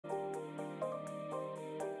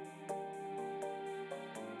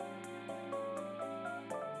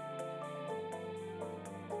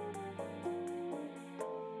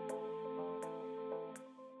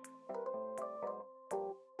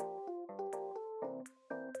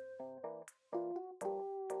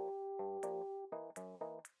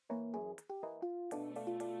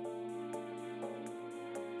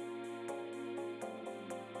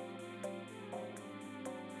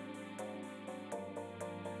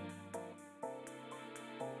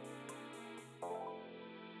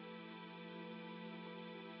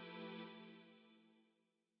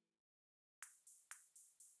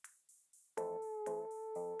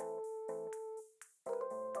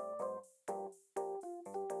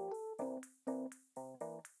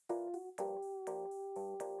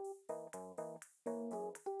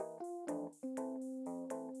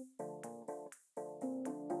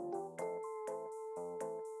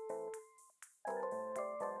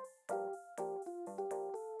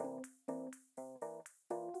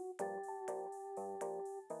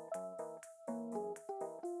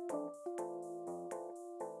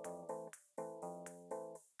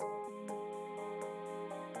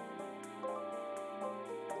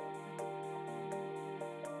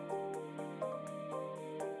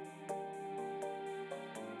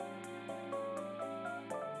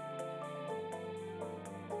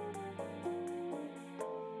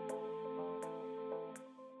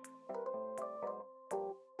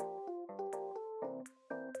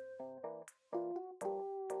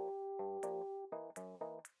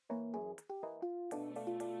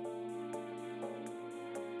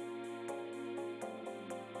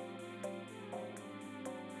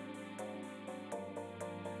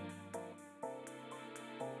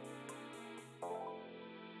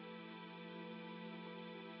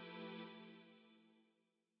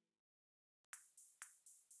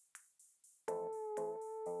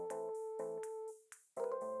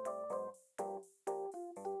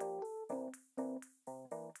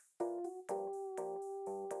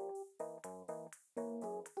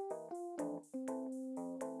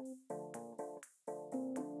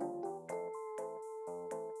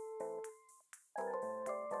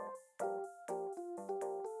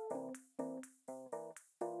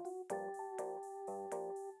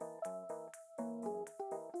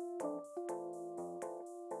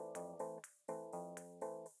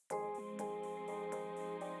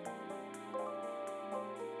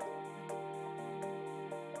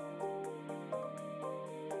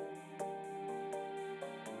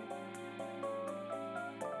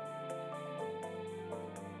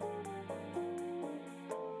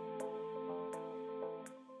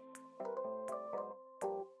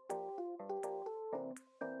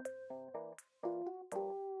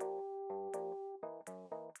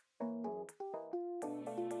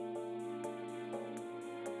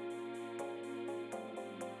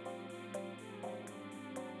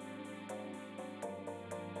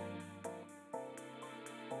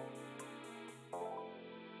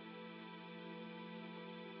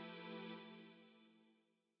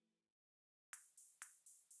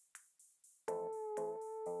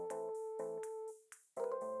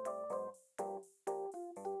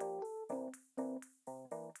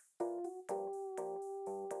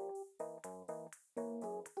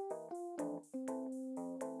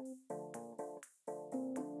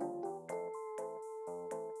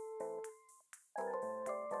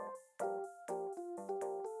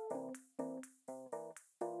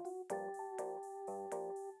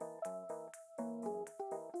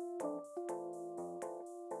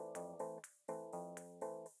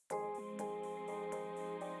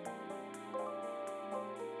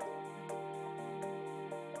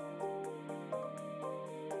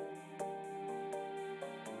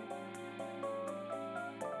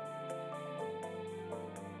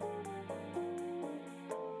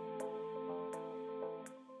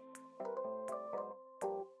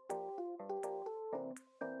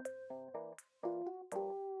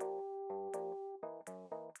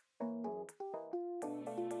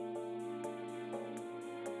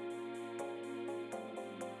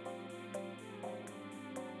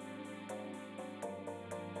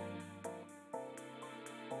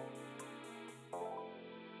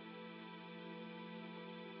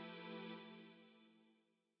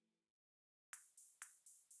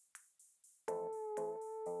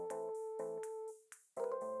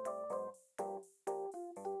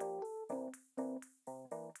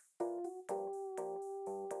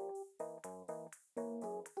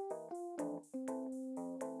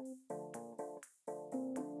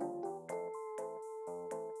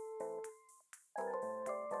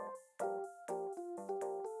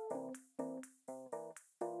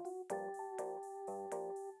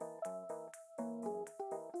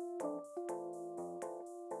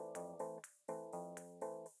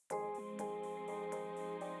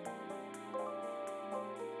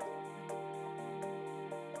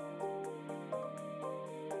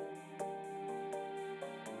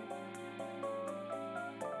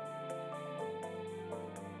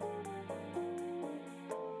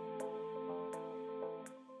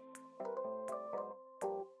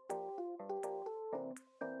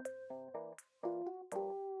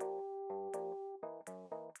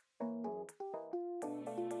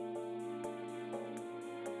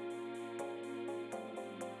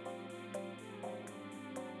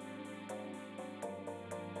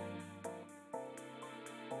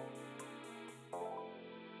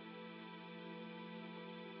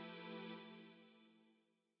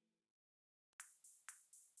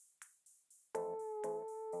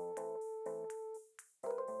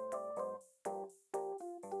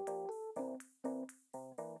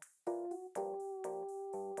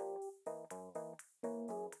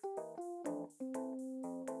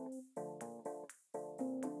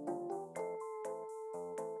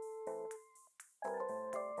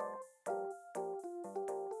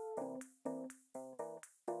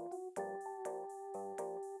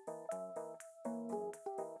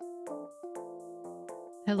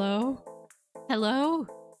Hello? Hello?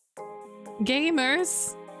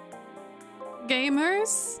 Gamers?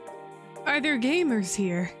 Gamers? Are there gamers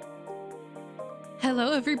here?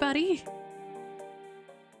 Hello, everybody?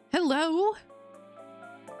 Hello?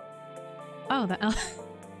 Oh, the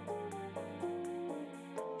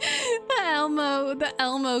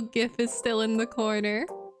Elmo gif is still in the corner.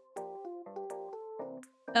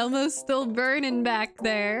 Elmo's still burning back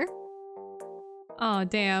there. Oh,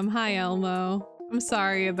 damn. Hi, Elmo. I'm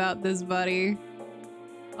sorry about this, buddy.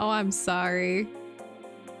 Oh, I'm sorry.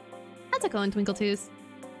 How's it going, Twinkle Toes?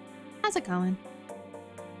 How's it going?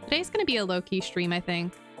 Today's gonna be a low-key stream, I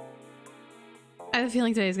think. I have a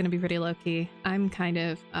feeling today's gonna be pretty low-key. I'm kind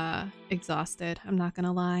of, exhausted. I'm not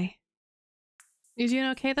gonna lie. You doing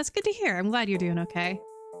okay? That's good to hear. I'm glad you're doing okay.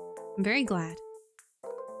 I'm very glad.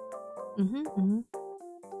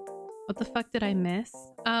 What the fuck did I miss?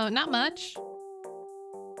 Oh, not much.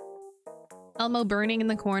 Elmo burning in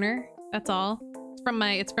the corner. That's all.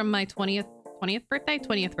 It's from my 20th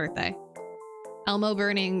birthday. Elmo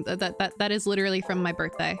burning. That is literally from my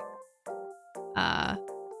birthday.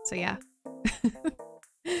 So yeah.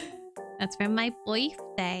 That's from my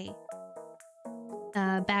birthday.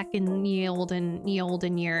 Back in ye olden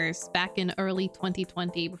years, back in early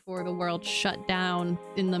 2020, before the world shut down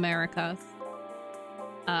in the Americas.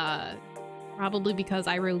 Probably because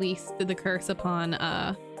I released the curse upon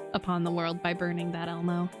the world by burning that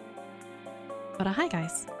Elmo. But hi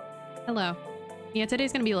guys. Hello. Yeah,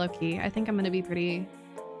 today's gonna be low-key. I think I'm gonna be pretty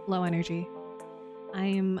low energy.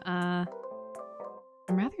 I'm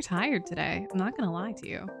rather tired today. I'm not gonna lie to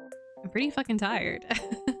you. I'm pretty fucking tired.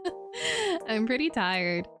 I'm pretty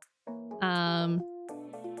tired. I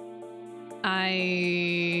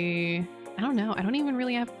don't know. I don't even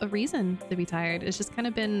really have a reason to be tired. It's just kind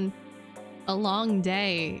of been a long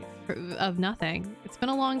day of nothing. It's been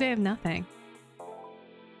a long day of nothing.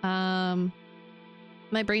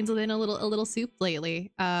 My brain's been a little souped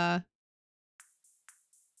lately. Yeah,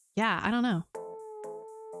 I don't know.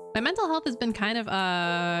 My mental health has been kind of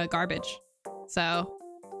garbage. So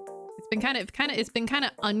it's been kind of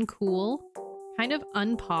uncool, kind of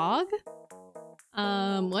unpog.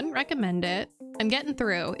 Wouldn't recommend it. I'm getting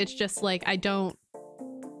through. It's just like I just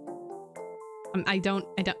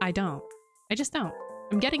don't.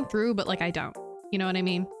 I'm getting through, but like I don't. You know what I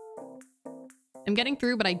mean? I'm getting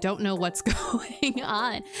through, but I don't know what's going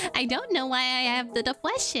on. I don't know why I have the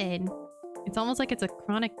depression. It's almost like it's a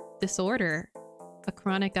chronic disorder. A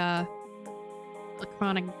chronic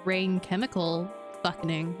brain chemical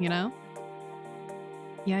fucking, you know?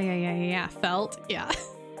 Yeah. Felt, yeah.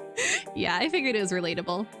 Yeah, I figured it was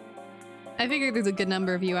relatable. I figured there's a good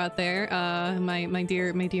number of you out there, my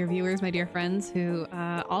dear viewers, my dear friends, who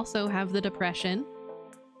also have the depression.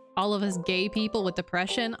 All of us gay people with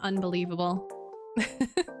depression, unbelievable.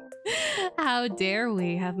 How dare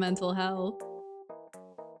we have mental health?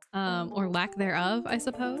 Or lack thereof, I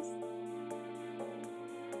suppose.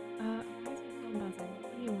 Why is my phone buzzing?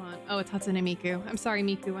 What do you want? Oh, it's Hatsune Miku. I'm sorry,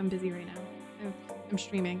 Miku. I'm busy right now. I'm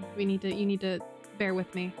streaming. You need to bear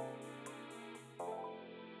with me.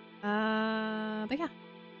 But yeah.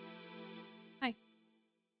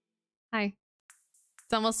 Hi.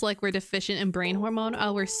 It's almost like we're deficient in brain hormone.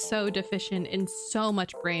 Oh, we're so deficient in so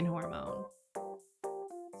much brain hormone.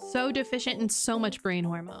 So deficient in so much brain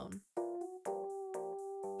hormone.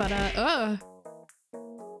 But,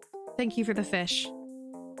 thank you for the fish.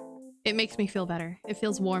 It makes me feel better. It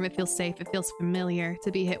feels warm, it feels safe, it feels familiar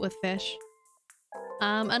to be hit with fish.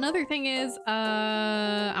 Another thing is,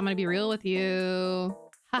 I'm gonna be real with you.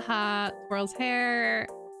 Haha, Twirl's hair.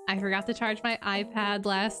 I forgot to charge my iPad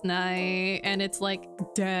last night and it's like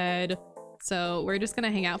dead. So we're just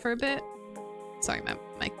gonna hang out for a bit. Sorry, my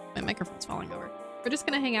microphone's falling over. We're just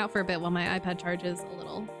gonna hang out for a bit while my iPad charges a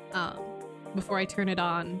little, before I turn it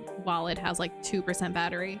on while it has like 2%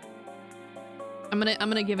 battery. I'm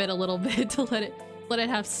gonna give it a little bit to let it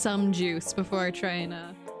have some juice before I try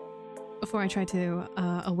to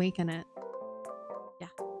awaken it. Yeah.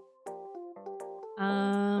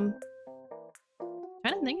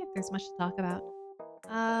 Trying to think if there's much to talk about.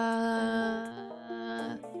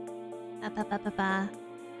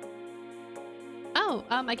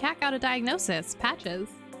 Oh, my cat got a diagnosis. Patches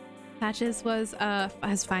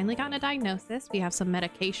has finally gotten a diagnosis. We have some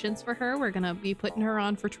medications for her. We're gonna be putting her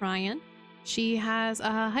on for trying. She has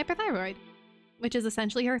a hyperthyroid, which is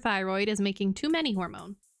essentially her thyroid is making too many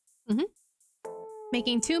hormone.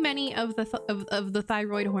 Making too many of the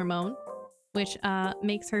thyroid hormone, which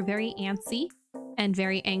makes her very antsy and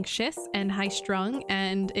very anxious and high-strung,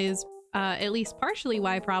 and is at least partially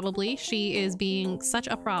why probably she is being such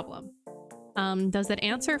a problem. Does it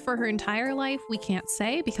answer for her entire life? We can't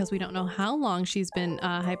say because we don't know how long she's been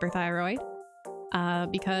hyperthyroid.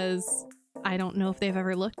 Because I don't know if they've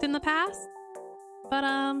ever looked in the past.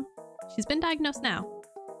 But she's been diagnosed now.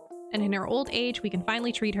 And in her old age, we can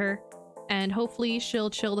finally treat her. And hopefully she'll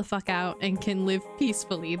chill the fuck out and can live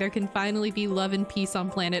peacefully. There can finally be love and peace on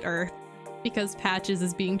planet Earth. Because Patches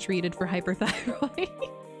is being treated for hyperthyroid.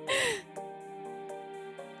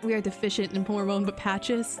 We are deficient in hormone, but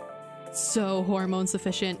Patches, so hormone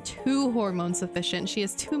sufficient. Too hormone sufficient. She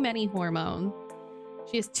has too many hormone.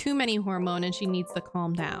 She has too many hormone and she needs to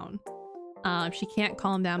calm down. She can't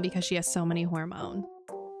calm down because she has so many hormone.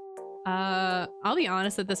 I'll be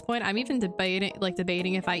honest at this point, I'm even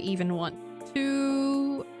debating if I even want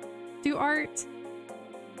to do art.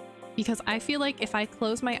 Because I feel like if I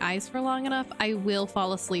close my eyes for long enough, I will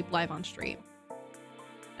fall asleep live on stream.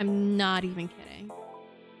 I'm not even kidding.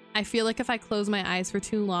 I feel like if I close my eyes for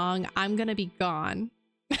too long, I'm gonna be gone.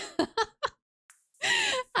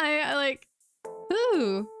 I like,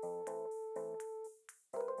 ooh.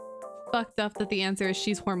 Fucked up that the answer is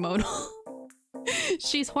she's hormonal.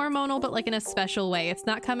 She's hormonal, but like in a special way. It's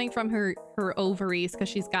not coming from her ovaries because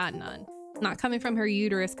she's got none. It's not coming from her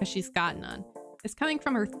uterus because she's got none. It's coming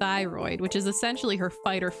from her thyroid, which is essentially her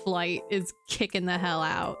fight or flight is kicking the hell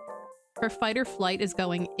out. Her fight or flight is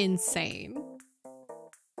going insane.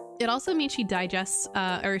 It also means she digests,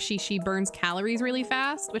 or she burns calories really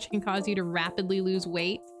fast, which can cause you to rapidly lose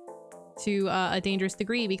weight to a dangerous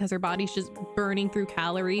degree because her body's just burning through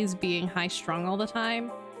calories, being high strung all the time,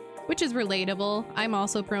 which is relatable. I'm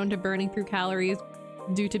also prone to burning through calories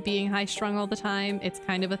due to being high strung all the time. It's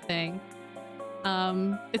kind of a thing.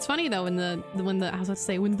 It's funny though when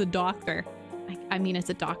the doctor, I mean it's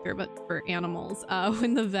a doctor but for animals,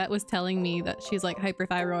 when the vet was telling me that she's like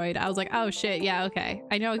hyperthyroid, I was like, oh shit, yeah, okay,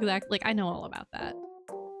 I know exactly, like I know all about that.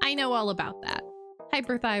 I know all about that.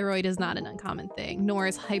 Hyperthyroid is not an uncommon thing, nor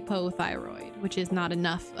is hypothyroid, which is not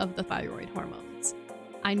enough of the thyroid hormones.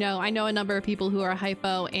 I know a number of people who are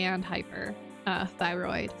hypo and hyper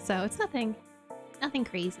thyroid, so it's nothing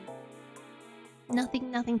crazy.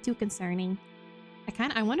 Nothing too concerning.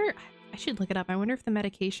 I wonder, I should look it up. I wonder if the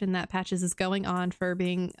medication that Patches is going on for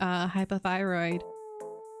being hypothyroid,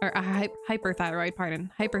 or hyperthyroid, pardon,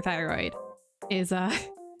 hyperthyroid, is the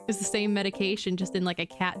same medication, just in like a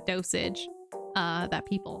cat dosage that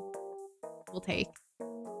people will take.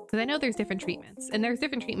 Because I know there's different treatments, and there's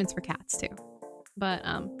different treatments for cats too. But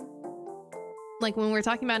like when we're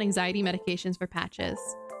talking about anxiety medications for Patches,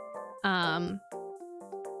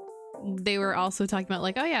 they were also talking about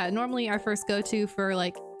like, oh yeah, normally our first go-to for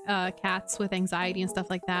like cats with anxiety and stuff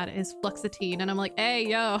like that is fluoxetine, and I'm like, hey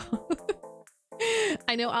yo,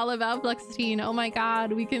 I know all about fluoxetine. Oh my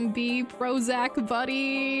god, we can be Prozac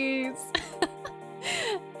buddies.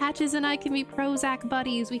 Patches and I can be Prozac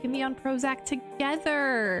buddies. We can be on Prozac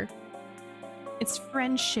together. It's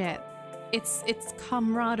friendship. It's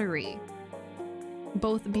camaraderie.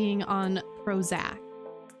 Both being on Prozac.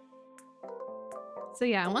 So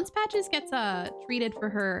yeah, once Patches gets treated for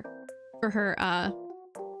her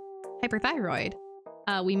hyperthyroid,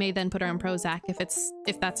 we may then put her on Prozac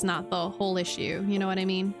if that's not the whole issue. You know what I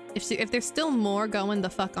mean? If there's still more going the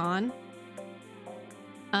fuck on,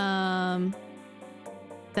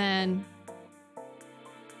 then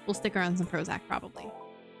we'll stick her on some Prozac probably.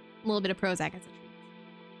 A little bit of Prozac as a treat.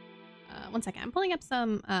 One second, I'm pulling up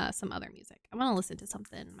some other music. I want to listen to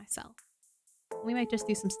something myself. We might just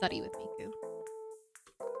do some study with Miku.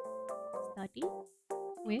 Study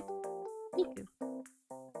with Miku.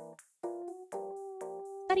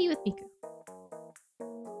 Study with Miku.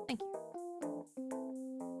 Thank you.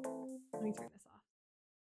 Let me turn this off.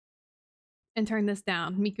 And turn this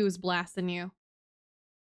down. Miku is blasting you.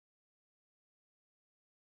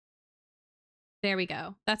 There we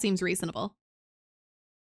go. That seems reasonable.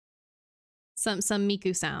 Some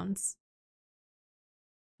Miku sounds.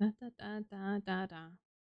 Da, da, da, da, da, da.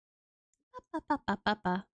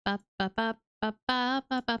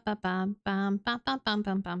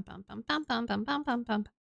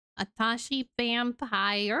 Atashi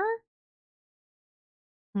vampire.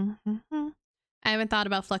 I haven't thought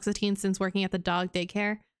about fluoxetine since working at the dog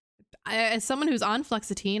daycare. As someone who's on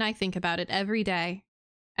fluoxetine, I think about it every day,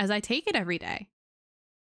 as I take it every day.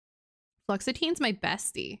 Fluoxetine's my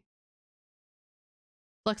bestie.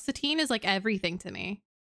 Fluoxetine is like everything to me.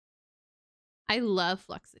 I love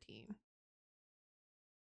fluoxetine.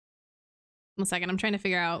 1 second, I'm trying to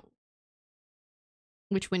figure out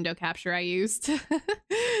which window capture I used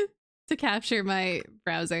to capture my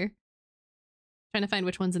browser. Trying to find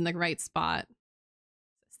which one's in the right spot.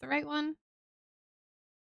 Is this the right one?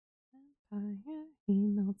 He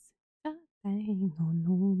melts thing. Oh,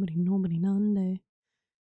 nobody, none day.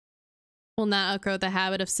 Will not outgrow the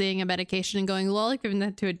habit of seeing a medication and going, lol, giving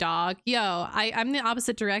that to a dog. Yo, I'm the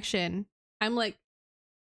opposite direction. I'm like,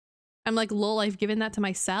 lol, I've given that to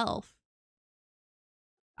myself.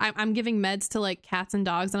 I'm giving meds to like cats and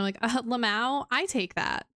dogs, and I'm like, Lamau, I take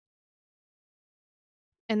that.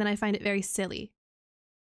 And then I find it very silly.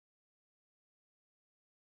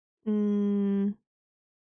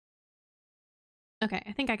 Okay,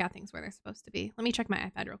 I think I got things where they're supposed to be. Let me check my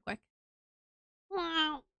iPad real quick.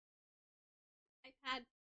 Wow. iPad.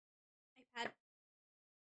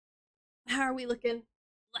 How are we looking?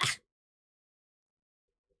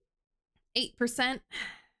 8%.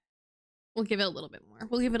 We'll give it a little bit more.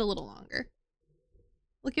 We'll give it a little longer.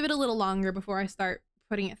 We'll give it a little longer before I start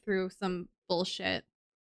putting it through some bullshit.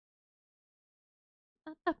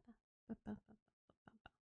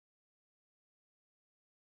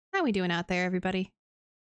 How are we doing out there, everybody?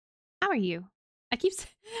 How are you? I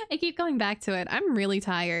keep going back to it. I'm really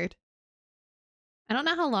tired. I don't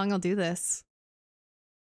know how long I'll do this.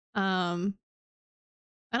 I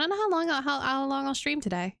don't know how long I'll stream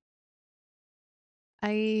today.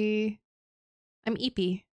 I'm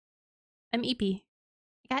eepy. I'm eepy.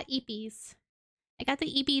 I got eepies. I got the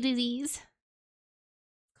eepy disease.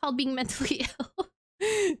 It's called being mentally ill.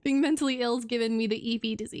 Being mentally ill's given me the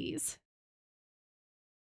eepy disease.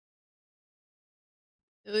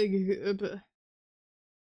 I've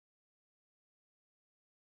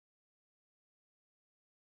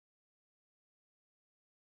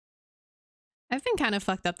been kind of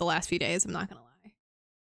fucked up the last few days, I'm not gonna lie.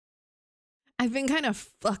 I've been kind of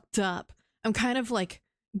fucked up. I'm kind of like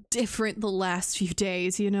different the last few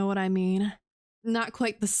days, you know what I mean? Not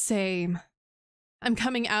quite the same. I'm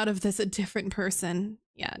coming out of this a different person.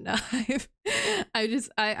 Yeah, no,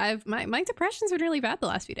 my depression's been really bad the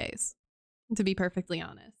last few days, to be perfectly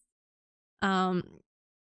honest. And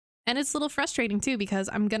it's a little frustrating too, because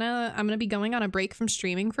I'm gonna be going on a break from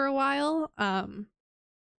streaming for a while,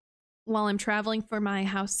 while I'm traveling for my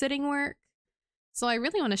house sitting work. So I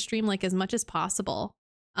really want to stream like as much as possible,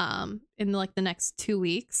 in like the next 2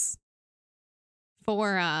 weeks,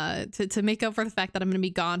 for to make up for the fact that I'm gonna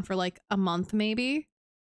be gone for like a month maybe.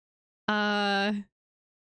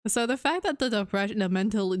 So the fact that the depression, the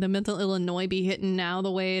mental Illinois be hitting now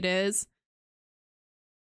the way it is.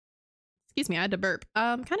 Excuse me, I had to burp.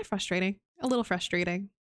 Kind of frustrating. A little frustrating.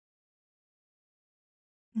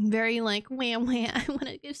 Very like, wham wham, I want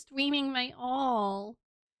to go streaming my all.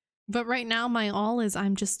 But right now my all is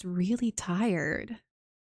I'm just really tired.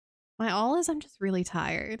 My all is I'm just really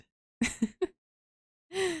tired.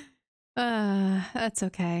 That's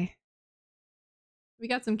okay. We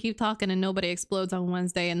got some keep talking and nobody explodes on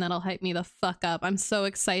Wednesday, and that'll hype me the fuck up. I'm so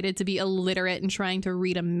excited to be illiterate and trying to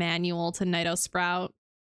read a manual to Nido Sprout.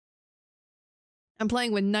 I'm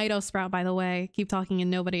playing with Nido Sprout, by the way. Keep talking and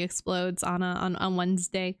nobody explodes on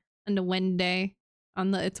Wednesday. On the Wednesday.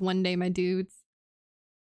 It's Wednesday, my dudes.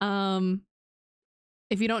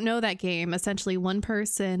 If you don't know that game, essentially one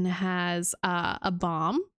person has a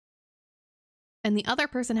bomb and the other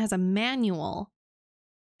person has a manual,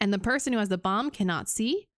 and the person who has the bomb cannot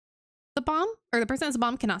see the bomb, or the person who has the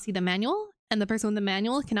bomb cannot see the manual, and the person with the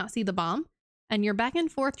manual cannot see the bomb, and you're back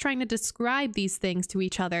and forth trying to describe these things to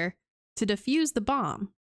each other to defuse the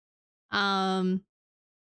bomb. And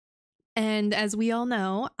as we all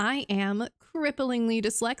know, I am cripplingly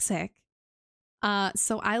dyslexic.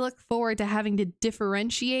 So I look forward to having to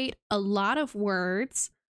differentiate a lot of words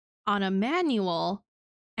on a manual,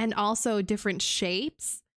 and also different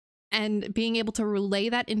shapes, and being able to relay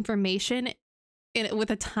that information with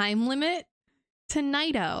a time limit to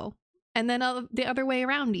Nido, and then the other way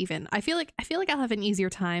around even. I feel like I'll have an easier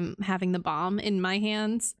time having the bomb in my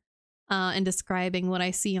hands and describing what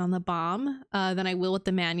I see on the bomb than I will with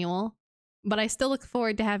the manual. But I still look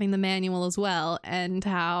forward to having the manual as well, and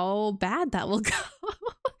how bad that will go.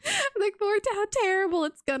 I look forward to how terrible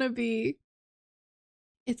it's gonna be.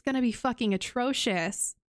 It's gonna be fucking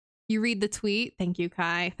atrocious. You read the tweet? Thank you,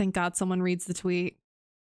 Kai. Thank God someone reads the tweet.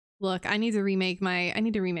 Look, I need to remake my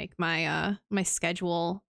my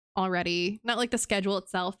schedule already. Not like the schedule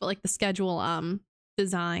itself, but like the schedule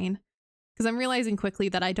design. Because I'm realizing quickly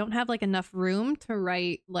that I don't have like enough room to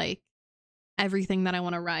write like everything that I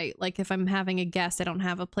want to write. Like if I'm having a guest, I don't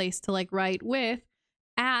have a place to like write with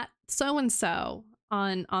at so and so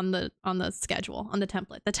on the schedule, on the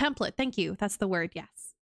template. The template, thank you. That's the word,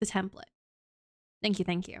 yes. The template. Thank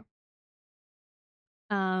you.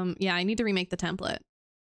 Yeah, I need to remake the template.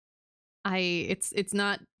 It's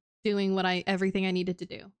not doing everything I needed to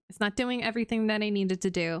do. It's not doing everything that I needed to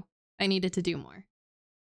do. I needed to do more.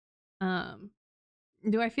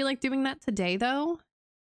 Do I feel like doing that today, though?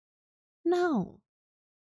 No.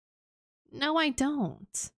 No, I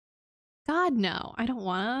don't. God, no. I don't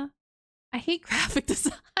wanna. I hate graphic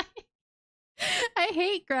design. I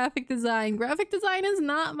hate graphic design. Graphic design is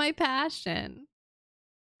not my passion.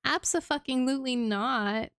 Abso-fucking-lutely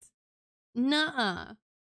not. Nuh-uh.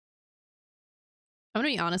 I'm gonna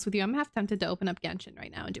be honest with you. I'm half tempted to open up Genshin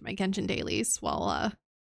right now and do my Genshin dailies while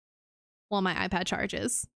my iPad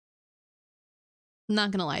charges. I'm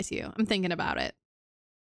not gonna lie to you. I'm thinking about it.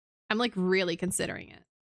 I'm like really considering it.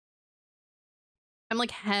 I'm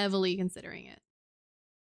like heavily considering it.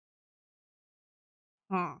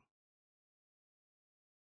 Huh.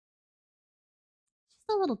 Just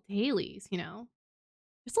a little dailies, you know?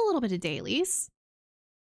 Just a little bit of dailies.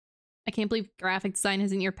 I can't believe graphic design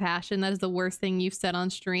isn't your passion. That is the worst thing you've said on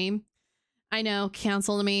stream. I know,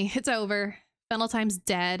 cancel me. It's over. Fennel-Thyme's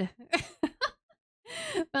dead.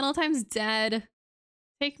 Fennel-Thyme's dead.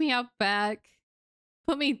 Take me out back.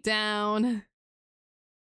 Put me down.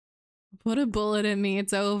 Put a bullet in me.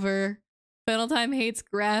 It's over. Fennel-Thyme hates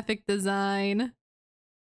graphic design.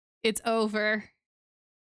 It's over.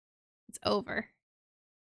 It's over.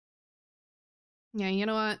 Yeah, you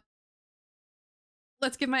know what?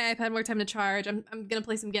 Let's give my iPad more time to charge. I'm gonna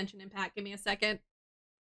play some Genshin Impact. Give me a second.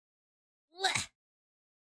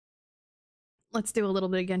 Let's do a little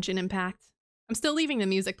bit of Genshin Impact. I'm still leaving the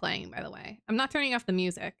music playing, by the way. I'm not turning off the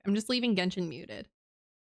music. I'm just leaving Genshin muted.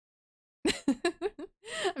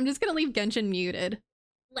 I'm just gonna leave Genshin muted.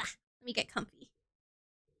 Let me get comfy.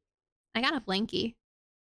 I got a blankie.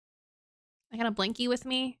 I got a blankie with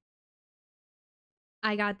me.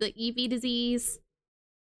 I got the EV disease.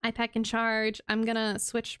 iPad can charge. I'm gonna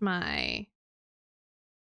switch my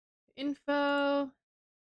info.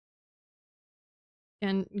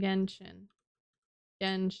 Genshin.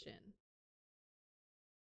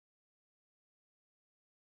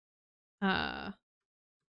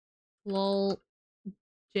 Lol.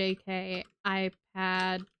 JK.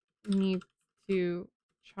 iPad needs to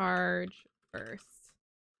charge first.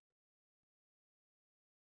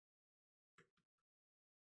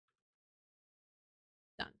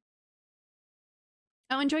 Done.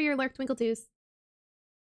 Oh, enjoy your lurk, Twinkle Toes.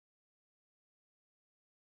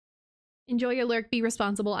 Enjoy your lurk. Be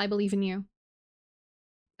responsible. I believe in you.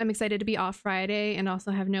 I'm excited to be off Friday and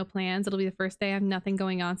also have no plans. It'll be the first day I have nothing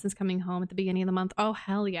going on since coming home at the beginning of the month. Oh,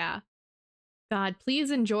 hell yeah. God,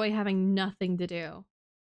 please enjoy having nothing to do.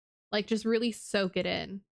 Like, just really soak it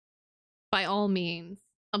in. By all means.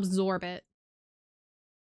 Absorb it.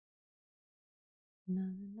 There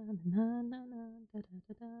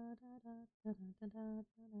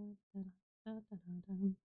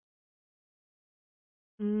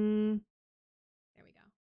we go.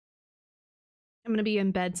 I'm gonna be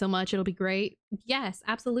in bed so much, it'll be great. Yes,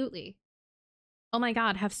 absolutely. Oh my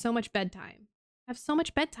god, have so much bedtime. Have so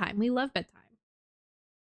much bedtime. We love bedtime.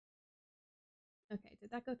 Okay,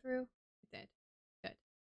 did that go through? It did. Good.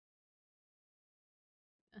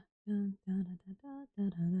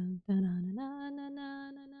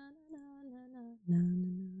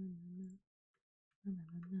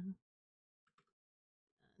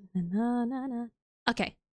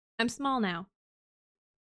 Okay, I'm small now.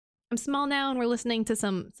 I'm small now and we're listening to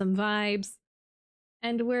some vibes.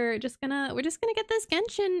 And we're just gonna get this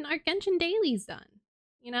our Genshin dailies done.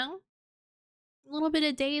 You know? A little bit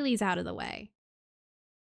of dailies out of the way.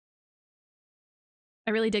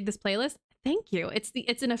 I really dig this playlist. Thank you.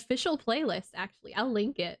 It's an official playlist, actually. I'll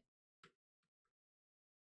link it.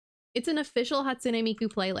 It's an official Hatsune Miku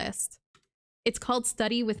playlist. It's called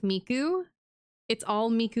Study with Miku. It's all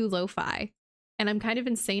Miku lo-fi. And I'm kind of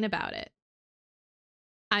insane about it.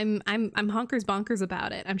 I'm honkers bonkers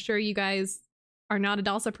about it. I'm sure you guys are not at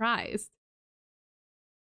all surprised.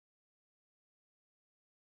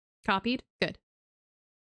 Copied? Good.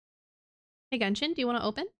 Hey Genshin, do you want to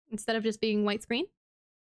open instead of just being white screen?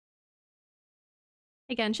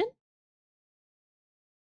 Hey Genshin?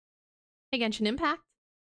 Hey Genshin Impact?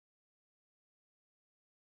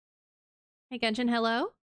 Hey Genshin,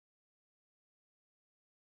 hello?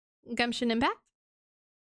 Genshin Impact?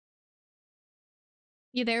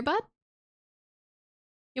 You there, bud?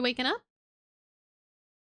 You waking up?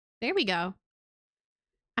 There we go.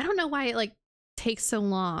 I don't know why it like takes so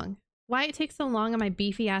long. Why it takes so long on my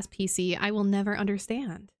beefy ass PC, I will never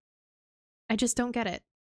understand. I just don't get it.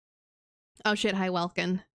 Oh shit, hi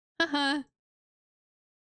Welkin. Haha.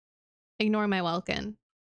 Ignore my Welkin.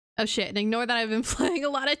 Oh shit, and ignore that I've been playing a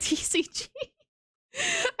lot of TCG.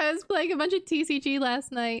 I was playing a bunch of TCG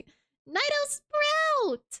last night. Nido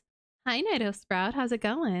Sprout! Hi Nido Sprout, how's it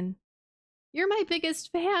going? You're my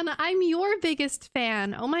biggest fan. I'm your biggest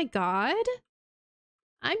fan. Oh my god.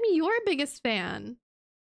 I'm your biggest fan.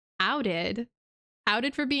 Outed.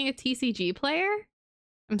 Outed for being a TCG player?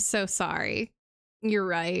 I'm so sorry. You're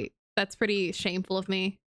right. That's pretty shameful of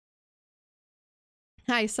me.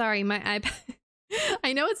 Hi, sorry, my iPad.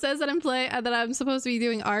 I know it says that I'm supposed to be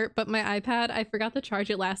doing art, but my iPad, I forgot to charge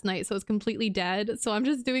it last night, so it's completely dead. So I'm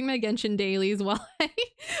just doing my Genshin dailies while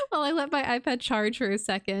I let my iPad charge for a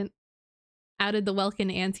second. Outed the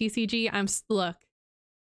Welkin and TCG. Look,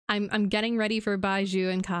 I'm getting ready for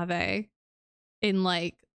Baiju and Kave in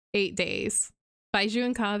like 8 days. Baiju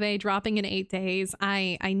and Kave dropping in 8 days.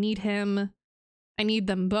 I need him. I need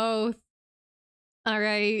them both. All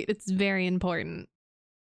right, it's very important.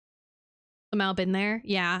 Amao been there?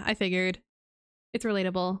 Yeah, I figured. It's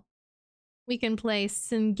relatable. We can play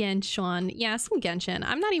some Genshin. Yeah, some Genshin.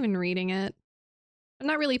 I'm not even reading it. I'm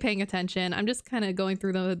not really paying attention. I'm just kind of going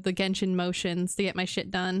through the Genshin motions to get my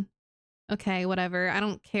shit done. Okay, whatever. I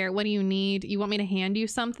don't care. What do you need? You want me to hand you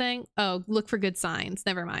something? Oh, look for good signs.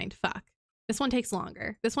 Never mind. Fuck. This one takes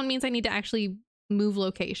longer. This one means I need to actually move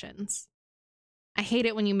locations. I hate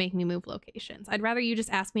it when you make me move locations. I'd rather you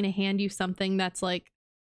just ask me to hand you something that's like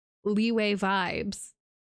leeway vibes.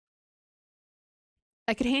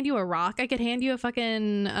 I could hand you a rock. I could hand you a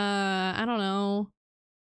fucking, I don't know,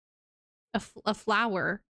 a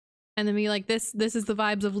flower. And then be like, this is the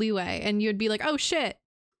vibes of leeway. And you'd be like, oh shit.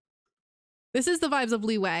 This is the vibes of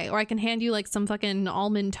leeway. Or I can hand you like some fucking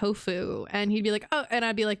almond tofu. And he'd be like, oh, and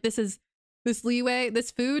I'd be like, this leeway,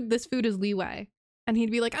 this food is leeway. And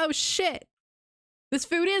he'd be like, oh shit. This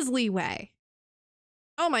food is leeway.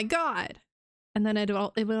 Oh my god. And then it would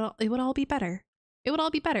all be better. It would all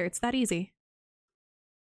be better. It's that easy.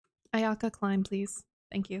 Ayaka, climb, please.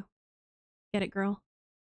 Thank you. Get it, girl.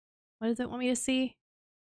 What does it want me to see?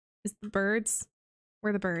 Is the birds?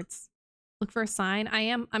 Where are the birds? Look for a sign.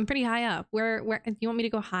 I'm pretty high up. Where do you want me to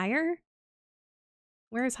go higher?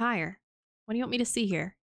 Where is higher? What do you want me to see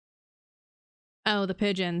here? Oh, the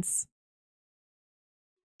pigeons.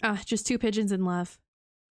 Ah, just 2 pigeons in love.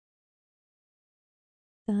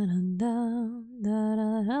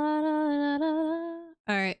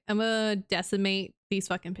 Alright, I'm gonna decimate these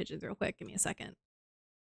fucking pigeons real quick. Give me a second.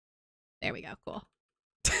 There we go, cool.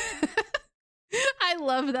 I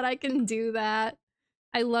love that I can do that.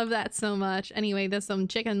 I love that so much. Anyway, there's some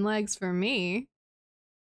chicken legs for me.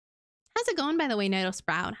 How's it going, by the way, Nido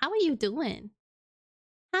Sprout? How are you doing?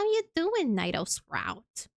 How you doing, Nido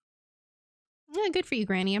Sprout? Yeah, good for you,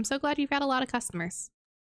 Granny. I'm so glad you've got a lot of customers.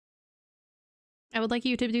 I would like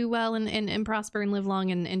you to do well and prosper and live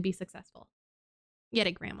long and be successful. Get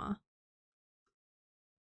it, Grandma.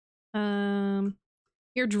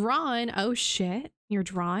 You're drawing. Oh, shit. You're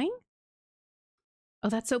drawing? Oh,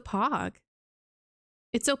 that's so pog.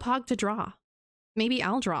 It's so pog to draw. Maybe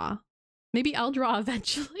I'll draw. Maybe I'll draw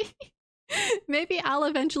eventually. Maybe I'll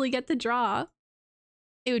eventually get to draw.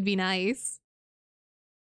 It would be nice.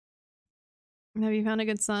 Have you found a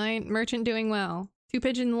good sign? Merchant doing well. 2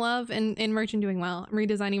 pigeon love and merchant doing well. I'm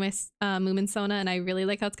redesigning my Moomin Sona and I really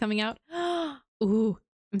like how it's coming out. Ooh,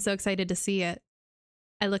 I'm so excited to see it.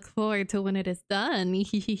 I look forward to when it is done.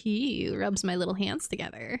 Rubs my little hands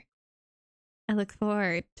together. I look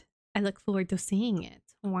forward to seeing it.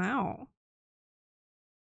 Wow.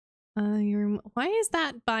 Why is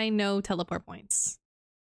that by no teleport points?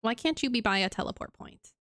 Why can't you be by a teleport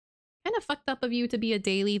point? Kind of fucked up of you to be a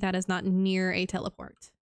daily that is not near a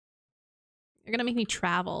teleport. You're gonna make me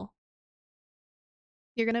travel.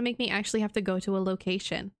 You're gonna make me actually have to go to a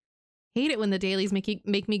location. Hate it when the dailies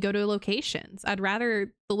make me go to locations. I'd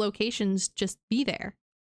rather the locations just be there.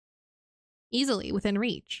 Easily, within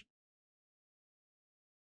reach.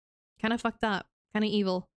 Kind of fucked up. Kind of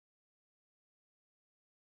evil.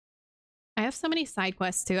 I have so many side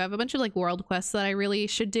quests too. I have a bunch of like world quests that I really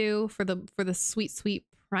should do for the sweet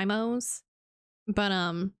primos.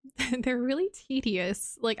 But they're really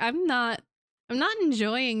tedious. Like I'm not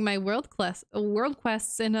enjoying my world quests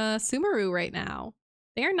in Sumeru right now.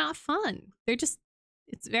 They are not fun. They're just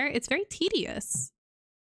it's very tedious.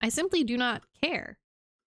 I simply do not care.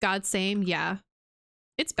 God same, yeah.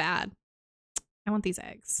 It's bad. I want these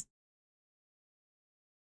eggs.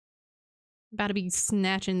 About to be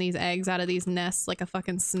snatching these eggs out of these nests like a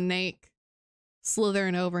fucking snake.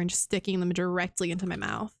 Slithering over and just sticking them directly into my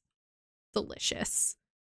mouth. Delicious.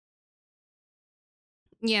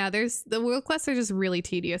 Yeah, the world quests are just really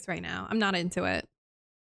tedious right now. I'm not into it.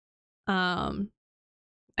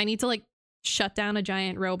 I need to like shut down a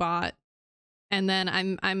giant robot and then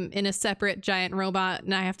I'm in a separate giant robot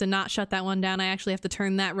and I have to not shut that one down. I actually have to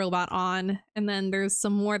turn that robot on. And then there's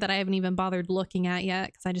some more that I haven't even bothered looking at yet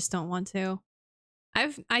because I just don't want to.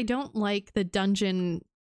 I don't like the dungeon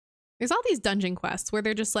There's all these dungeon quests where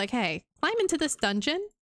they're just like, hey, climb into this dungeon,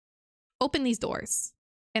 open these doors.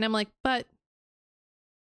 And I'm like, but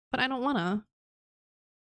I don't wanna.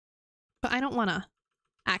 But I don't wanna,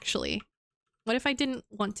 actually. What if I didn't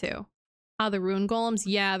want to? Ah, the rune golems?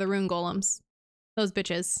 Yeah, the rune golems. Those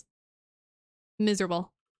bitches.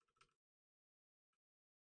 Miserable.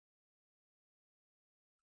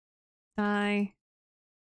 Die.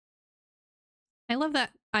 I love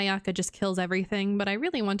that Ayaka just kills everything, but I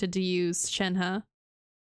really wanted to use Shenhe.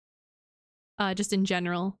 Just in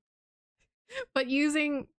general. But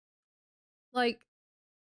using, like,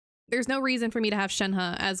 there's no reason for me to have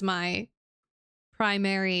Shenhe as my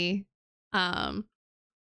primary,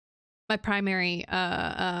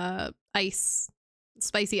 ice,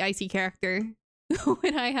 spicy, icy character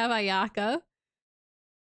when I have Ayaka.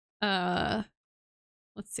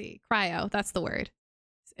 Let's see, cryo, that's the word.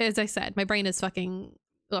 As I said, my brain is fucking,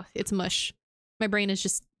 ugh, it's mush. My brain is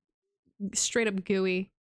just straight up gooey.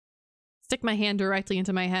 Stick my hand directly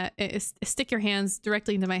into my head. Stick your hands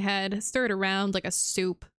directly into my head. Stir it around like a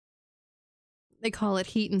soup. They call it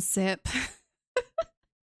heat and sip.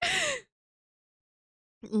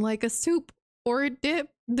 Like a soup or a dip.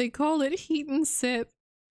 They call it heat and sip.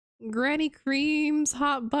 Granny Cream's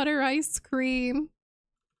hot butter ice cream.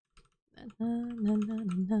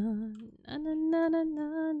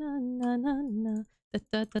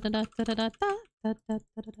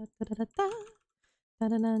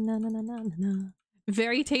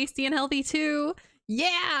 Very tasty and healthy too.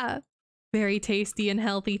 Yeah! Very tasty and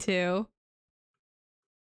healthy too.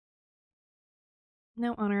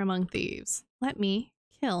 No honor among thieves. Let me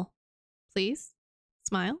kill. Please.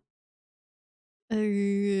 Smile.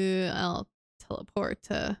 I'll teleport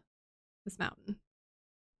to this mountain.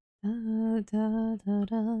 Why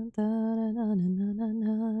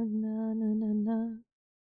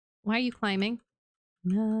are you climbing?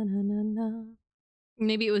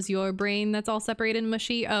 Maybe it was your brain that's all separated and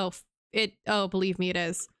mushy. Oh, believe me, it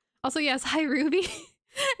is. Also, yes, hi, Ruby.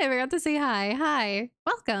 I forgot to say hi. Hi.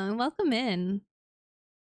 Welcome. Welcome in.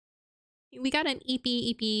 We got an EP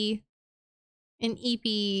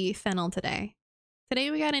fennel today.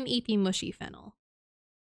 Today we got an EP mushy fennel.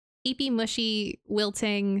 EP mushy,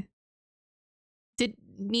 wilting,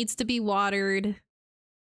 needs to be watered,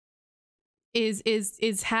 has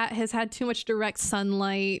had too much direct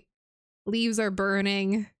sunlight, leaves are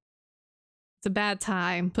burning. It's a bad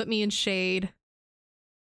time. Put me in shade.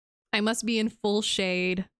 I must be in full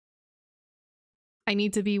shade. I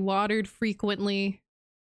need to be watered frequently.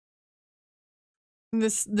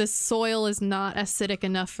 This soil is not acidic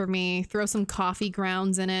enough for me. Throw some coffee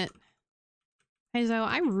grounds in it.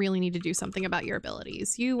 I really need to do something about your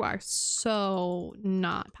abilities. You are so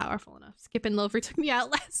not powerful enough. Skip and Loafer took me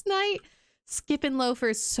out last night. Skip and Loafer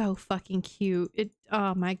is so fucking cute.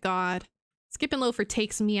 Oh my god. Skip and Loafer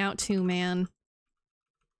takes me out too, man.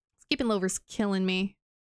 Skip and Loafer's killing me.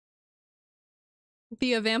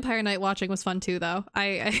 The Vampire Night watching was fun too, though.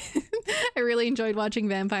 I really enjoyed watching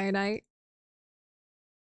Vampire Night.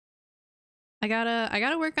 I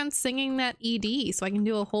gotta work on singing that ED so I can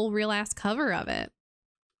do a whole real ass cover of it.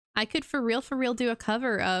 I could for real do a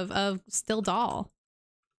cover of Still Doll.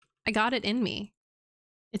 I got it in me.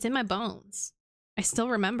 It's in my bones. I still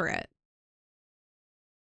remember it.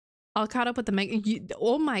 All caught up with the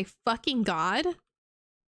oh my fucking god.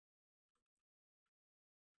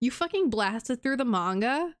 You fucking blasted through the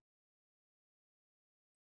manga?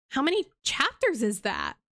 How many chapters is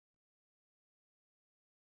that?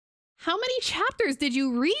 How many chapters did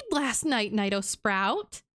you read last night, Nido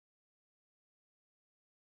Sprout?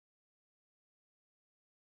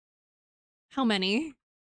 How many?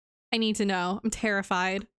 I need to know. I'm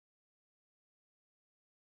terrified.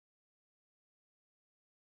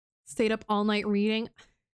 Stayed up all night reading?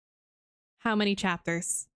 How many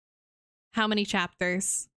chapters? How many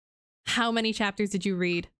chapters? How many chapters did you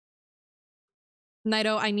read?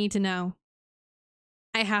 Nido, I need to know.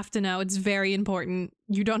 I have to know. It's very important.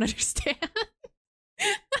 You don't understand.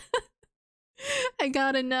 I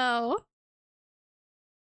gotta know.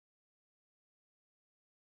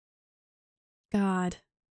 God.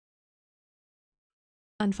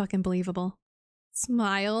 Unfucking believable.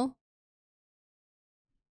 Smile.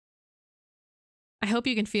 I hope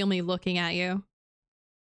you can feel me looking at you.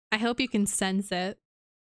 I hope you can sense it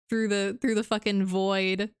through the fucking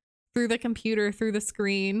void, through the computer, through the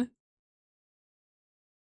screen.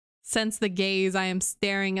 Sense the gaze I am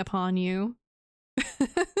staring upon you.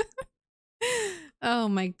 Oh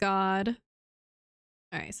my god.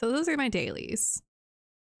 Alright, so those are my dailies.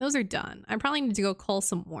 Those are done. I probably need to go cull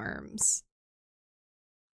some worms.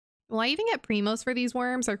 Will I even get primos for these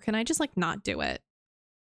worms, or can I just, like, not do it?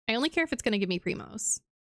 I only care if it's gonna give me primos.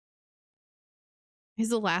 Is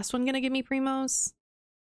the last one gonna give me primos?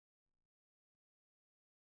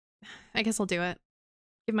 I guess I'll do it.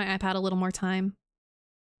 Give my iPad a little more time.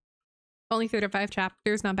 Only 35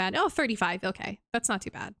 chapters, not bad. Oh, 35, okay. That's not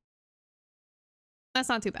too bad. That's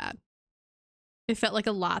not too bad. It felt like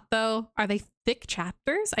a lot, though. Are they thick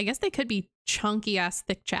chapters? I guess they could be chunky-ass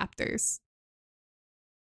thick chapters.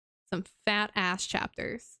 Some fat-ass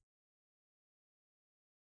chapters.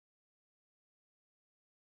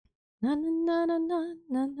 Na na na na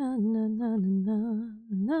na na na na na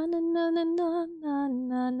na na na na na na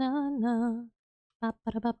na na na. Ba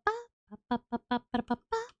ba ba ba ba ba ba ba ba ba ba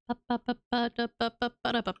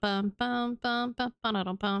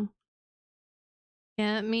ba.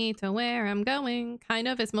 Get me to where I'm going. Kind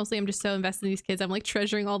of. It's mostly I'm just so invested in these kids. I'm like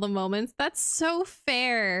treasuring all the moments. That's so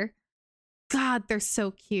fair. God, they're so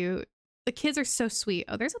cute. The kids are so sweet.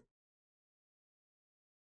 Oh, there's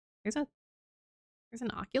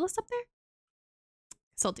an Oculus up there?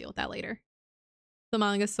 Guess I'll deal with that later. The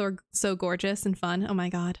manga's so gorgeous and fun. Oh my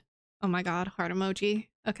god. Oh my god. Heart emoji.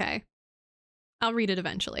 Okay. I'll read it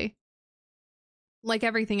eventually. Like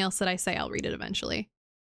everything else that I say, I'll read it eventually.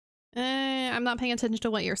 I'm not paying attention to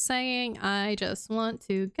what you're saying. I just want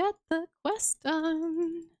to get the quest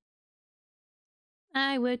done.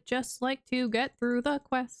 I would just like to get through the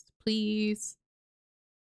quest, please.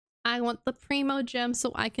 I want the primo gem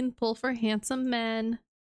so I can pull for handsome men.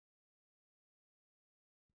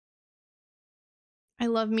 I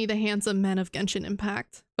love me the handsome men of Genshin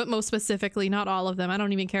Impact, but most specifically, not all of them. I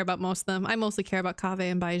don't even care about most of them. I mostly care about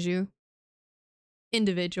Kaveh and Baizhu.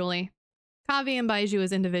 Individually. Kaveh and Baizhu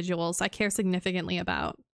as individuals, I care significantly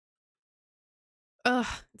about. Ugh,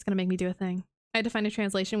 it's gonna make me do a thing. I had to find a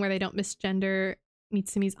translation where they don't misgender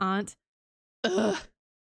Mitsumi's aunt. Ugh.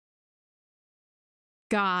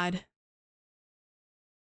 God.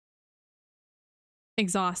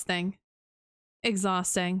 Exhausting.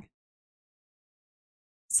 Exhausting.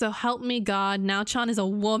 So help me God, Now-chan is a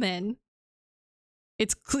woman.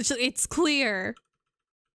 It's clear.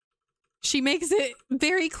 She makes it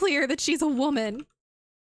very clear that she's a woman.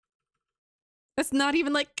 That's not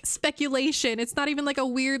even like speculation. It's not even like a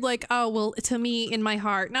weird like, oh, well, to me in my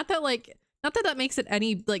heart. Not that that makes it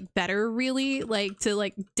any like better really, like to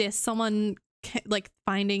like diss someone like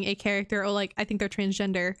finding a character or like I think they're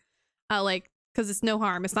transgender. Like because it's no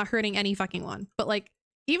harm. It's not hurting any fucking one. But like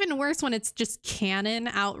even worse when it's just canon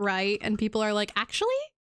outright and people are like, actually?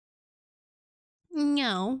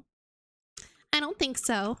 No. I don't think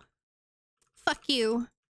so. Fuck you.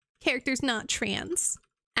 Character's not trans.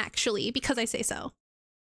 Actually, because I say so.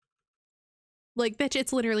 Like, bitch,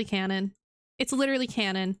 it's literally canon. It's literally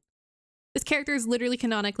canon. This character is literally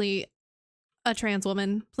canonically a trans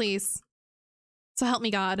woman. Please. So help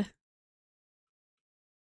me God.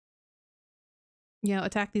 Yeah,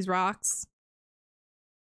 attack these rocks.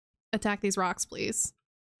 Attack these rocks, please.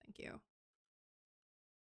 Thank you.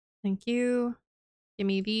 Thank you. Give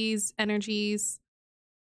me these energies.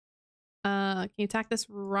 Can you attack this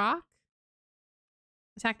rock?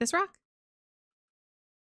 Attack this rock?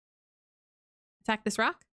 Attack this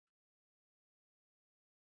rock?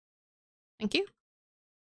 Thank you.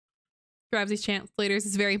 Drives these translators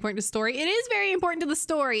is very important to the story. It is very important to the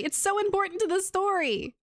story. It's so important to the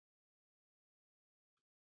story.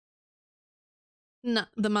 No,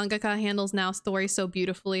 the mangaka handles Now story so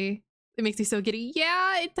beautifully. It makes me so giddy.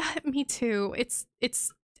 Yeah, me too. It's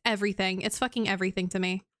everything. It's fucking everything to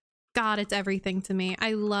me. God, it's everything to me.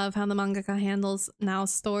 I love how the mangaka handles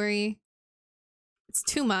Nao's story. It's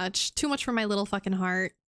too much. Too much for my little fucking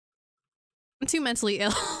heart. I'm too mentally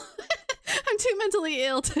ill. I'm too mentally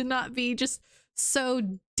ill to not be just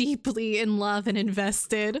so deeply in love and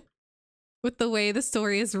invested with the way the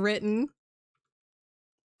story is written.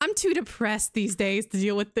 I'm too depressed these days to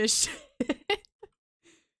deal with this shit.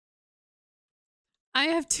 I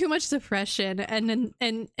have too much depression and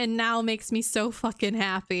now makes me so fucking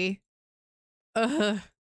happy. Ugh.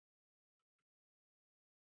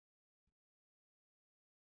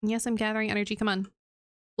 Yes, I'm gathering energy. Come on.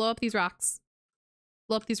 Blow up these rocks.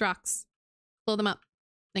 Blow up these rocks. Blow them up.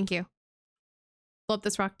 Thank you. Blow up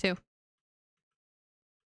this rock too.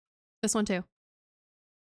 This one too.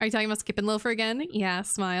 Are you talking about Skip and Loafer again? Yeah,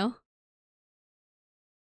 smile.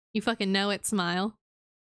 You fucking know it, smile.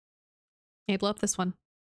 Hey, blow up this one.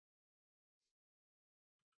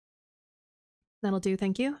 That'll do,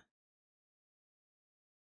 thank you.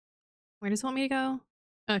 Where does it want me to go?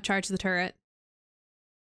 Oh, charge the turret.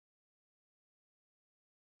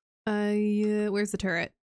 Yeah, where's the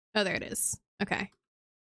turret? Oh, there it is. Okay.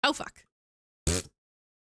 Oh, fuck. I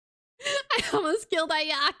almost killed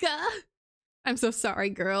Ayaka. I'm so sorry,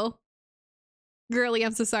 girl. Girly,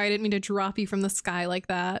 I'm so sorry. I didn't mean to drop you from the sky like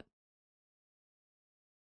that.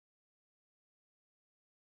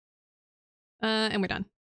 And we're done.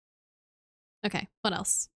 Okay, what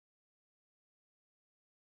else?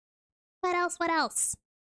 What else? What else?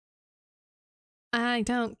 I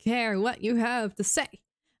don't care what you have to say.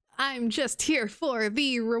 I'm just here for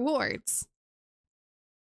the rewards.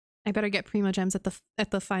 I better get Primo Gems at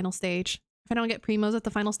the final stage. If I don't get Primos at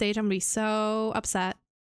the final stage, I'm gonna be so upset.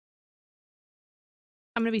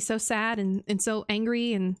 I'm gonna be so sad and so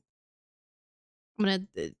angry, and I'm gonna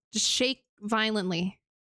just shake violently.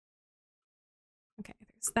 Okay,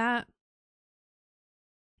 there's that.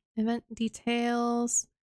 Event details.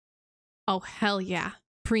 Oh, hell yeah.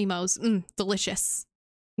 Primos. Delicious.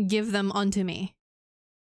 Give them unto me.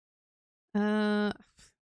 Gotta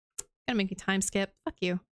make me time skip. Fuck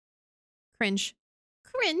you. Cringe.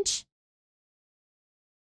 Cringe.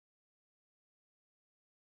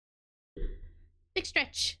 Big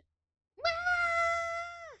stretch.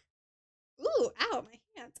 Ah! Ooh, ow, my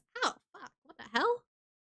hands. Ow, fuck. What the hell?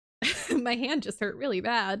 My hand just hurt really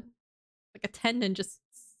bad. Like a tendon just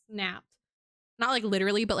snapped. Not like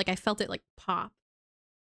literally, but like I felt it like pop.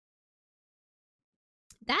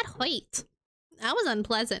 That hurt. That was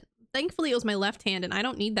unpleasant. Thankfully, it was my left hand, and I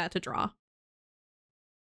don't need that to draw.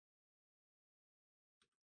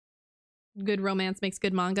 Good romance makes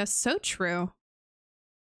good manga. So true.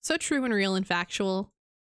 So true and real and factual.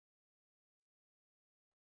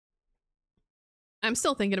 I'm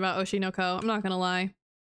still thinking about Oshinoko. I'm not gonna lie.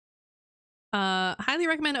 Highly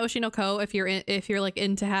recommend Oshinoko if you're like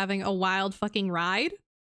into having a wild fucking ride.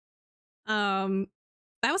 That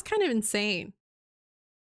was kind of insane.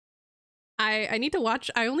 I need to watch.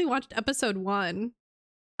 I only watched episode 1.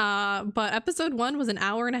 But episode 1 was an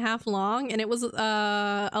hour and a half long, and it was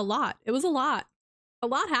a lot. It was a lot. A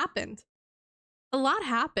lot happened. A lot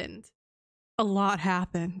happened. A lot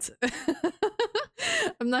happened.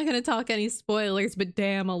 I'm not gonna talk any spoilers, but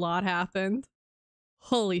damn, a lot happened.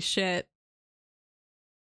 Holy shit.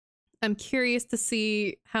 I'm curious to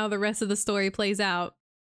see how the rest of the story plays out,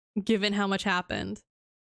 given how much happened.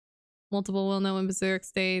 Multiple well-known Berserk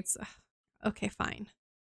states. Okay, fine.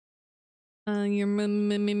 You're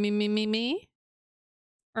me?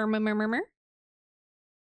 Or murmur?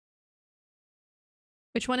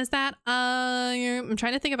 Which one is that? I'm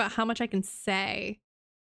trying to think about how much I can say.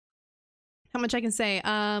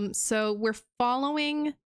 So we're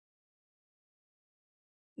following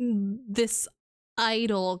this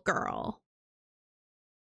idol girl.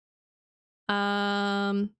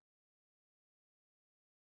 Okay,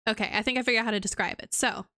 I think I figured out how to describe it.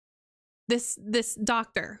 So this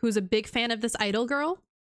doctor who's a big fan of this idol girl,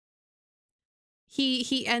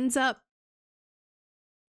 he ends up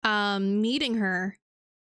meeting her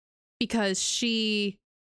because she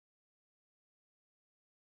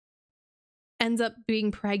ends up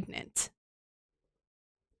being pregnant.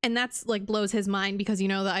 And that's like blows his mind because, you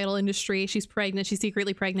know, the idol industry, she's pregnant, she's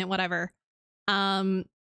secretly pregnant, whatever. And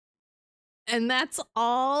that's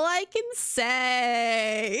all I can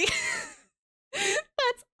say.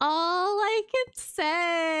 That's all I can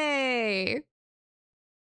say.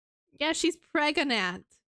 Yeah, she's pregnant.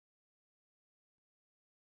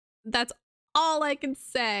 That's all I can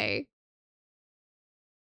say.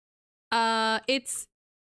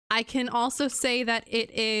 I can also say that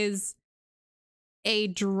it is a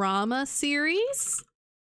drama series.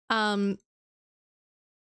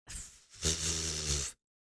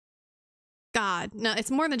 God, no,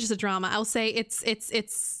 it's more than just a drama. I'll say it's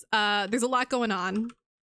there's a lot going on.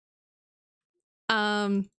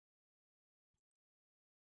 What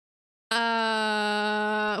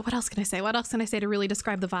else can I say? What else can I say to really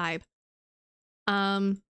describe the vibe?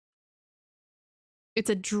 It's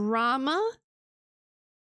a drama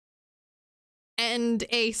and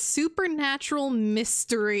a supernatural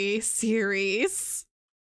mystery series.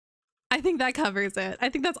 I think that covers it. I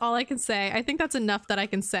think that's all I can say. I think that's enough that I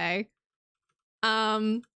can say.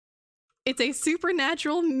 It's a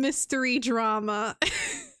supernatural mystery drama.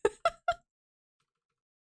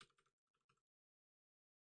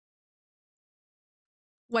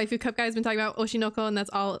 Waifu Cup guy's been talking about Oshinoko, and that's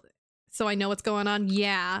all. So I know what's going on.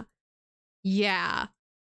 Yeah. Yeah.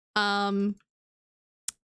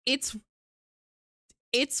 It's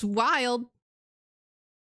wild.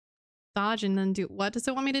 Dodge and then do what does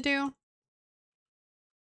it want me to do?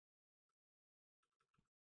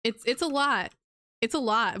 It's a lot. It's a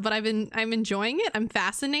lot, but I'm enjoying it. I'm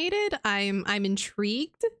fascinated. I'm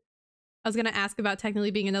intrigued. I was gonna ask about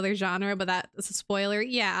technically being another genre, but that is a spoiler.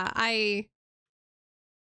 Yeah,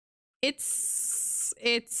 it's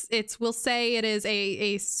we'll say it is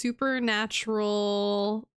a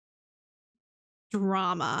supernatural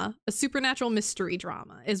drama, a supernatural mystery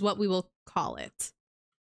drama is what we will call it.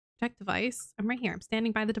 Protect device. I'm right here. I'm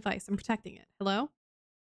standing by the device. I'm protecting it. Hello?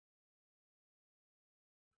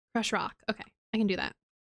 Crush rock. Okay, I can do that.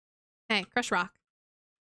 Hey, crush rock.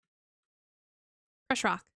 Crush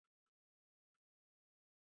rock.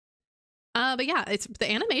 But yeah,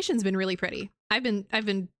 the animation's been really pretty. I've been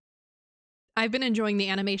enjoying the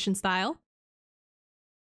animation style.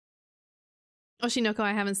 Oshinoko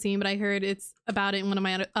I haven't seen, but I heard it's about it in one of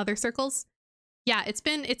my other circles. Yeah, it's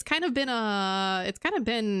kind of been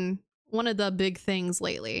one of the big things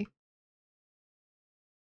lately.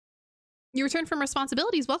 You returned from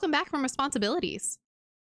responsibilities. Welcome back from responsibilities.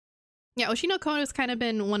 Yeah, Oshinoko has kind of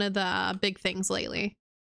been one of the big things lately.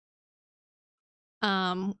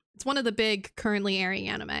 It's one of the big currently airing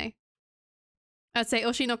anime. I'd say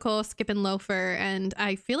Oshinoko, Skip and Loafer, and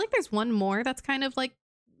I feel like there's one more that's kind of like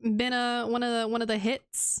been one of the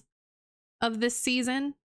hits of this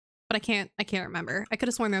season, but I can't remember. I could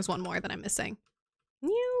have sworn there's one more that I'm missing.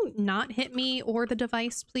 Can you not hit me or the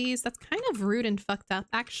device, please? That's kind of rude and fucked up,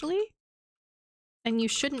 actually. And you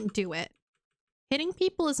shouldn't do it. Hitting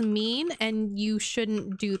people is mean, and you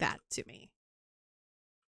shouldn't do that to me.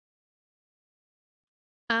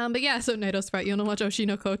 But yeah, so Naito Sprite, you wanna watch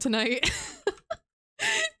Oshinoko tonight?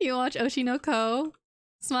 You watch Oshinoko?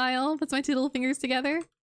 Smile, puts my two little fingers together.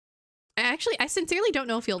 I sincerely don't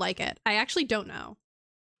know if you'll like it. I actually don't know.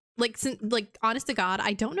 Like, honest to God,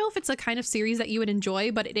 I don't know if it's a kind of series that you would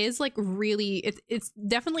enjoy, but it is like really, it's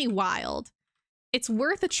definitely wild. It's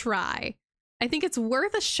worth a try. I think it's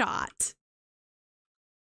worth a shot.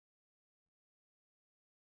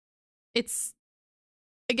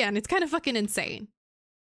 Again, it's kind of fucking insane.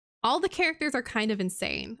 All the characters are kind of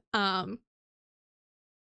insane. All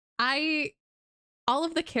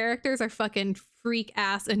of the characters are fucking freak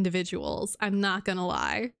ass individuals. I'm not gonna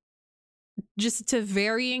lie. Just to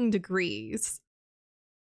varying degrees.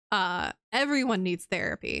 Everyone needs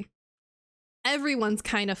therapy. Everyone's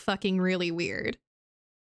kind of fucking really weird.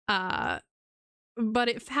 But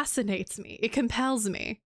it fascinates me. It compels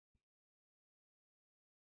me.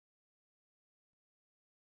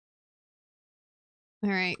 All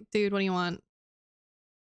right, dude, what do you want?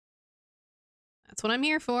 That's what I'm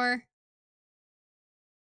here for.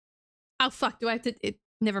 Oh, fuck, do I have to...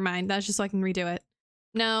 never mind, that's just so I can redo it.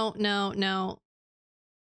 No, no, no.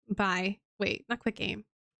 Bye. Wait, not quick game.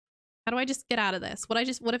 How do I just get out of this? What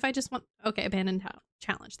if I just want... Okay, abandoned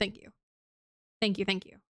challenge. Thank you. Thank you, thank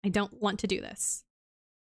you. I don't want to do this.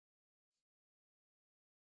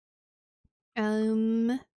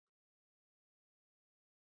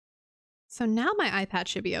 So now my iPad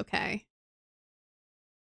should be okay.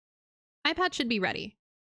 iPad should be ready.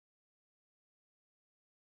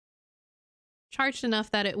 Charged enough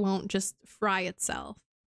that it won't just fry itself.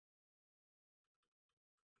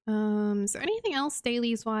 Is there anything else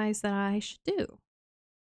dailies wise that I should do?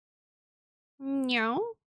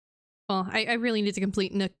 No. Well, I really need to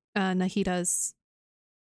complete Nahita's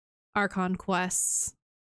Archon quests.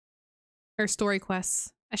 Or story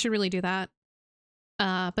quests. I should really do that.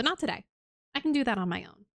 But not today. I can do that on my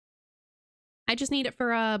own. I just need it for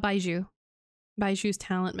Baiju. Baiju's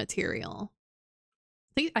talent material.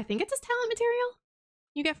 I think it's his talent material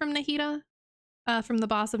you get from Nahita. From the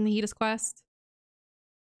boss of Nahita's quest.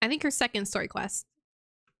 I think her second story quest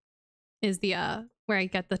is the where I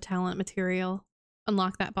get the talent material.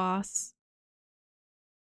 Unlock that boss.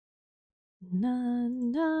 Na,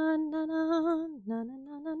 na, na, na, na, na,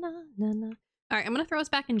 na, na, na, na. All right, I'm gonna throw us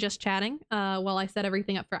back in just chatting while I set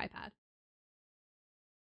everything up for iPad.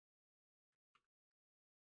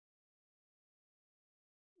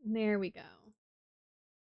 There we go.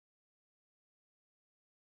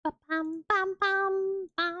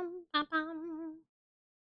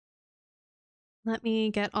 Let me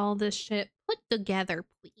get all this shit put together,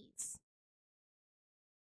 please.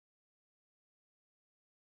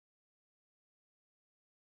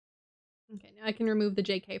 Okay, now I can remove the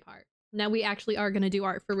JK part. Now we actually are going to do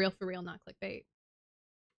art for real, not clickbait.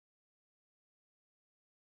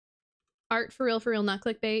 Art for real, not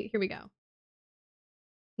clickbait. Here we go.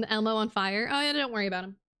 The Elmo on fire. Oh, yeah, don't worry about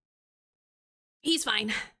him. He's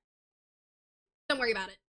fine. Don't worry about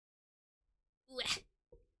it. Blech.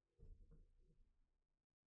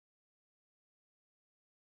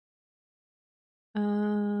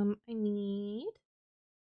 I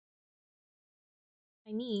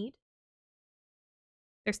need.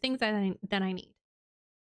 There's things that I need.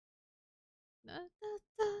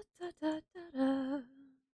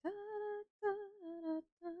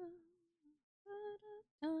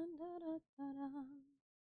 Dun, dun, dun, dun, dun.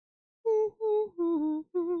 Do, do, do,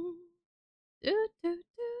 do, do. Da, da, da,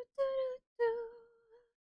 da, da.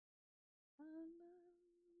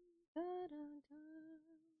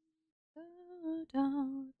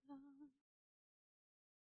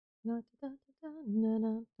 Da, da, da, da,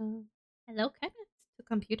 da, da. Hello, connect to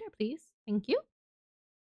computer, please. Thank you.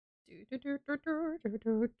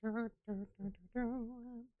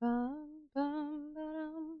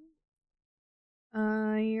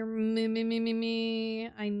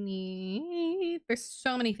 I need. There's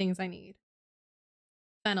so many things I need.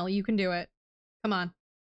 Fennel, you can do it. Come on.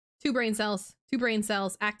 2 brain cells. 2 brain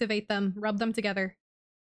cells. Activate them. Rub them together.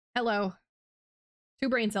 Hello. 2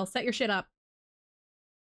 brain cells. Set your shit up.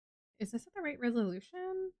 Is this at the right resolution?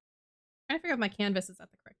 I'm trying to figure out if my canvas is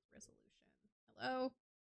at the correct resolution. Hello?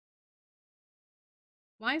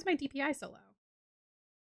 Why is my DPI so low?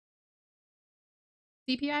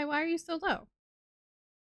 DPI, why are you so low?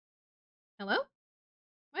 Hello?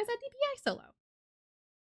 Why is that DPI so low?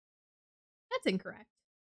 That's incorrect.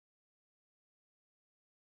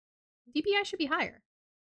 DPI should be higher.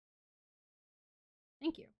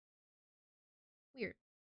 Thank you. Weird.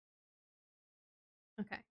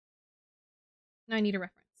 Okay. Now I need a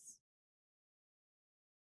reference.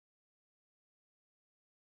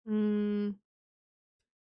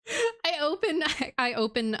 I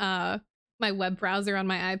open my web browser on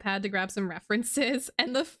my iPad to grab some references,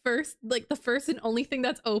 and the first and only thing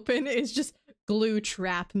that's open is just glue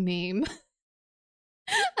trap meme.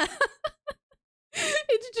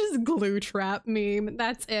 It's just glue trap meme.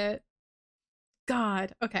 That's it.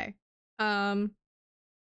 God. Okay.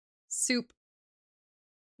 Soup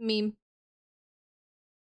meme.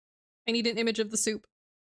 I need an image of the soup.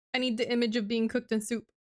 I need the image of being cooked in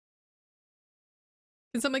soup.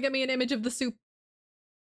 Can someone get me an image of the soup?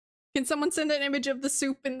 Can someone send an image of the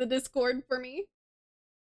soup in the Discord for me?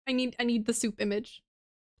 I need the soup image,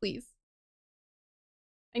 please.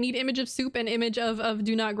 I need image of soup and image of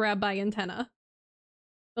do not grab by antenna.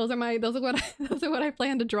 Those are what I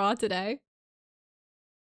plan to draw today.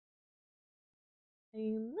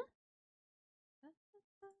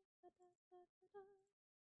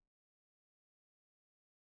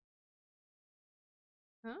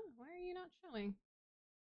 Huh? Why are you not showing?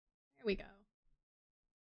 There we go.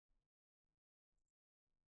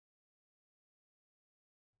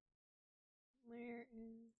 Where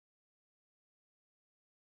is...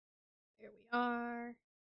 There we are.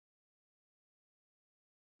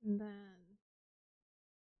 And then...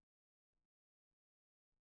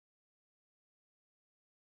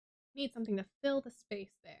 Need something to fill the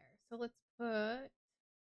space there. So let's put...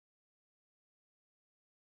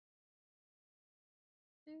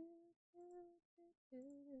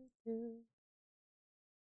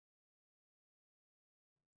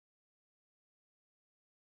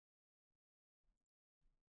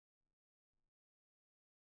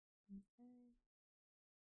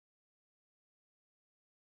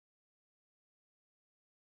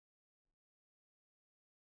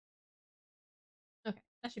 Okay,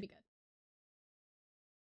 that should be good.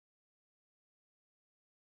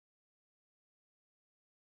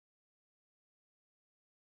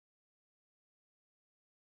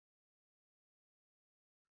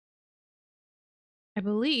 I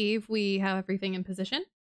believe we have everything in position.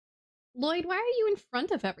 Lloyd, why are you in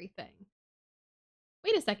front of everything?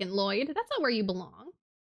 Wait a second, Lloyd. That's not where you belong.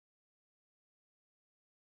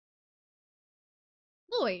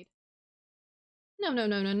 Lloyd. No, no,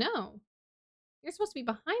 no, no, no. You're supposed to be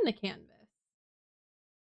behind the canvas.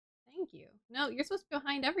 Thank you. No, you're supposed to be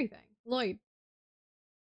behind everything. Lloyd.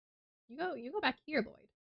 You go back here, Lloyd.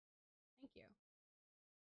 Thank you.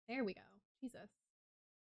 There we go. Jesus.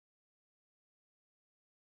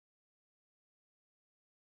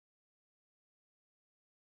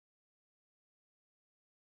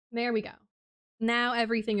 There we go. Now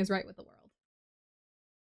everything is right with the world.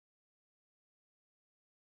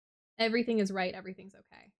 Everything is right. Everything's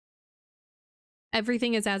okay.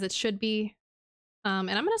 Everything is as it should be.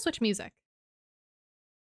 And I'm gonna switch music.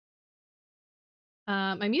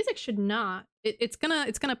 My music should not. It's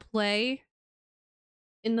gonna play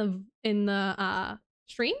in the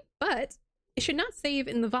stream, but it should not save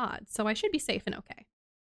in the VOD. So I should be safe and okay.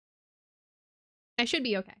 I should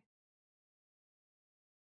be okay.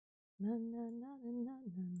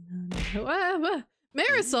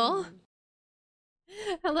 Marisol.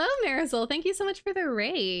 Hello, Marisol. Thank you so much for the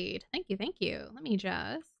raid. Thank you, thank you. Let me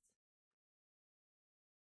just...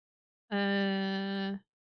 Shout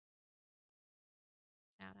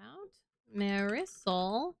out.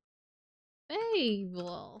 Marisol.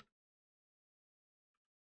 Fable.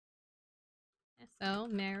 So,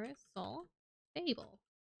 Marisol. Fable.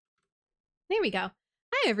 There we go.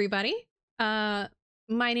 Hi, everybody. My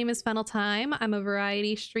name is Fennel-Thyme. I'm a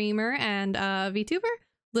variety streamer and VTuber,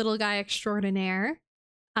 little guy extraordinaire.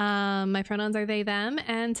 My pronouns are they, them,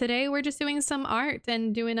 and today we're just doing some art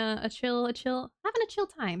and doing having a chill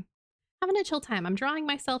time. Having a chill time. I'm drawing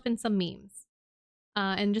myself in some memes,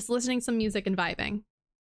 and just listening to some music and vibing.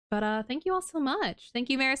 But thank you all so much. Thank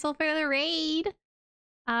you, Marisol, for the raid.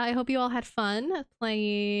 I hope you all had fun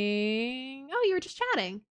playing. Oh, you were just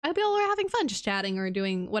chatting. I hope you all were having fun just chatting or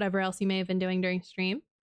doing whatever else you may have been doing during stream.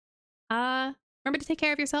 Remember to take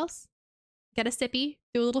care of yourselves. Get a sippy,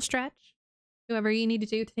 do a little stretch. Whoever you need to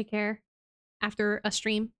do to take care after a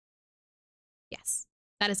stream. Yes,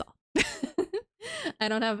 that is all.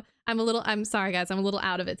 I'm sorry guys, I'm a little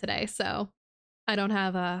out of it today, so I don't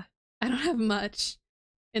have much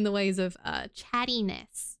in the ways of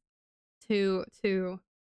chattiness to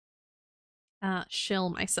shill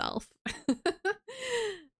myself.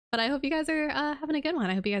 But I hope you guys are having a good one.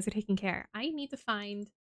 I hope you guys are taking care. I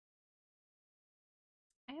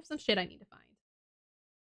have some shit I need to find.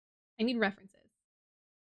 I need references.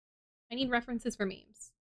 I need references for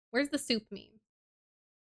memes. Where's the soup meme?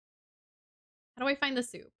 How do I find the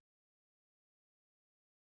soup?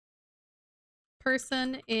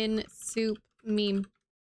 Person in soup meme.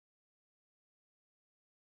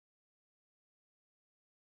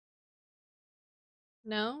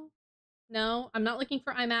 No? No, I'm not looking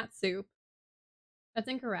for I'm at soup. That's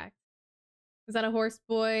incorrect. Is that a horse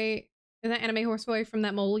boy? Is that anime horse boy from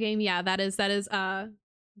that mobile game? Yeah, that is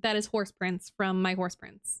Horse Prince from My Horse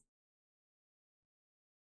Prince.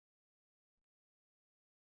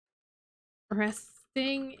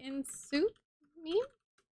 Resting in soup meme?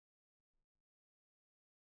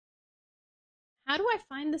 How do I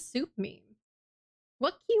find the soup meme?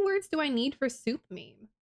 What keywords do I need for soup meme?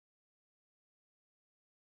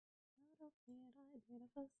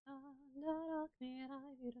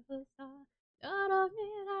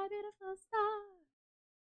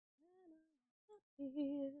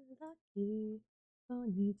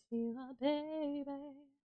 Konnichiwa, baby.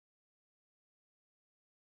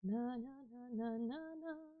 Na na na na na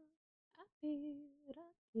na.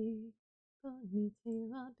 Akiraki.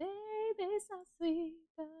 Konnichiwa, baby, so sweet.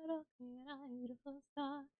 Darok mirai, beautiful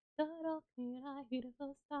star. Darok mirai,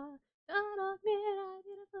 beautiful star. Darok mirai,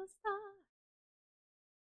 beautiful star.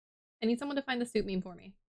 I need someone to find the soup meme for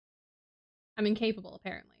me. I'm incapable,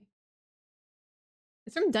 apparently.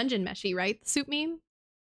 It's from Dungeon Meshi, right? The soup meme?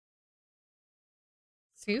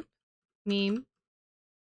 Soup meme.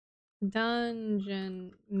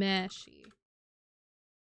 Dungeon Meshi.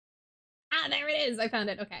 Ah, there it is! I found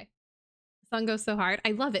it. Okay. The song goes so hard.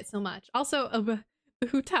 I love it so much. Also, the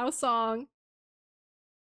Hu Tao song.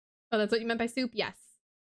 Oh, that's what you meant by soup? Yes.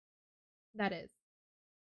 That is.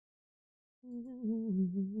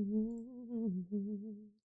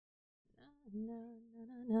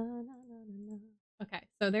 Okay,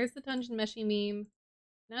 so there's the Dungeon Meshi meme.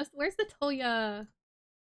 Now, where's the Toya?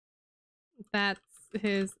 That's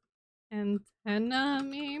his antenna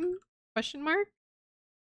meme? Question mark?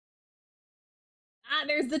 Ah,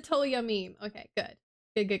 there's the Toya meme. Okay, good.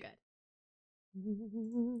 Good.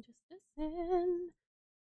 Just listen.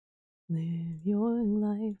 Live your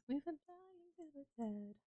life with a dying to the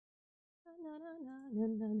dead. Na na na na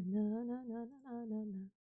na na na na na na na.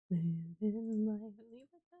 Live in life and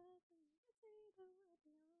leave the past and see the world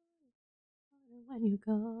beyond. When you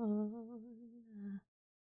gone.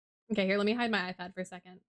 Okay, here, let me hide my iPad for a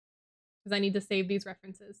second. Because I need to save these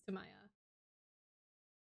references to my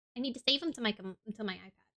I need to save them to my iPad.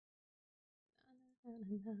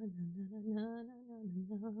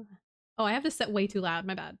 Oh, I have this set way too loud.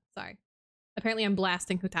 My bad. Sorry. Apparently I'm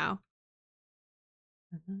blasting Hu Tao.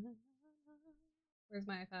 Where's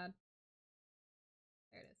my iPad?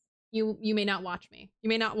 There it is. You may not watch me. You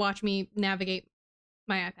may not watch me navigate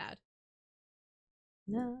my iPad.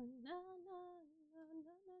 Live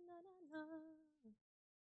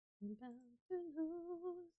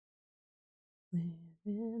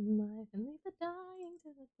in life and leave the dying to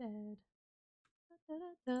the dead.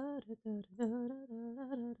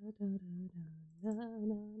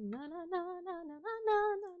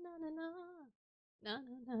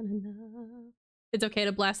 It's okay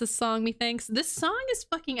to blast this song, methinks. This song is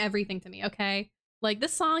fucking everything to me, okay? Like,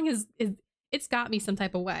 this song is it's got me some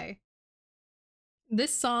type of way.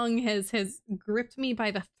 This song has gripped me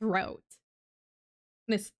by the throat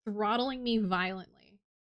and is throttling me violently.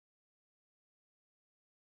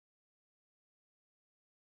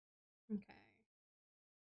 Okay.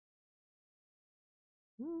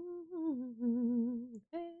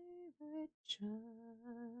 Favorite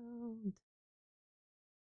child.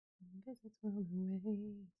 I guess it's well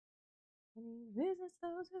away. And he visits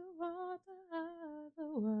those who want to have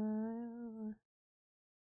a while.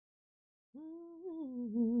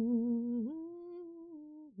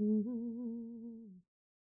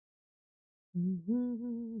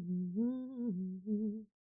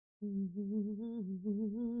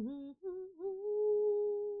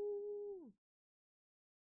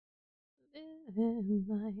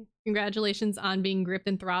 Congratulations on being gripped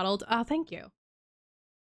and throttled. Oh, thank you.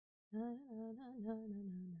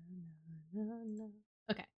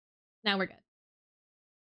 Okay, now we're good.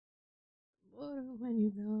 When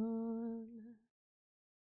you're gone.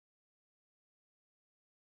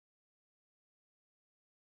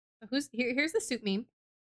 Who's here? Here's the soup meme.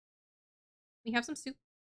 We have some soup.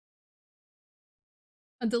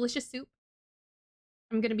 A delicious soup.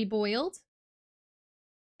 I'm gonna be boiled.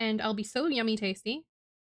 And I'll be so yummy tasty.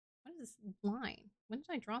 What is this line? When did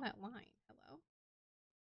I draw that line? Hello?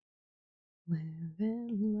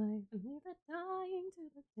 Living life and leave the dying to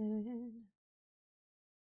the dead.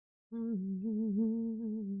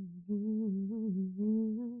 Living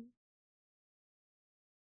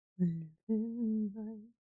life.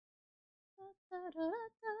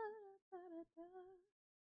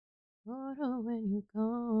 When you're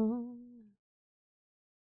gone.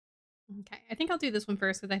 Okay, I think I'll do this one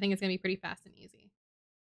first because I think it's gonna be pretty fast and easy.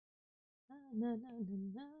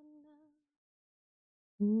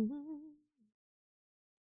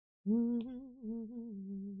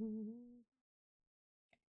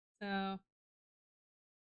 So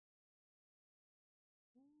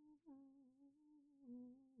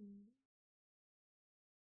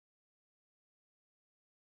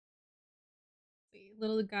see,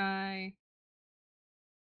 little guy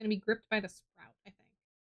gonna be gripped by the sprout, I think.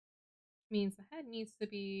 Means the head needs to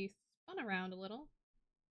be spun around a little.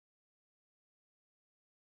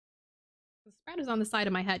 The sprout is on the side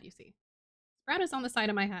of my head, you see. Sprout is on the side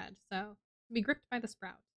of my head, so be gripped by the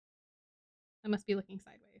sprout. I must be looking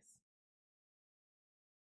sideways.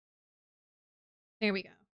 There we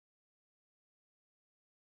go.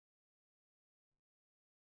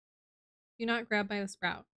 Do not grab by the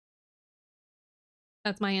sprout.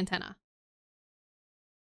 That's my antenna.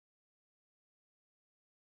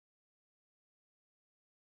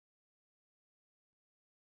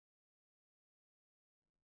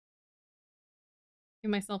 Give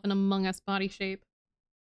myself an Among Us body shape.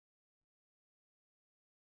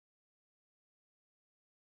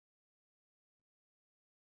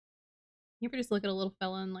 You ever just look at a little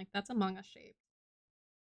fella and like, that's Among Us shaped.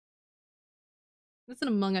 That's an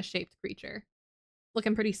Among Us shaped creature.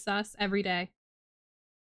 Looking pretty sus every day.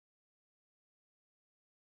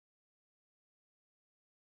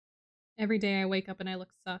 Every day I wake up and I look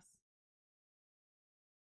sus.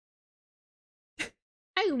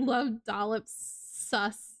 I love Dollop's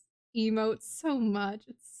sus emote so much.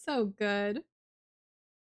 It's so good.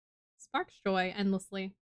 Sparks joy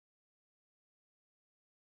endlessly.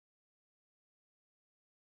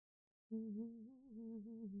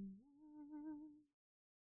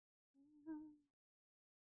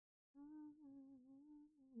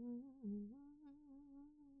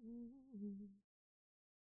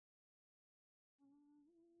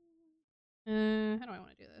 How do I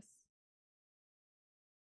want to do this?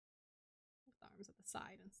 With arms at the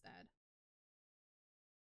side instead.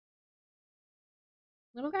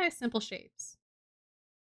 Little guy has simple shapes.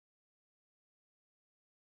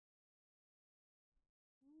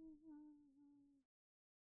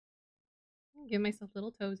 Give myself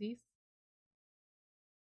little toesies.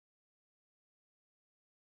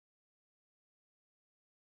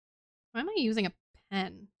 Why am I using a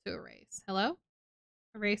pen to erase? Hello?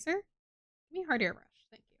 Eraser? Give me a hard airbrush.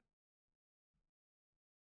 Thank you.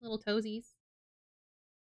 Little toesies.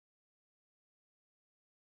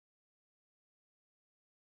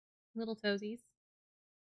 Little toesies.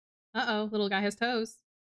 Uh-oh, little guy has toes.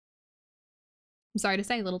 I'm sorry to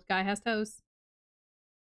say, little guy has toes.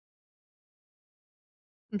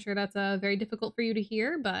 I'm sure that's very difficult for you to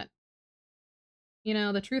hear, but you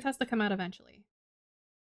know, the truth has to come out eventually.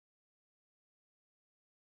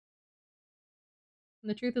 And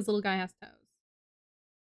the truth is little guy has toes.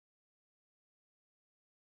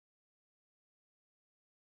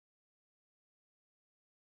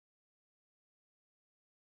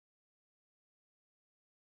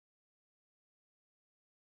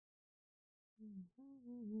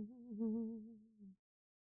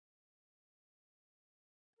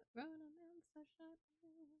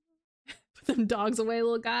 Put them dogs away,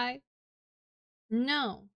 little guy.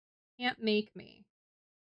 No, can't make me.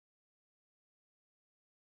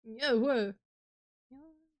 Yeah, whoa.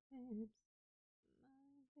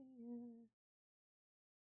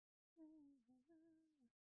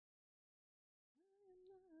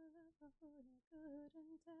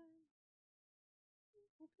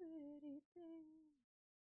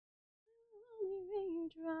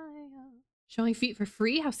 Showing feet for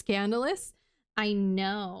free? How scandalous. I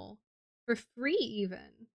know. For free,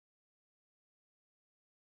 even.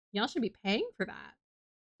 Y'all should be paying for that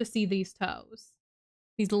to see these toes.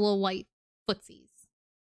 These little white footsies.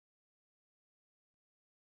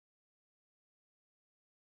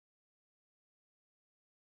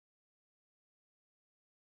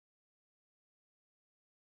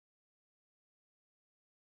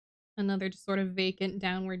 Another just sort of vacant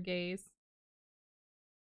downward gaze.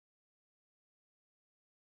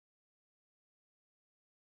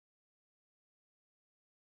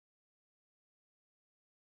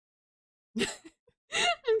 I'm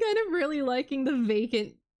kind of really liking the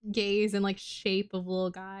vacant gaze and like shape of little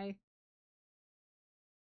guy.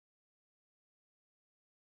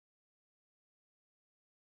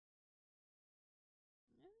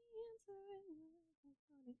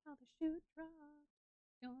 How the shoe dropped.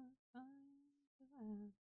 You're fine to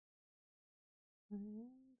laugh. I'm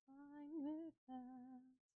fine with that.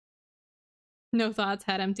 No thoughts,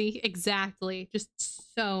 head empty. Exactly. Just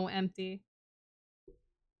so empty.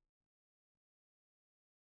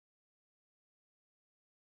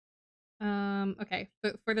 Okay.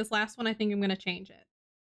 But for this last one, I think I'm gonna change it.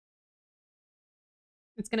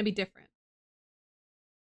 It's gonna be different.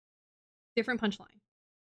 Different punchline.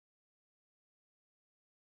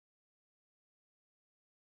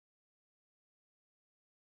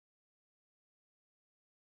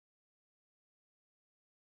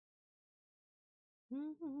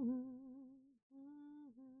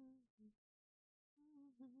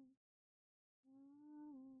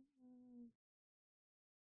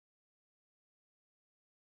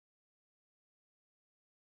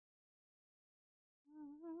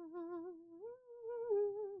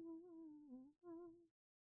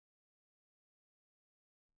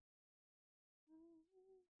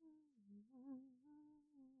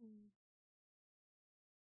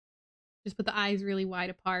 Just put the eyes really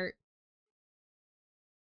wide apart.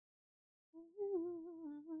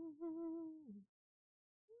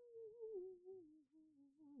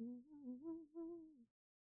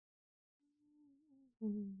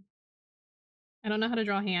 I don't know how to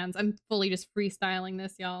draw hands. I'm fully just freestyling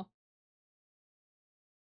this, y'all.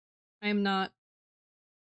 I am not.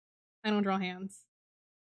 I don't draw hands.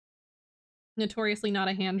 Notoriously not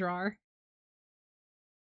a hand drawer.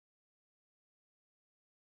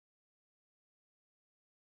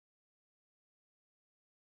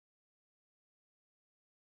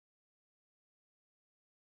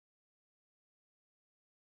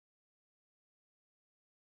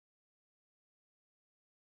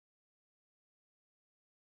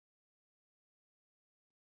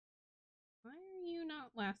 Why are you not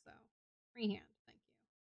lasso? Freehand, thank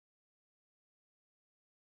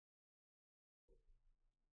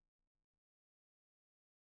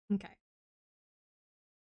you. Okay.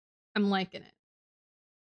 I'm liking it.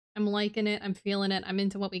 I'm liking it. I'm feeling it. I'm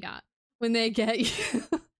into what we got. When they get you.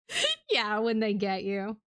 Yeah, when they get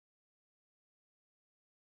you.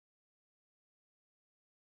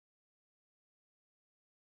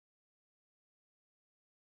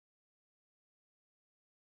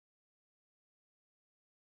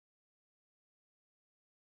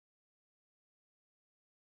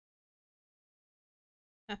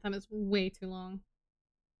 That thumb is way too long.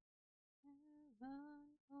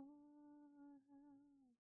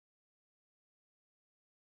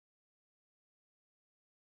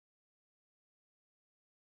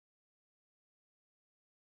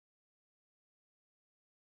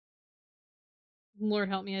 Lord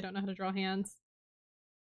help me, I don't know how to draw hands.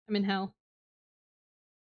 I'm in hell.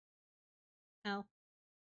 Hell.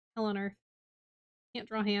 Hell on earth. Can't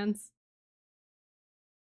draw hands.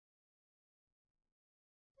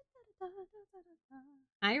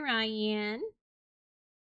 Hi, Ryan.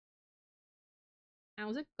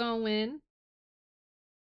 How's it going?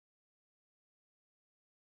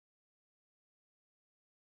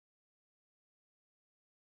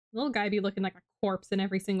 Little guy be looking like a corpse in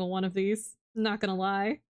every single one of these. Not gonna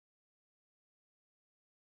lie.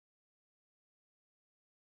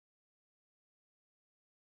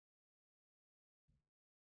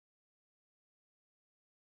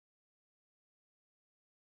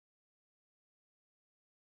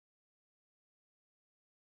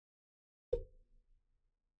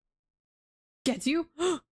 Gets you?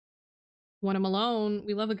 Watermelon.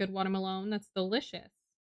 We love a good watermelon. That's delicious.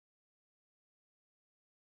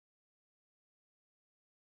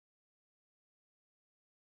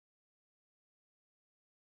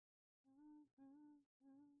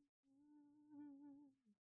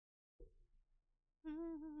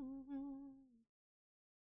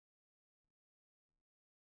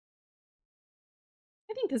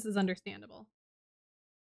 I think this is understandable.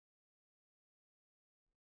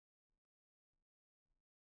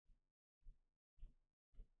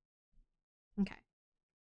 Okay.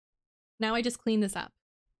 Now I just clean this up.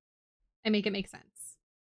 I make it make sense.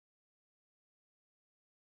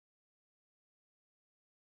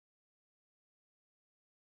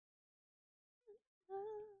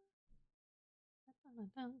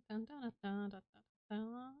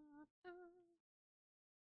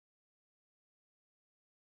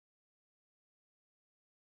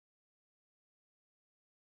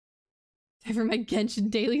 Time for my Genshin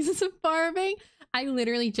dailies and some farming. I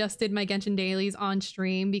literally just did my Genshin dailies on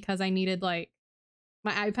stream because I needed like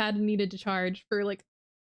my iPad needed to charge for like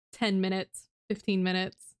 10 minutes, 15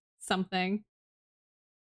 minutes, something.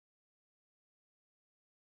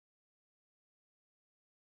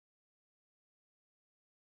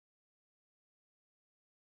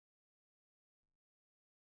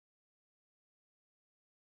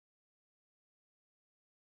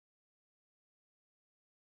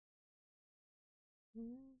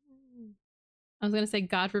 I was gonna say,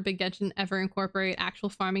 God forbid Genshin ever incorporate actual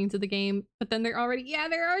farming into the game, but then there already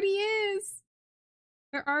is.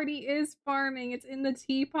 There already is farming. It's in the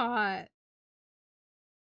teapot.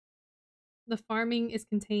 The farming is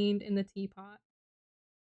contained in the teapot.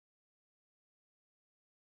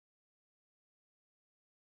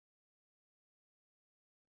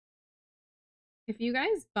 If you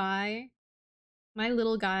guys buy my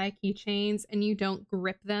little guy keychains and you don't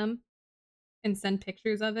grip them and send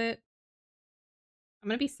pictures of it, I'm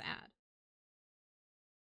gonna be sad.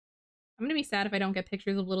 I'm gonna be sad if I don't get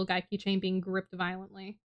pictures of little guy keychain being gripped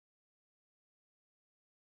violently.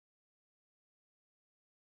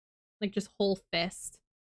 Like just whole fist.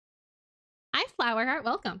 Hi, Flower Heart,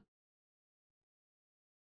 welcome.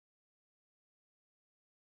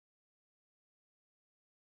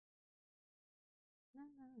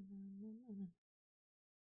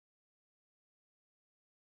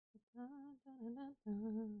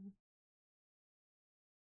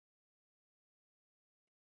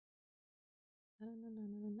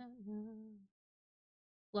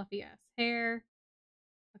 Fluffy ass hair.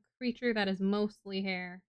 A creature that is mostly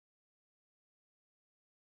hair.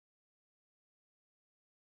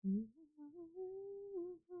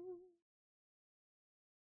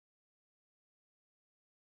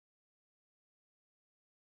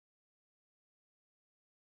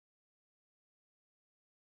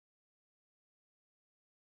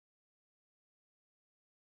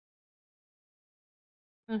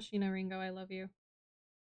 Oh, Sheena Ringo, I love you.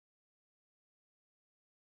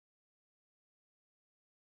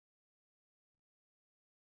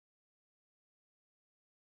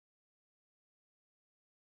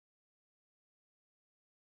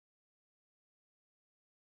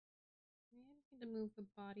 Maybe I need to move the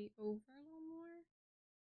body over a little more.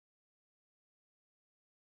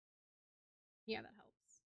 Yeah, that helps.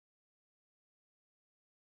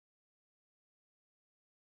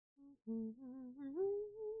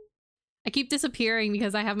 I keep disappearing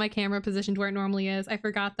because I have my camera positioned where it normally is. I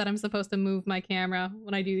forgot that I'm supposed to move my camera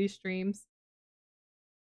when I do these streams,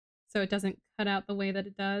 so it doesn't cut out the way that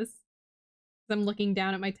it does. I'm looking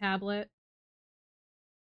down at my tablet.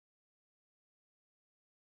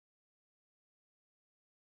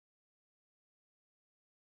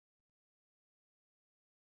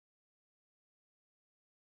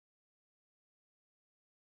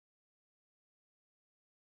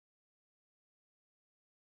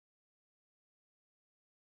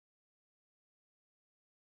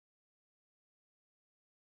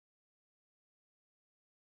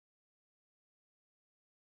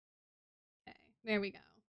 Okay, there we go.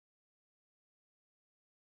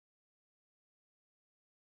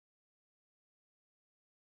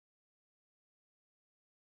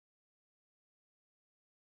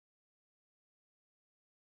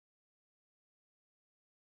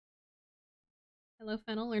 Hello,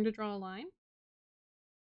 Fennel. Learn to draw a line.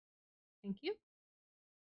 Thank you.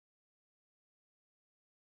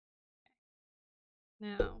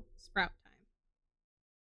 Now, sprout time.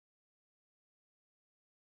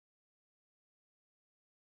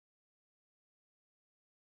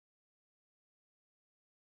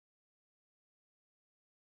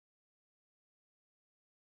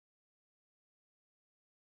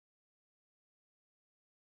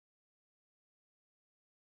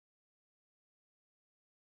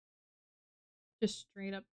 Just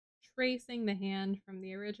straight up tracing the hand from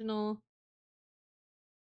the original.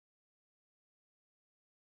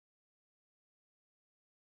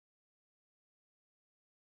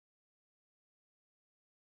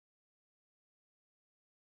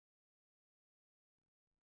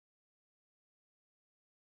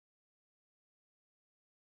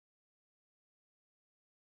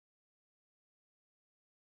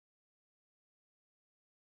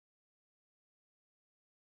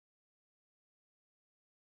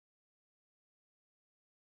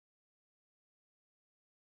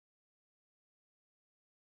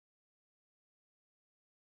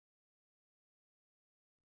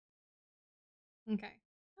 Okay,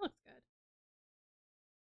 that looks good.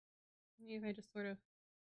 Maybe if I just sort of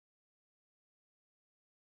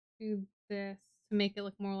do this to make it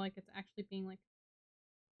look more like it's actually being like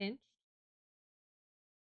pinched.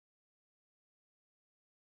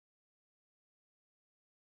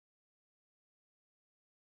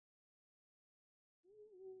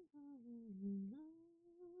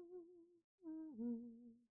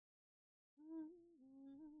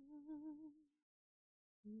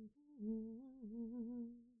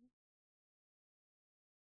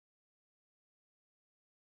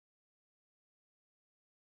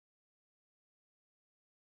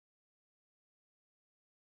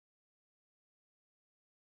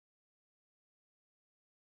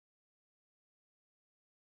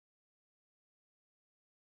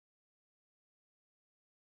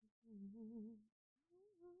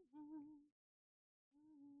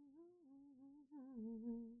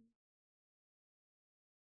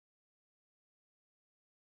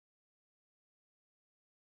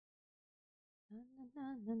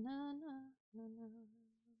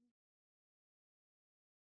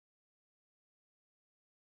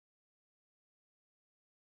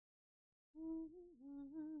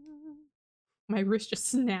 My wrist just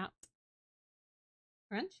snapped.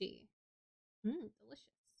 Crunchy. Delicious.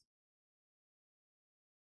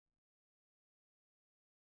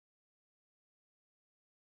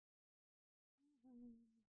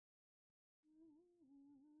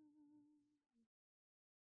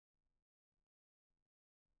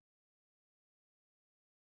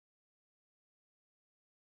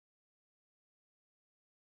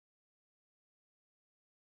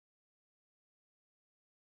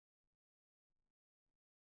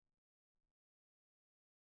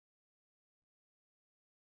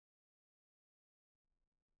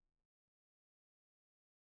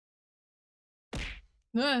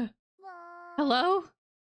 Ugh. Hello?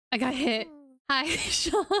 I got hit. Hi,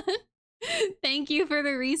 Sean. Thank you for the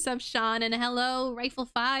resub, Sean. And hello,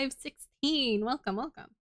 Rifle516. Welcome, welcome.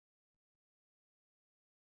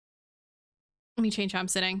 Let me change how I'm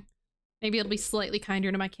sitting. Maybe it'll be slightly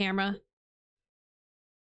kinder to my camera.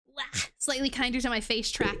 Blah. Slightly kinder to my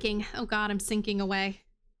face tracking. Oh god, I'm sinking away.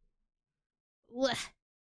 Blah.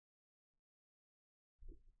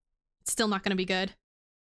 It's still not gonna be good.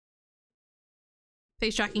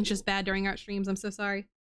 Face tracking's just bad during art streams. I'm so sorry.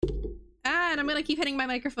 Ah, and I'm gonna keep hitting my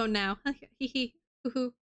microphone now. Hee hee. Hoo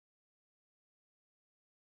hoo.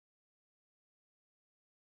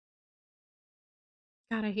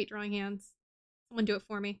 God, I hate drawing hands. Someone do it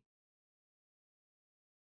for me.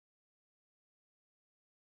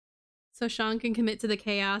 So Sean can commit to the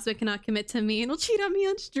chaos, but cannot commit to me, and will cheat on me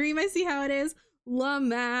on stream. I see how it is.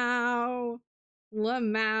 Lamau.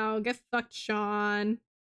 Lamau. Get fucked, Sean.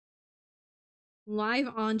 Live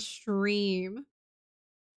on stream.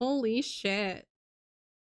 Holy shit.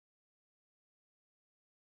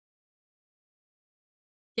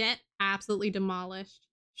 Get absolutely demolished,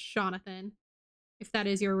 Jonathan. If that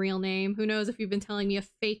is your real name. Who knows if you've been telling me a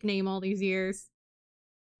fake name all these years.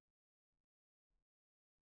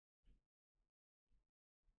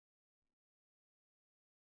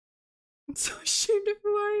 I'm so ashamed of who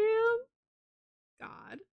I am.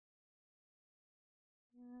 God.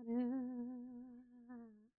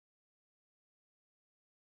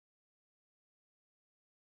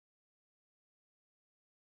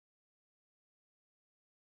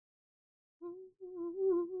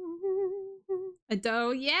 A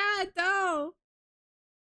doe? Yeah, a doe!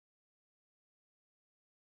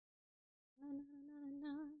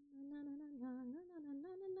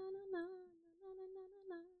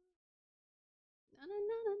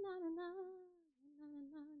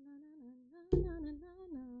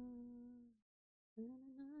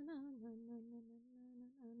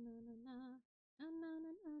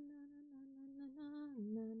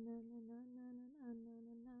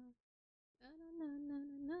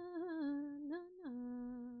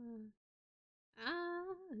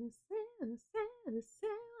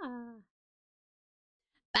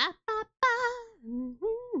 Ba, ba, ba.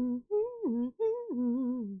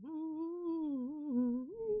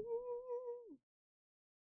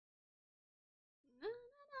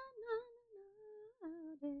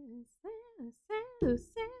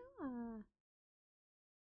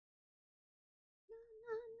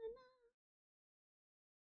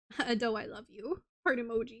 Ado, I love you. Heart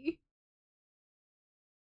emoji.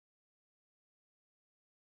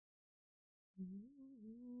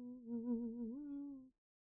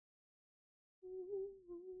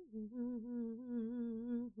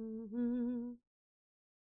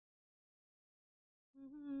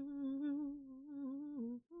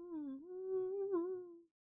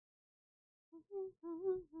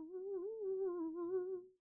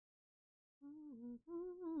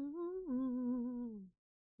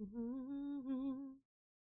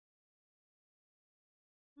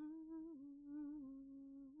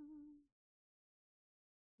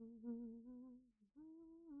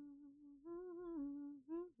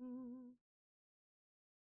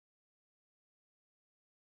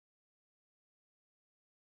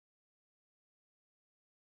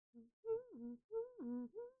 Okay,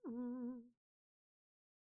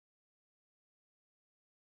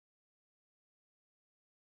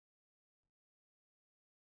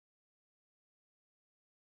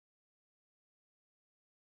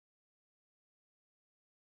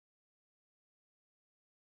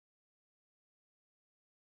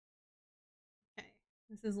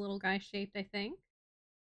 this is little guy shaped, I think.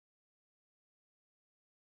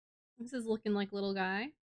 This is looking like little guy.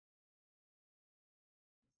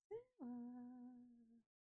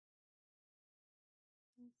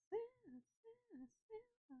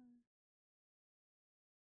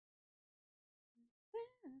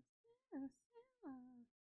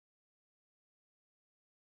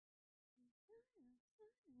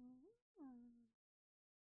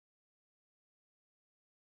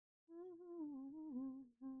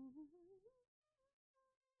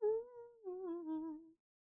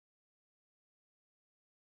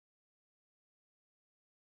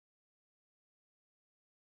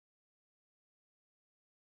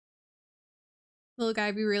 Little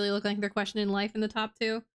guy be really looking like they're questioning life in the top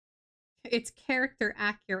two. It's character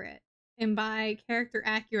accurate. And by character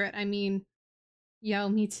accurate, I mean, yo,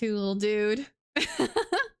 me too, little dude.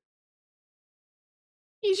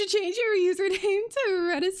 You should change your username to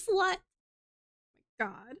Reddit slut.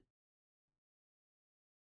 God.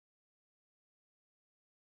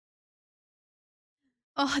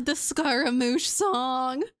 Oh, the Scaramouche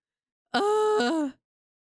song. Ugh.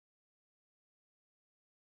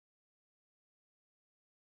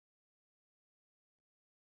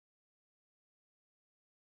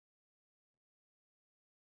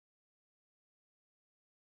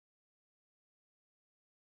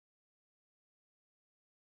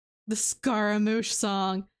 The Scaramouche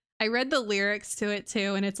song. I read the lyrics to it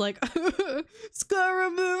too, and it's like,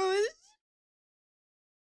 Scaramouche.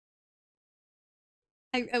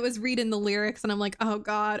 I was reading the lyrics and I'm like, oh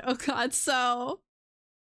god, so.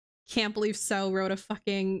 Can't believe So wrote a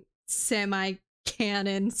fucking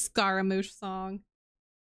semi-canon Scaramouche song.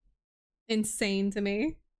 Insane to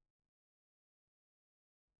me.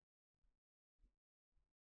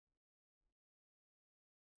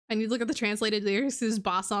 I need to look at the translated lyrics to this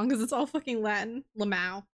boss song because it's all fucking Latin.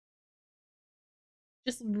 Lamau.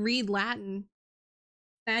 Just read Latin.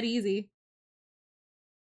 That easy.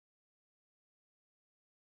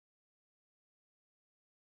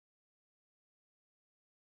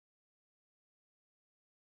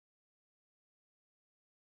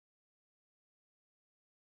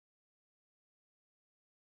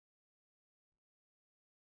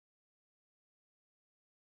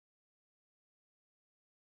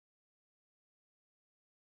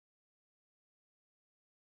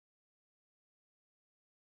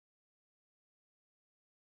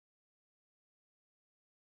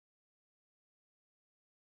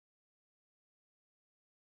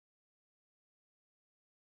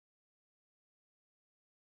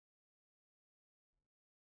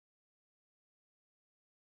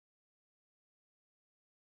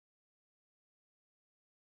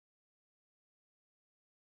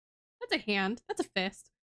 That's a hand. That's a fist.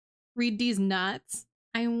 Read these nuts.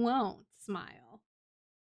 I won't smile.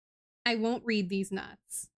 I won't read these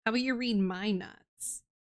nuts. How about you read my nuts?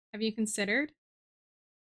 Have you considered?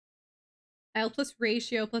 L plus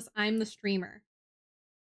ratio plus I'm the streamer.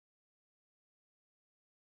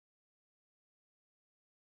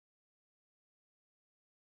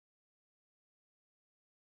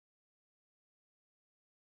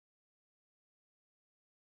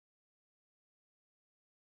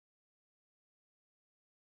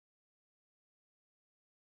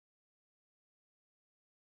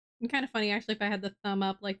 It's kind of funny actually if I had the thumb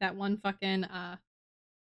up like that one fucking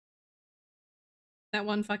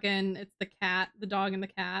it's the cat, the dog and the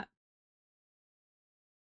cat.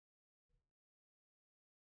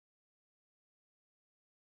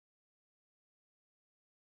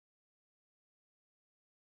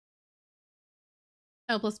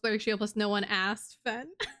 L plus ratio plus no one asked Fen.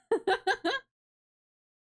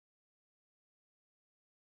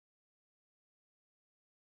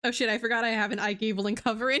 Oh shit, I forgot I have an Ike Evelyn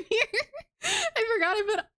cover in here. I forgot I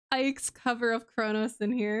put Ike's cover of Kronos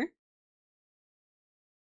in here.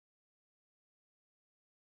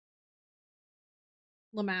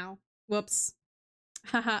 Lamau. Whoops.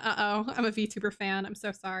 Haha, uh-oh. I'm a VTuber fan. I'm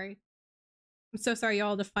so sorry. I'm so sorry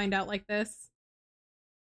y'all to find out like this.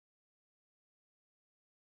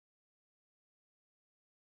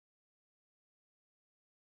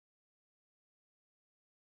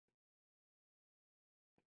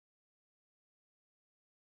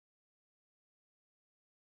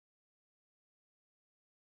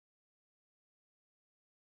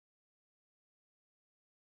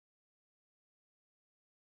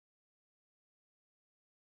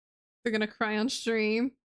 They're gonna cry on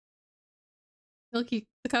stream. They'll keep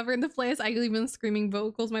the cover in the place. I leave in screaming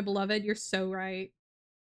vocals, my beloved. You're so right.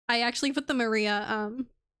 I actually put the Maria,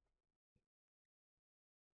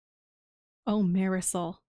 oh,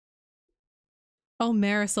 Marisol. Oh,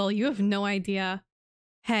 Marisol, you have no idea.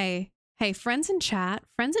 Hey, friends in chat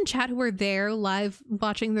who were there live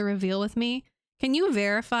watching the reveal with me, can you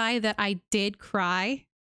verify that I did cry?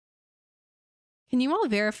 Can you all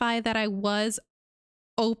verify that I was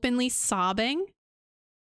openly sobbing?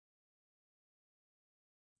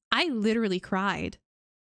 I literally cried.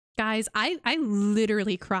 Guys, I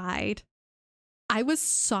literally cried. I was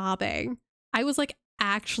sobbing. I was like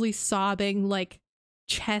actually sobbing, like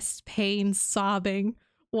chest pain sobbing,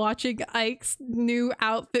 watching Ike's new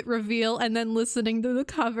outfit reveal and then listening to the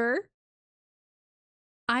cover.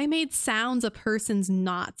 I made sounds a person's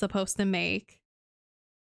not supposed to make.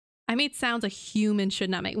 I made sounds a human should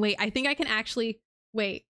not make. Wait, I think I can actually...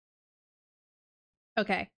 Wait.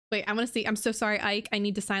 Okay. Wait, I want to see. I'm so sorry, Ike. I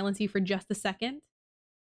need to silence you for just a second.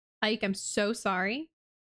 Ike, I'm so sorry.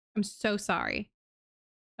 I'm so sorry.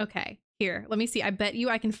 Okay, here. Let me see. I bet you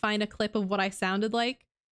I can find a clip of what I sounded like.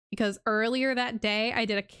 Because earlier that day, I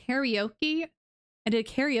did a karaoke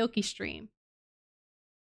stream.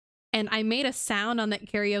 And I made a sound on that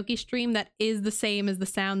karaoke stream that is the same as the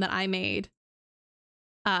sound that I made.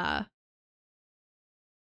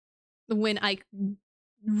 When I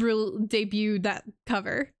debuted that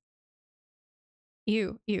cover.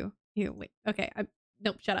 Wait. Okay,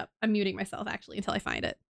 nope, shut up. I'm muting myself actually until I find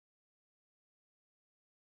it.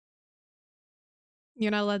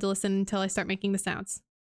 You're not allowed to listen until I start making the sounds.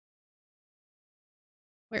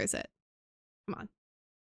 Where is it? Come on.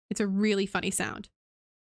 It's a really funny sound.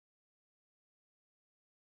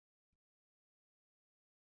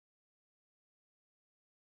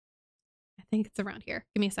 I think it's around here.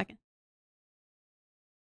 Give me a second.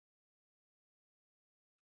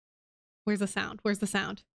 Where's the sound? Where's the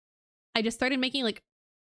sound? I just started making like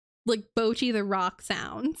Bochi the Rock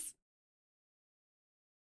sounds.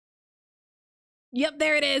 Yep,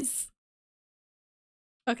 there it is.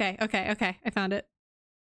 Okay. I found it.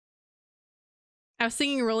 I was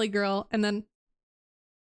singing Rolly Girl and then...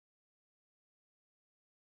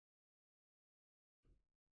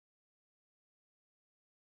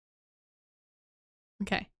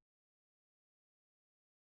 Okay.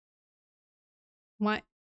 What?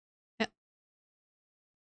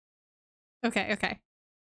 Okay.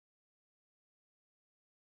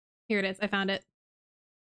 Here it is. I found it.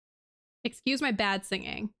 Excuse my bad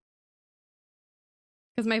singing.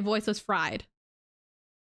 Because my voice was fried.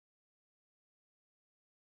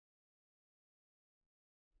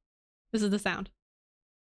 This is the sound.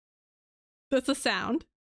 That's the sound.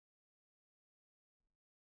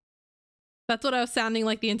 That's what I was sounding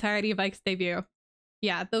like the entirety of Ike's debut.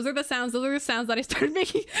 Yeah, those are the sounds. Those are the sounds that I started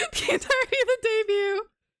making the entirety of the debut.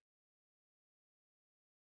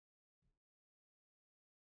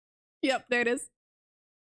 Yep, there it is.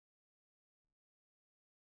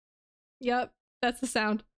 Yep, that's the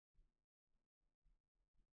sound.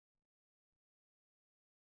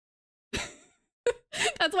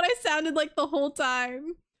 That's what I sounded like the whole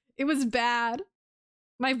time. It was bad.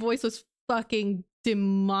 My voice was fucking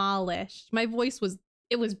demolished.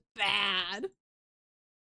 It was bad.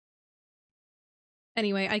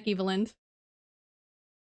 Anyway, Ike Eveland.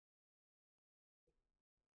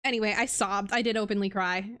 Anyway, I sobbed. I did openly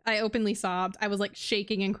cry. I openly sobbed. I was like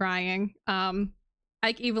shaking and crying.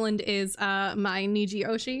 Ike Eveland is my Niji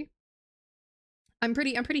Oshi. I'm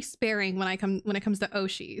pretty sparing when it comes to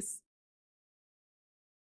Oshis.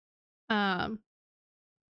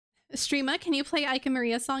 Streama, can you play Ike and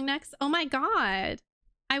Maria's song next? Oh my god.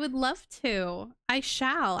 I would love to. I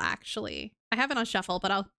shall actually. I have it on shuffle,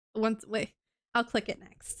 but I'll click it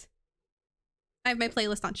next. I have my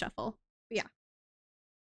playlist on shuffle. But yeah.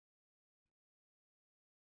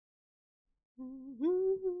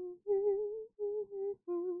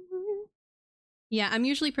 Yeah, I'm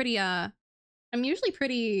usually pretty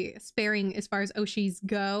sparing as far as Oshis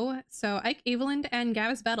go. So Ike Eveland and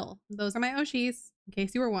Gavis Bettel. Those are my Oshis, in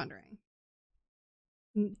case you were wondering.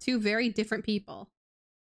 Two very different people.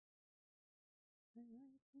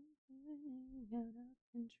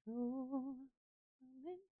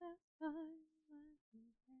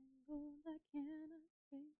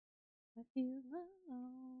 I feel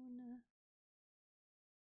alone.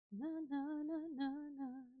 Na, na, na, na, na,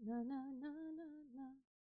 na, na, na.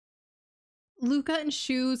 Luca and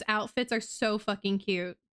Shu's outfits are so fucking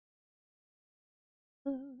cute.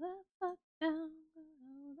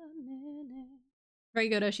 Very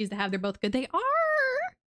good Oshis to have. They're both good. They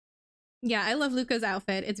are! Yeah, I love Luca's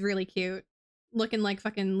outfit. It's really cute. looking like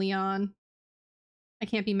fucking Leon. I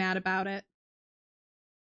can't be mad about it.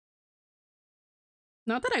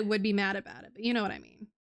 Not that I would be mad about it, but you know what I mean.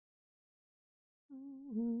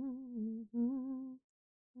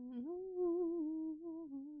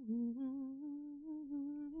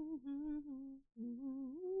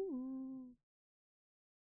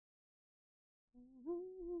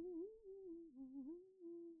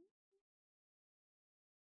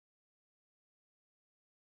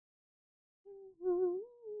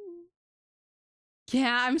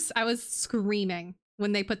 Yeah, I was screaming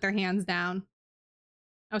when they put their hands down.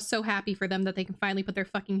 I was so happy for them that they can finally put their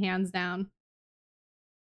fucking hands down.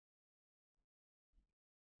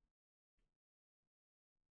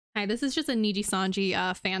 Hi, this is just a Niji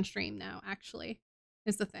Sanji fan stream now, actually,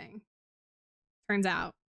 is the thing. Turns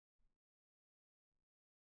out.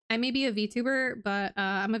 I may be a VTuber, but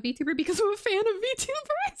I'm a VTuber because I'm a fan of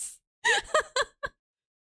VTubers.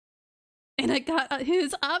 And I got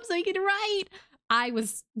his up so he could write. I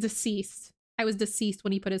was deceased. I was deceased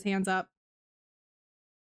when he put his hands up.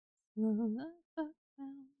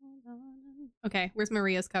 Okay, where's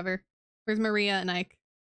Maria's cover? Where's Maria and Ike?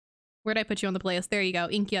 Where'd I put you on the playlist? There you go.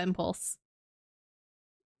 Inkya Impulse.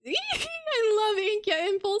 I love Inkya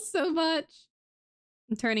Impulse so much.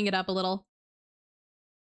 I'm turning it up a little.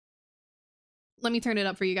 Let me turn it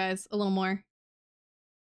up for you guys a little more.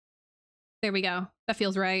 There we go. That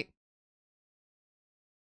feels right.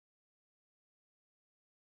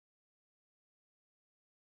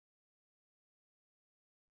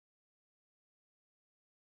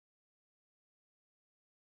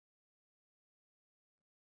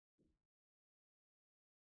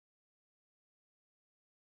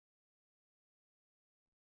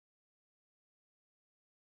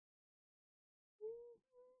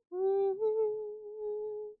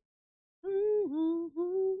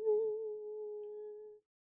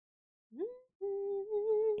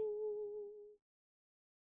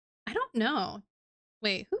 I don't know.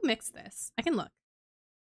 Wait, who mixed this? I can look.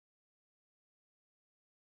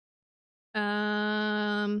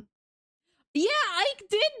 Yeah, Ike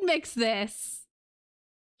did mix this.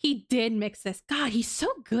 He did mix this. God, he's so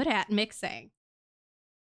good at mixing.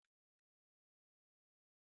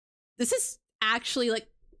 This is actually like,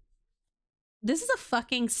 this is a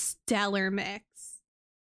fucking stellar mix.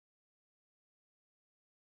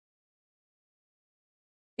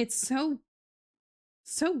 It's so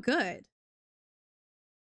good.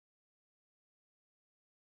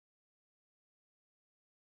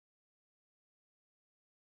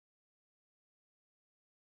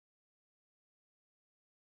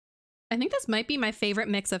 I think this might be my favorite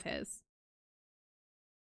mix of his.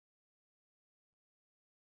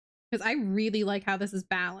 Because I really like how this is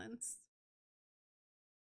balanced.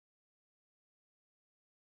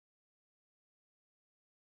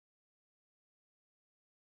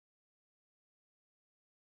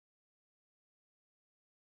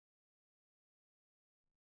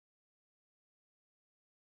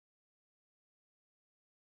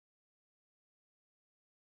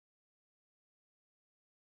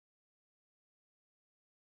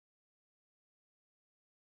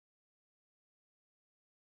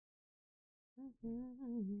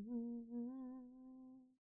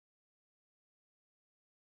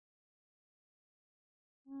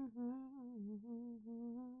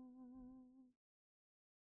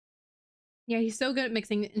 Yeah, he's so good at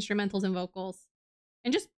mixing instrumentals and vocals.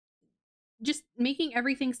 And just making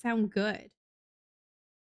everything sound good.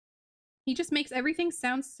 He just makes everything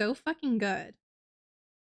sound so fucking good.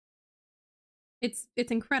 It's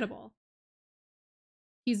incredible.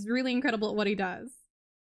 He's really incredible at what he does.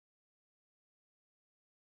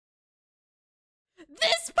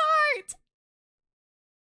 This part!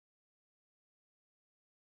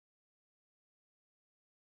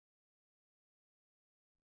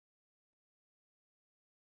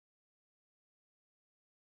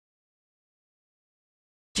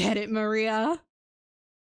 Get it, Maria.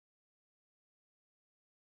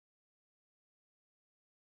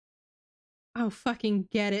 Oh, fucking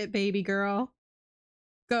get it, baby girl.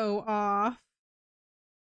 Go off.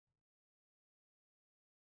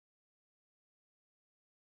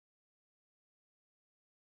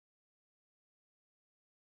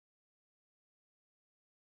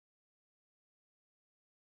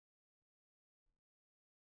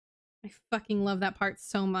 I fucking love that part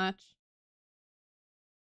so much.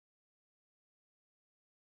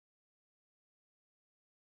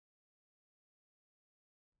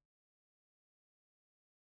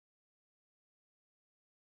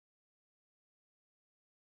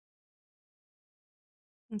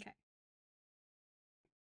 Okay.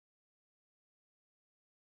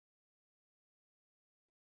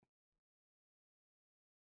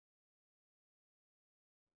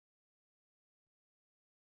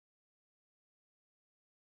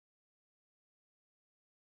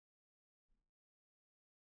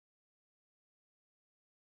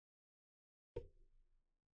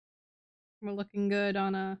 We're looking good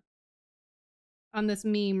on this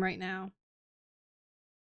meme right now.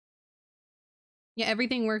 Yeah,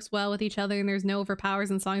 everything works well with each other and there's no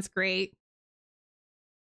overpowers in songs. Great.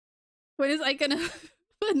 When is I gonna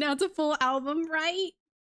announce a full album, right?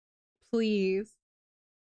 Please.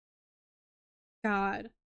 God.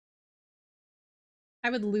 I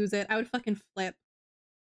would lose it. I would fucking flip.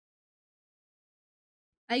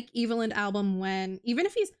 Ike Eveland album when, even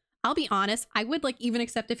if he's, I'll be honest, I would like even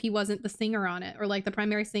accept if he wasn't the singer on it or like the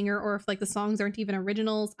primary singer or if like the songs aren't even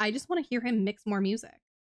originals. I just want to hear him mix more music.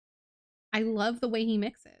 I love the way he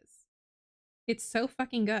mixes. It's so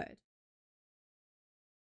fucking good.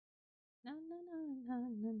 Na, na, na,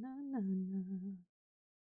 na, na, na, na.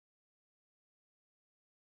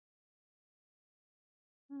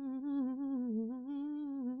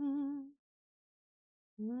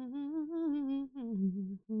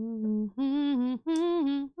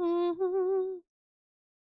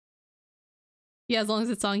 Yeah, as long as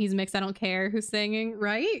it's song he's mixed, I don't care who's singing,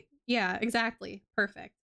 right? Yeah, exactly.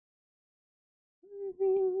 Perfect.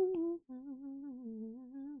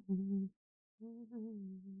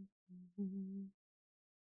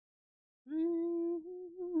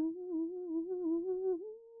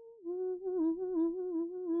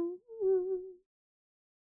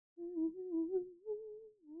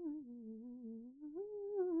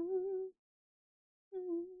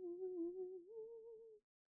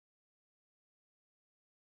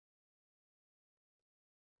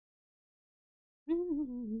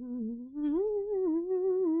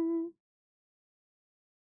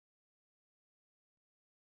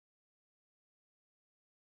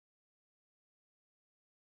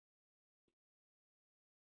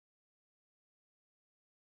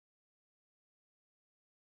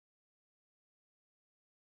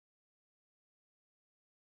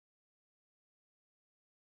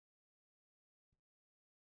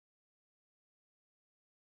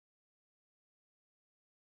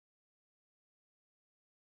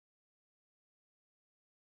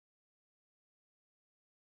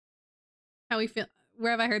 How we feel?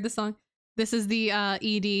 Where have I heard this song? This is the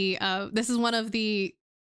ED. This is one of the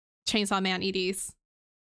Chainsaw Man EDs.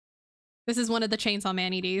 This is one of the Chainsaw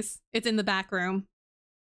Man EDs. It's in the back room.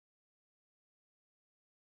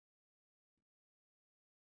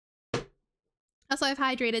 Also, I've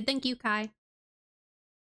hydrated. Thank you, Kai.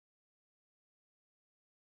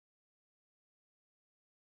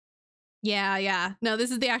 Yeah, yeah. No,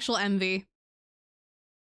 this is the actual MV.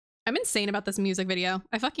 I'm insane about this music video.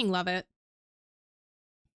 I fucking love it.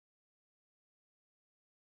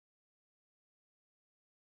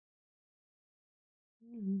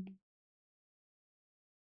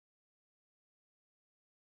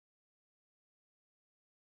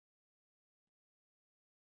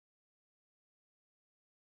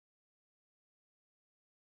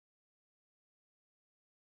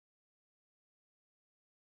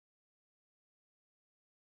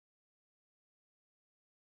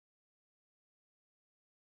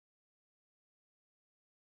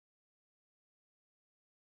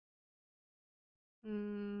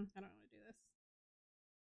 I don't want to do this.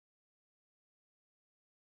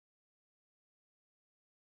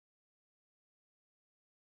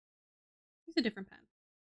 Use a different pen.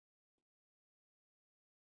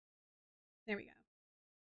 There we go.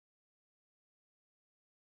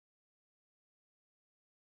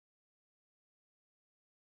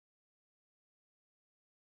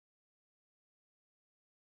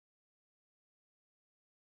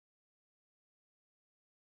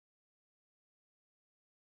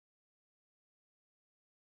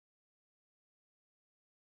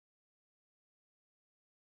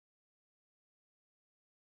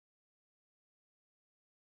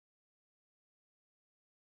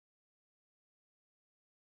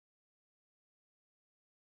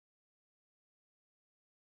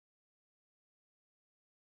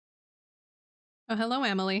 Oh, hello,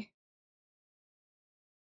 Emily.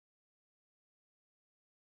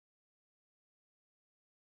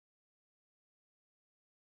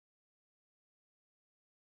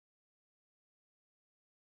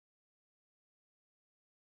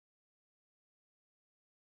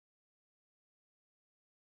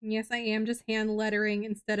 Yes, I am just hand lettering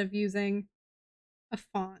instead of using a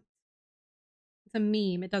font. It's a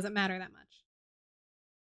meme. It doesn't matter that much.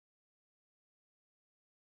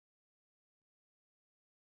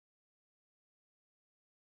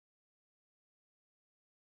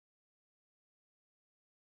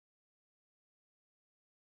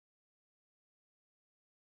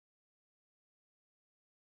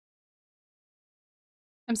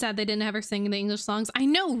 I'm sad they didn't have her sing the English songs. I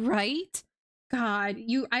know, right? God,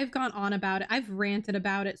 I've gone on about it. I've ranted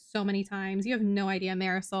about it so many times. You have no idea,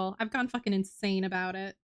 Marisol. I've gone fucking insane about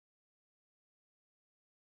it.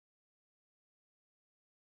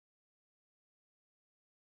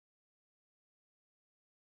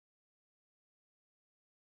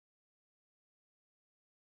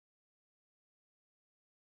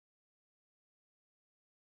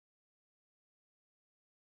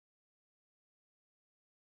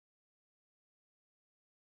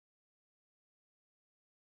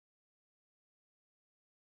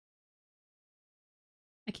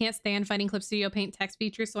 I can't stand fighting Clip Studio Paint text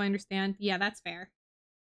features, so I understand. Yeah, that's fair.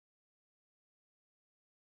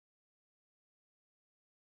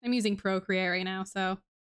 I'm using Procreate right now, so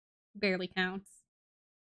barely counts.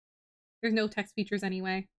 There's no text features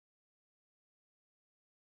anyway.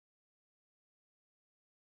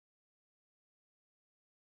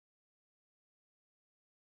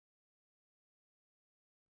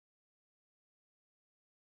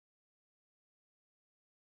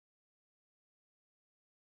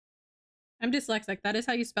 I'm dyslexic. That is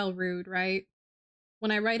how you spell rude, right? When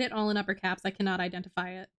I write it all in upper caps, I cannot identify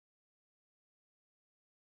it.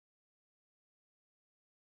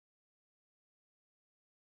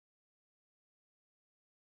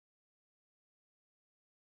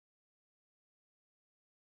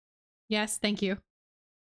 Yes, thank you.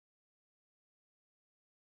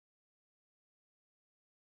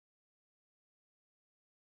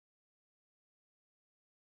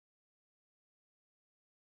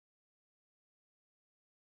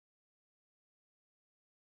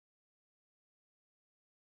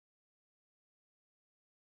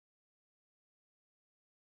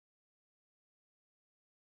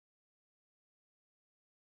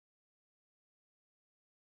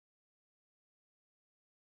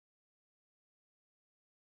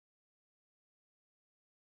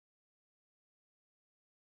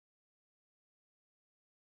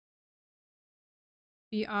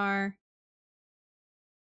 BR.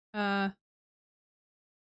 What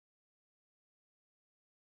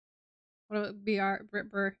about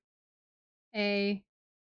BR? AIN.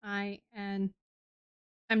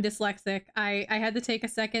 I'm dyslexic. I had to take a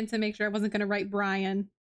second to make sure I wasn't going to write Brian.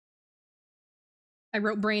 I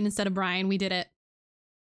wrote Brain instead of Brian. We did it.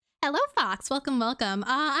 Hello, Fox. Welcome, welcome.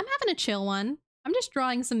 I'm having a chill one. I'm just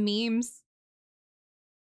drawing some memes.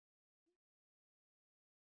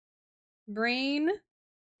 Brain.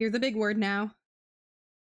 Here's a big word now.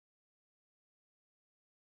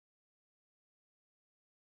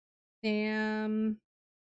 Damn.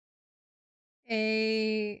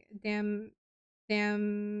 Damn.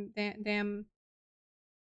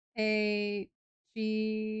 A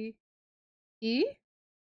G E.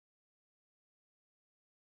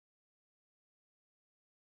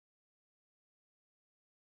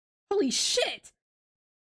 Holy shit!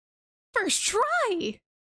 First try!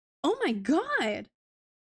 Oh my god!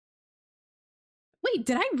 Wait,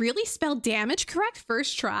 did I really spell damage correct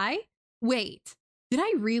first try? Wait, did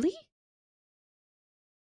I really?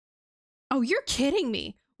 Oh, you're kidding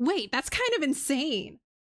me. Wait, that's kind of insane.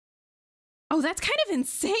 Oh, that's kind of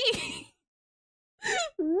insane.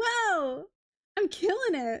 Whoa! I'm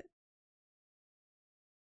killing it.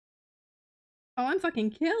 Oh, I'm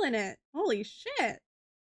fucking killing it. Holy shit.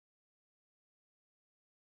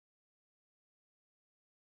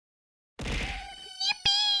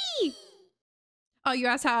 Yippee! Oh, you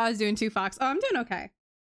asked how I was doing too, Fox. Oh, I'm doing okay.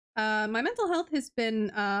 My mental health has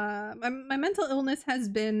been, my mental illness has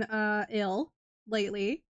been, ill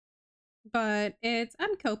lately. But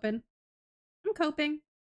I'm coping. I'm coping.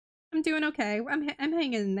 I'm doing okay. I'm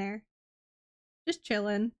hanging in there. Just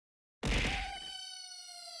chilling.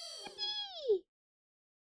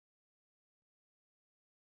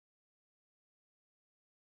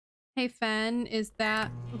 Hey, Fen, is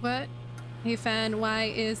that what? Hey, Fen, why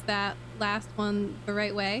is that last one the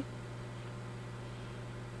right way?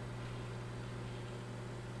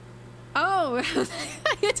 Oh,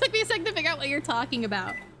 it took me a second to figure out what you're talking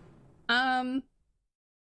about.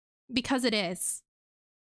 Because it is.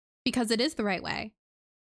 Because it is the right way.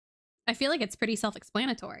 I feel like it's pretty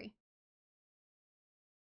self-explanatory.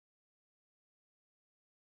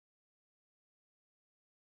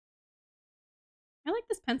 I like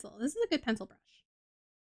this pencil. This is a good pencil brush.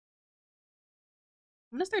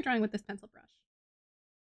 I'm gonna start drawing with this pencil brush.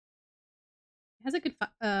 It has a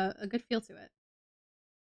good feel to it.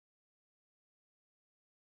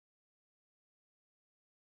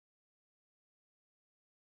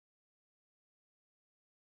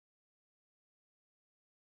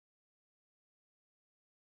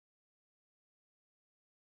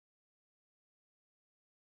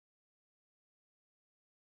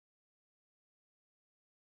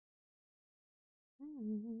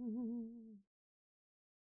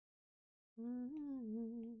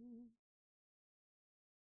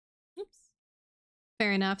 Oops.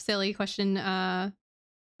 Fair enough. Silly question of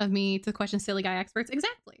me to question silly guy experts.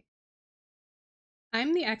 Exactly.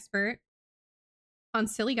 I'm the expert on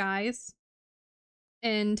silly guys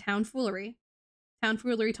and tomfoolery,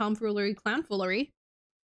 tomfoolery, clownfoolery.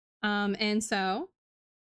 And so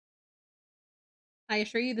I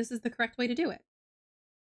assure you this is the correct way to do it.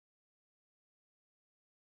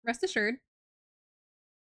 Rest assured,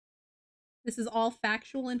 this is all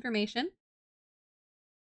factual information.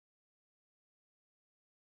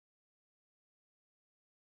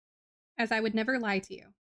 As I would never lie to you.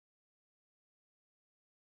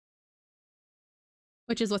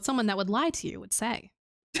 Which is what someone that would lie to you would say.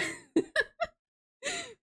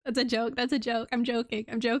 That's a joke. That's a joke. I'm joking.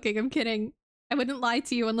 I'm joking. I'm kidding. I wouldn't lie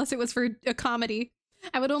to you unless it was for a comedy.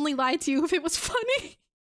 I would only lie to you if it was funny.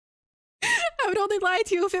 I would only lie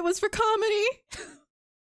to you if it was for comedy.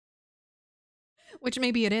 Which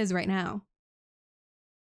maybe it is right now.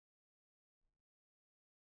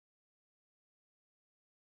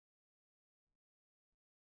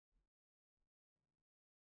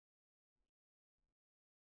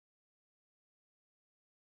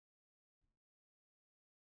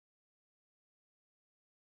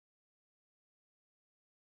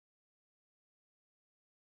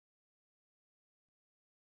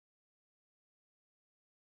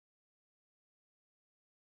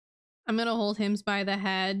 I'm gonna hold him by the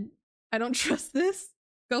head. I don't trust this.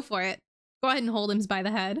 Go for it. Go ahead and hold him by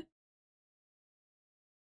the head.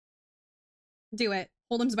 Do it.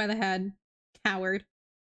 Hold him by the head. Coward.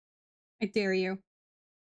 I dare you.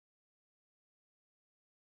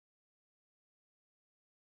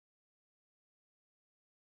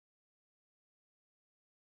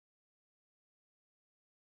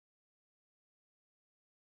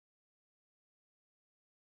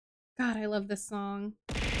 God, I love this song.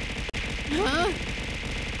 Huh?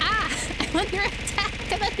 Ah! I'm under attack!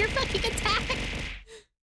 I'm under fucking attack!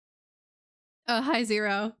 Hi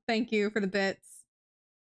Zero. Thank you for the bits.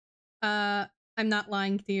 I'm not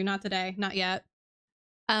lying to you. Not today. Not yet.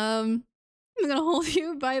 I'm gonna hold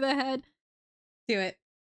you by the head. Do it.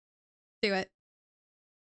 Do it.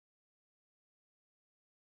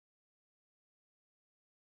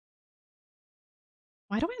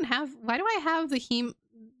 Why do I have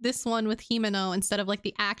this one with Himeno instead of like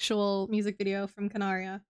the actual music video from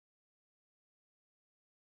Canaria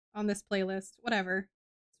on this playlist? Whatever.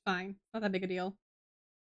 It's fine. Not that big a deal.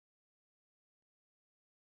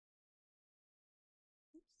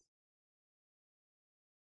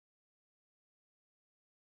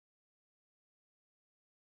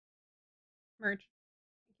 Merge.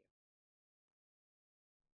 Thank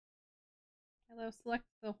you. Hello, select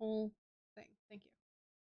the whole thing. Thank you.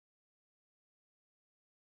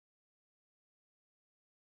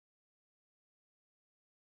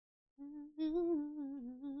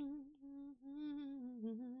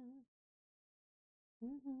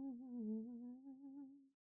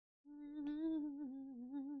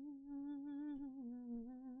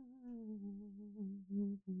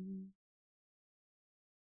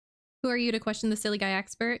 Who are you to question the silly guy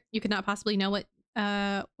expert? You could not possibly know what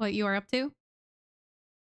you are up to.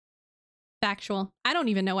 Factual. I don't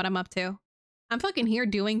even know what I'm up to. I'm fucking here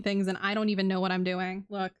doing things and I don't even know what I'm doing.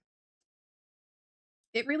 Look.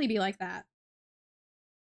 It really be like that.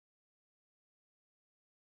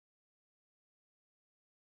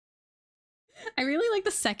 I really like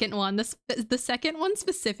the second one. The second one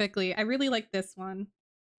specifically. I really like this one.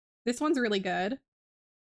 This one's really good.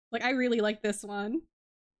 Like, I really like this one.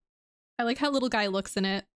 I like how little guy looks in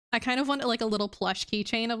it. I kind of want like a little plush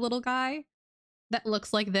keychain of little guy that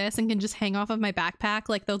looks like this and can just hang off of my backpack,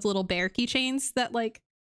 like those little bear keychains that like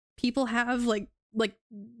people have, like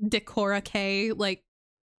Decora K, like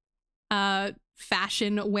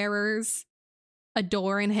fashion wearers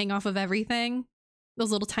adore and hang off of everything.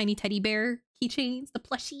 Those little tiny teddy bear keychains, the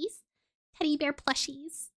plushies, teddy bear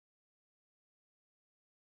plushies.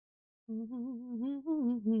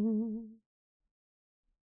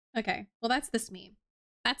 Okay, well that's this meme.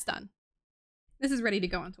 That's done. This is ready to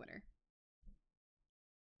go on Twitter.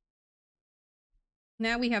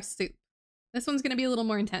 Now we have soup. This one's gonna be a little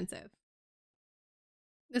more intensive.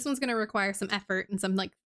 This one's gonna require some effort and some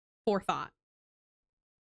like forethought.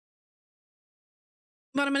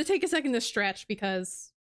 But I'm gonna take a second to stretch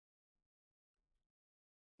because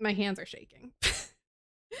my hands are shaking.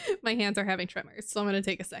 My hands are having tremors, so I'm gonna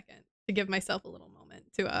take a second to give myself a little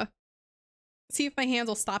moment to see if my hands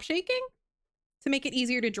will stop shaking to make it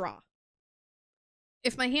easier to draw.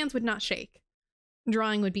 If my hands would not shake,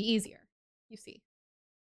 drawing would be easier, you see.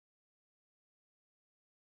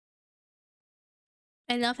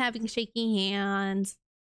 I love having shaky hands.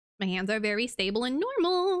 My hands are very stable and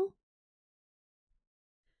normal.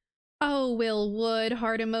 Oh, Will Wood,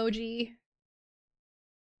 heart emoji.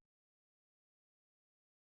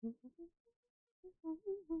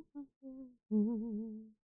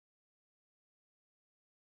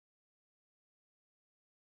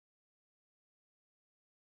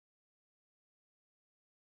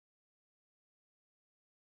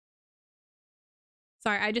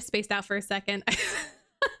 Sorry, I just spaced out for a second.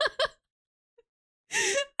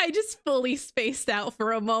 I just fully spaced out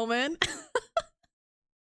for a moment.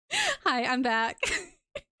 Hi, I'm back.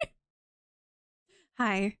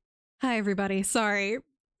 Hi. Hi, everybody. Sorry.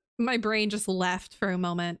 My brain just left for a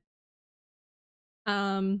moment.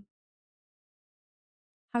 How's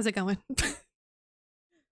it going?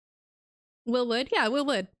 Will Wood? Yeah, Will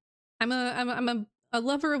Wood. I'm a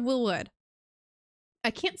lover of Will Wood. I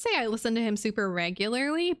can't say I listen to him super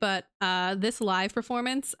regularly, but this live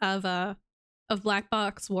performance of Black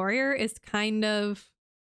Box Warrior is kind of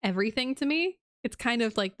everything to me. It's kind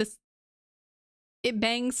of like this. It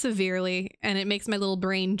bangs severely, and it makes my little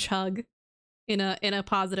brain chug in a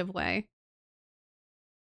positive way.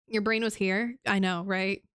 Your brain was here? I know,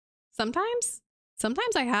 right? Sometimes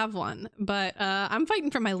I have one, but I'm fighting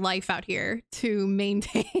for my life out here to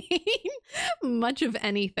maintain much of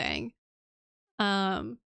anything.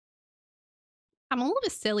 I'm a little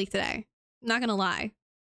bit silly today. Not gonna lie.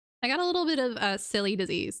 I got a little bit of silly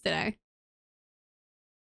disease today.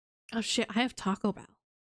 Oh shit, I have Taco Bell.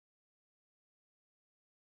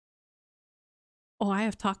 Oh, I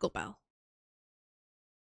have Taco Bell.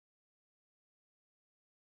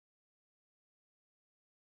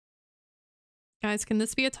 Guys, can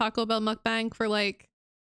this be a Taco Bell mukbang for like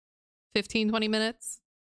 15-20 minutes?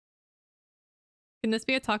 Can this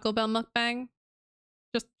be a Taco Bell mukbang?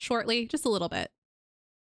 Just shortly, just a little bit.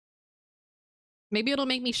 Maybe it'll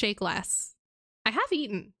make me shake less. I have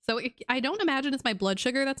eaten, so I don't imagine it's my blood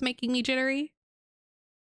sugar that's making me jittery.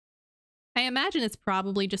 I imagine it's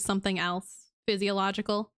probably just something else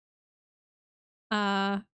physiological.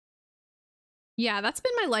 Yeah, that's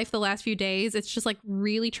been my life the last few days. It's just like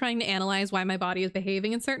really trying to analyze why my body is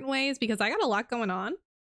behaving in certain ways because I got a lot going on.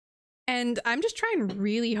 And I'm just trying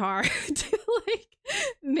really hard to like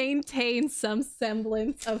maintain some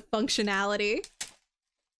semblance of functionality.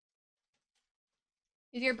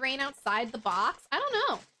 Is your brain outside the box? I don't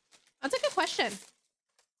know. That's a good question.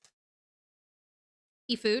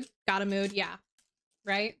 Eat food, got a mood, yeah.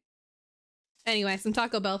 Right? Anyway, some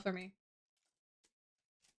Taco Bell for me.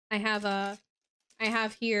 I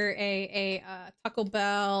have here a Taco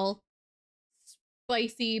Bell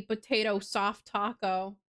spicy potato soft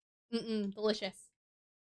taco. Delicious.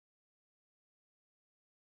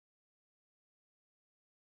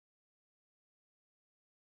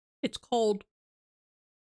 It's cold.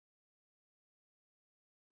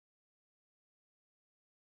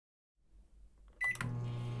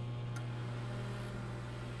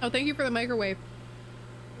 Oh, thank you for the microwave.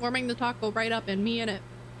 Warming the taco right up and me in it.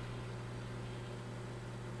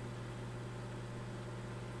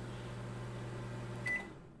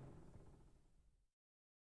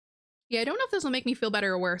 Yeah, I don't know if this will make me feel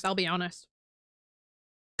better or worse, I'll be honest.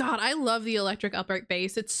 God, I love the electric upright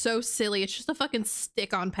bass. It's so silly. It's just a fucking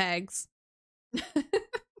stick on pegs.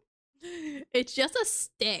 It's just a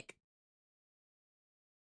stick.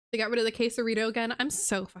 They got rid of the quesarito again. I'm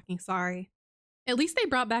so fucking sorry. At least they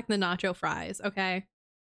brought back the nacho fries, okay?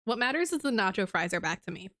 What matters is the nacho fries are back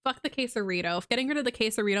to me. Fuck the quesarito. If getting rid of the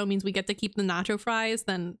quesarito means we get to keep the nacho fries,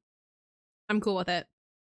 then I'm cool with it.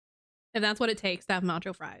 If that's what it takes to have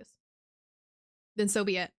nacho fries, then so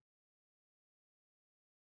be it.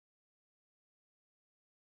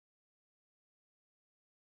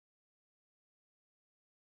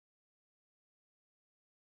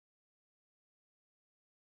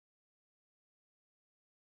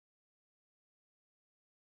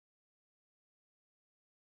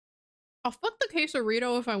 I'll fuck the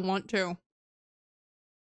quesarito if I want to.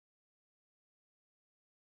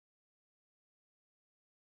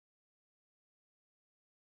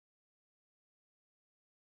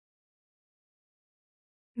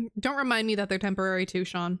 Don't remind me that they're temporary too,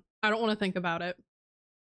 Sean. I don't want to think about it.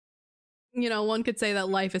 You know, one could say that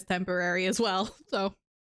life is temporary as well, so.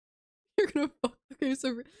 You're gonna fuck the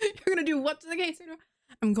quesarito. You're gonna do what to the quesarito?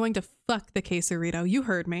 I'm going to fuck the quesarito. You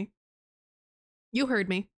heard me. You heard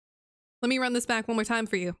me. Let me run this back one more time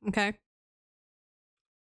for you, okay?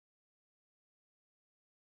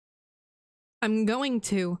 I'm going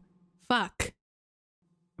to fuck.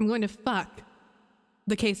 I'm going to fuck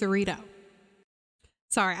the quesarito.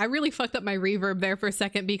 Sorry, I really fucked up my reverb there for a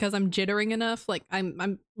second because I'm jittering enough. Like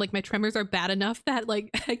I'm like my tremors are bad enough that like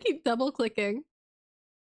I keep double clicking.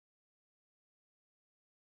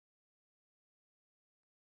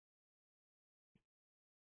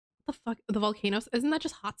 What the fuck? The volcanoes? Isn't that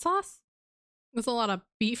just hot sauce? There's a lot of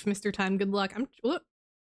beef, Mr. Time. Good luck.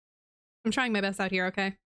 I'm trying my best out here,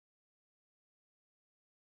 okay?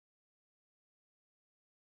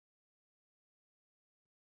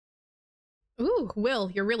 Ooh,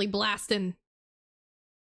 Will, you're really blasting.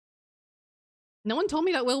 No one told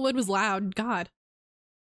me that Will Wood was loud. God.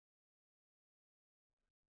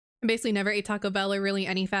 I basically never ate Taco Bell or really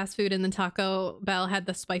any fast food, and then Taco Bell had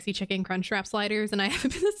the spicy chicken crunch wrap sliders, and I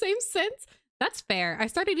haven't been the same since. That's fair. I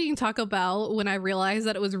started eating Taco Bell when I realized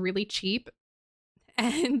that it was really cheap,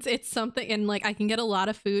 and it's something, and like I can get a lot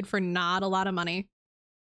of food for not a lot of money.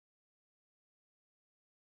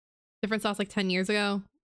 Different sauce like 10 years ago.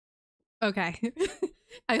 Okay.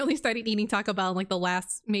 I only started eating Taco Bell in like the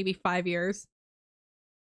last maybe 5 years.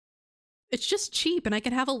 It's just cheap, and I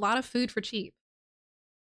can have a lot of food for cheap.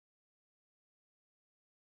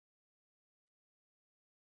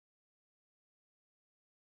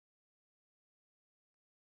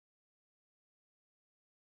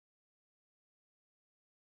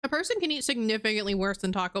 A person can eat significantly worse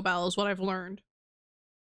than Taco Bell is what I've learned.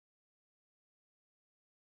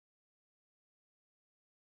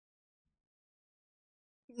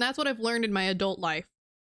 And that's what I've learned in my adult life.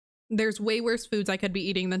 There's way worse foods I could be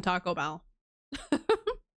eating than Taco Bell.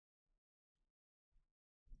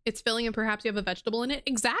 It's filling and perhaps you have a vegetable in it.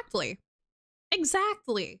 Exactly.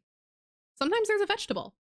 Exactly. Sometimes there's a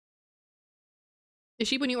vegetable. It's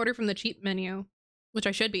cheap when you order from the cheap menu, which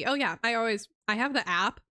I should be. Oh yeah, I have the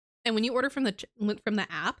app, and when you order from the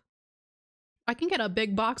app, I can get a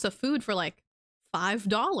big box of food for like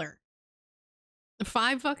 $5.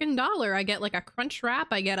 $5 I get like a crunch wrap,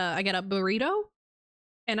 I get a burrito,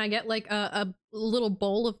 and I get like a little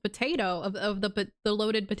bowl of potato of the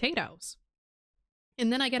loaded potatoes.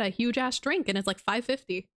 And then I get a huge ass drink, and it's like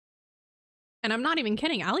 $5.50. And I'm not even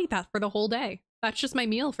kidding. I'll eat that for the whole day. That's just my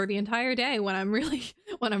meal for the entire day when I'm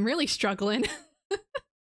really struggling.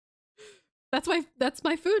 That's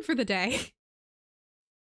my food for the day.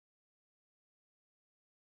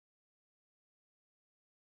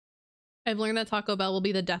 I've learned that Taco Bell will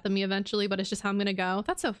be the death of me eventually, but it's just how I'm gonna go.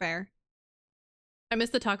 That's so fair. I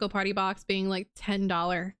miss the taco party box being like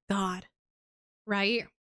 $10. God. Right?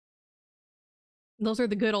 Those are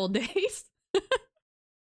the good old days.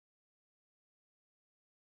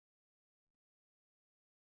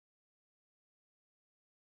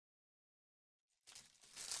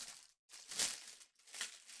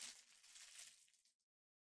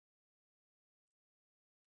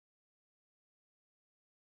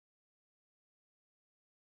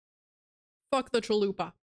 Fuck the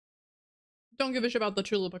chalupa. Don't give a shit about the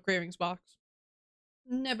chalupa cravings box.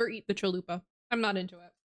 Never eat the chalupa. I'm not into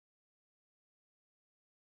it.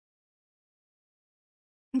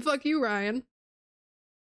 Fuck you, Ryan.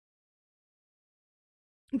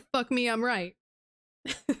 Fuck me, I'm right.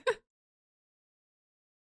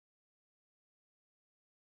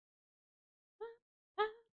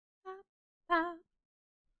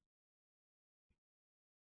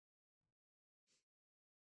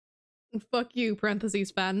 Fuck you,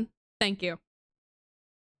 parentheses, Fen. Thank you.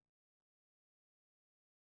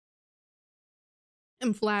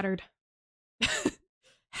 I'm flattered.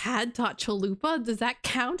 Had taught chalupa? Does that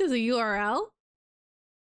count as a URL?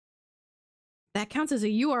 That counts as a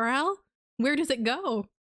URL? Where does it go?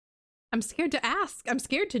 I'm scared to ask. I'm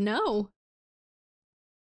scared to know.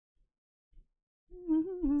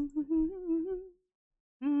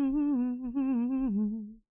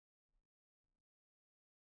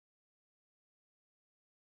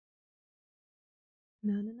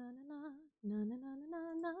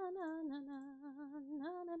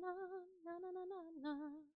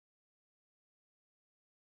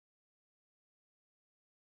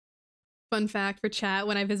 Fun fact for chat,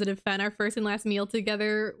 when I visited Fen, our first and last meal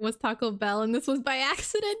together was Taco Bell, and this was by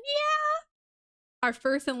accident. Yeah! Our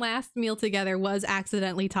first and last meal together was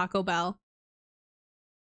accidentally Taco Bell.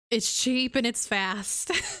 It's cheap and it's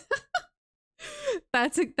fast.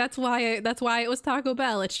 That's why it was Taco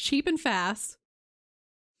Bell. It's cheap and fast.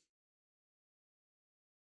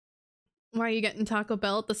 Why are you getting Taco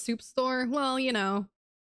Bell at the soup store? Well, you know,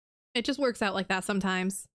 it just works out like that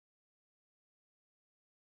sometimes.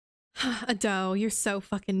 Ado, you're so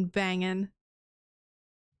fucking banging.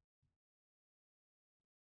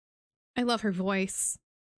 I love her voice.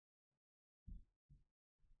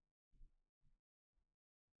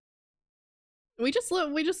 We just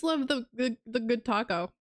love the good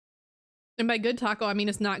taco. And by good taco, I mean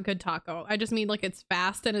it's not good taco. I just mean like it's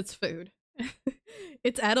fast and it's food.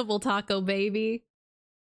 It's edible taco, baby.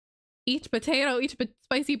 Each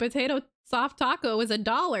spicy potato soft taco is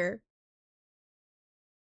 $1.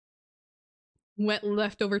 Wet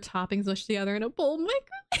leftover toppings mushed together in a bowl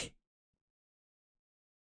microwave.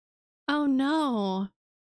 Oh no.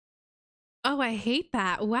 Oh, I hate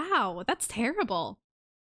that. Wow, that's terrible.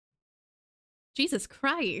 Jesus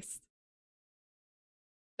Christ.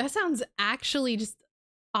 That sounds actually just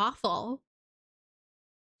awful.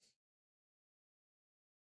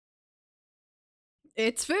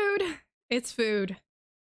 It's food. It's food.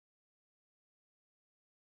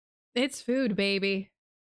 It's food, baby.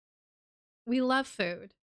 We love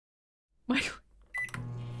food.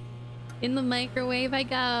 In the microwave I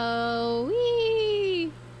go.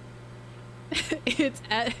 Whee! It's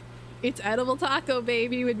edible taco,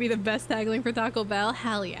 baby would be the best tagline for Taco Bell.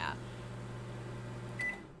 Hell yeah.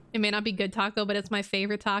 It may not be good taco, but it's my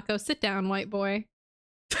favorite taco. Sit down, white boy.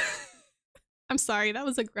 I'm sorry, that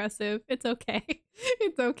was aggressive. It's okay.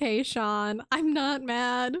 It's okay, Sean. I'm not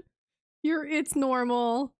mad. It's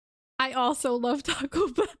normal. I also love Taco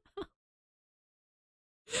Bell.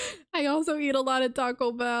 I also eat a lot of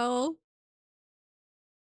Taco Bell.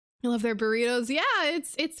 I love their burritos. Yeah,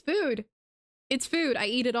 it's food. It's food. I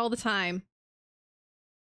eat it all the time.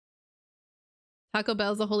 Taco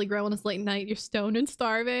Bell's the holy grail when it's late night. You're stoned and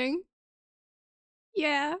starving.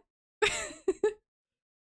 Yeah.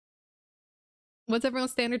 What's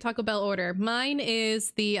everyone's standard Taco Bell order? Mine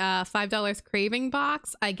is the $5 craving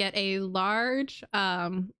box. I get a large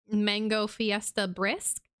mango fiesta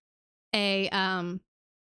brisk, a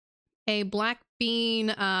black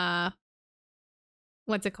bean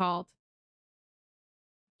what's it called?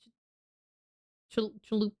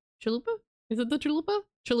 Chalupa? Is it the chalupa?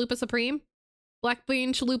 Chalupa Supreme? Black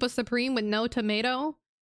bean chalupa Supreme with no tomato,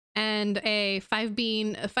 and a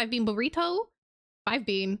 5-bean burrito.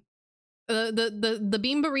 5-bean. The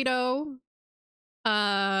bean burrito,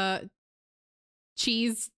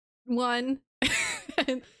 cheese one,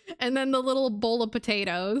 and then the little bowl of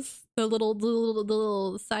potatoes, the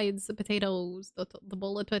little sides of potatoes, the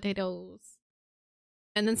bowl of potatoes,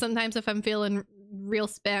 and then sometimes if I'm feeling real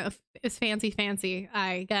fancy,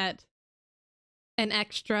 I get an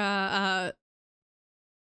extra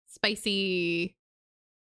spicy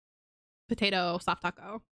potato soft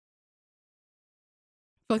taco.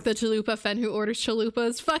 Fuck the chalupa. Fen who orders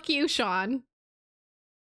chalupas. Fuck you, Sean.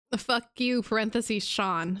 Fuck you, parentheses,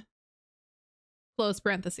 Sean. Close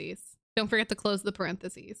parentheses. Don't forget to close the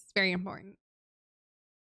parentheses. It's very important.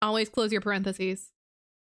 Always close your parentheses.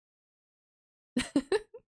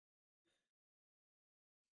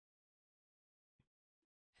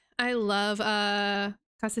 I love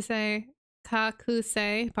kakuse,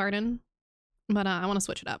 pardon. But I want to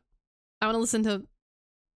switch it up. I want to listen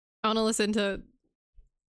to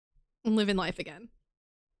living life again.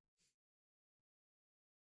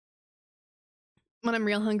 When I'm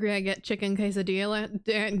real hungry, I get chicken quesadilla.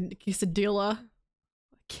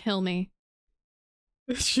 Kill me.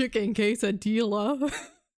 Chicken quesadilla.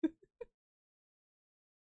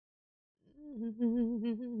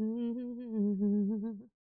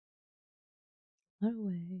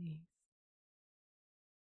 Away.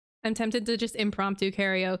 I'm tempted to just impromptu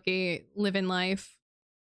karaoke, living life.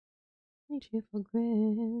 My cheerful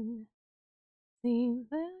grin seems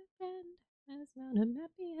like friend has found a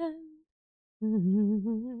happy end.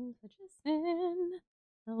 Such a sin.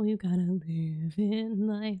 Oh, you gotta live in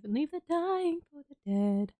life and leave the dying for the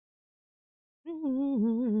dead.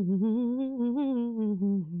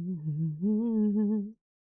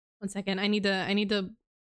 One second, I need to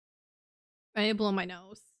blow my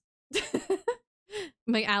nose.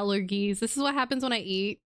 My allergies. This is what happens when I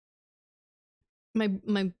eat. I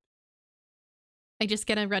just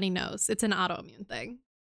get a runny nose. It's an autoimmune thing.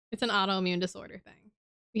 It's an autoimmune disorder thing.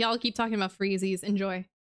 Y'all keep talking about freezies. Enjoy.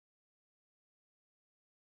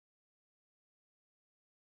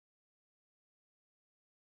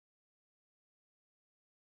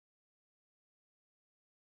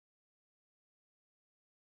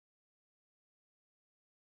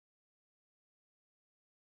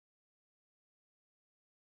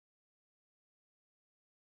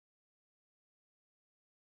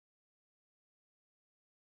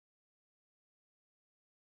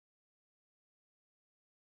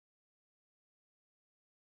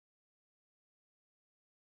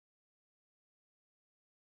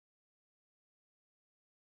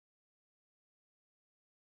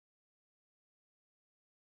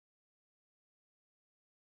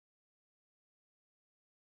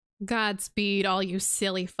 Godspeed, all you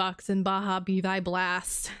silly fucks in Baja be thy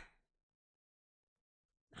blast.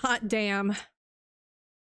 Hot damn.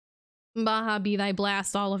 Baja be thy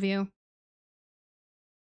blast, all of you.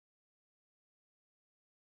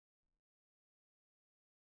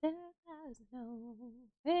 There has no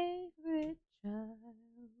favorite child.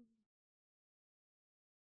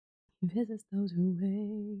 He visits those who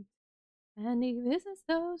wait, and he visits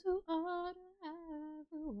those who ought to have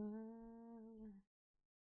a while.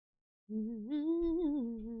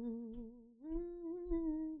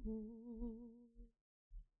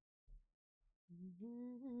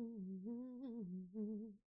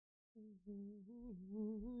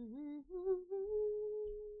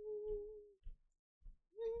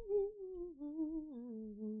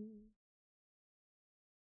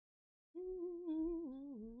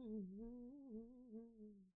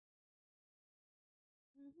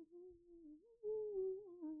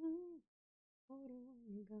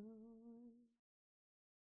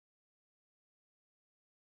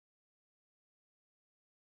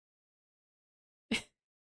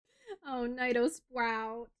 Oh, Nido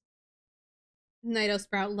Sprout. Nido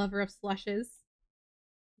Sprout, lover of slushes.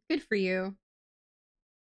 Good for you.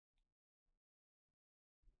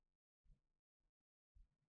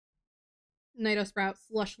 Nido Sprout,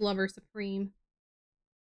 slush lover supreme.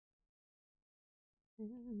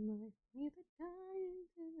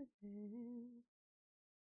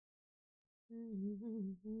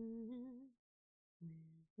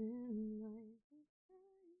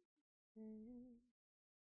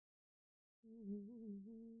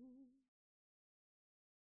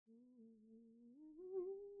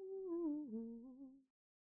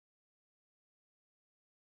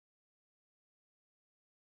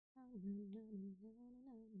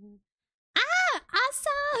 Ah!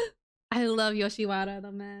 Asa! I love Yoshiwara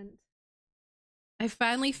the Ment. I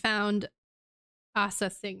finally found Asa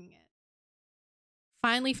singing it.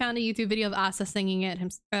 Finally found a YouTube video of Asa singing it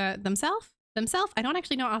themselves? I don't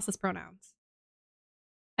actually know Asa's pronouns.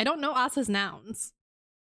 I don't know Asa's nouns.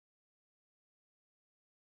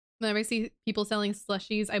 Whenever I see people selling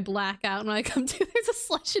slushies, I black out when I come to there's a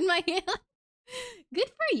slush in my hand. Good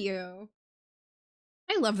for you.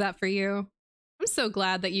 I love that for you. I'm so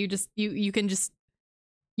glad that you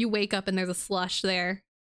wake up and there's a slush there.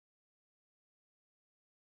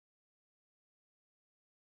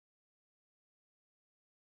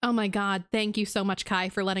 Oh my god, thank you so much, Kai,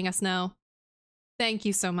 for letting us know. Thank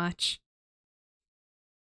you so much.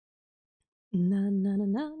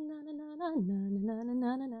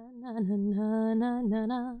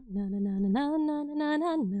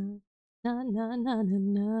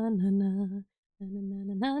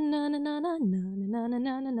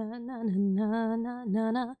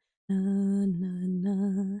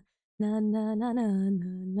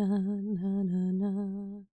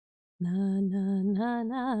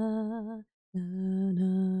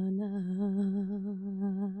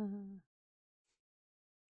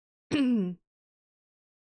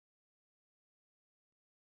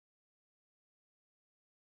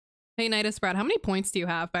 Hey, Nida Sprout, how many points do you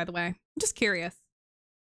have, by the way? I'm just curious.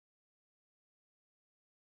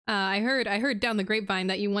 I heard down the grapevine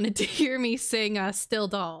that you wanted to hear me sing Still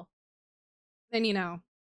Doll. And you know,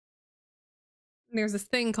 there's this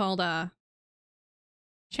thing called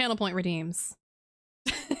channel point redeems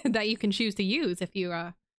that you can choose to use if you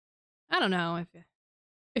I don't know,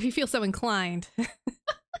 if you feel so inclined.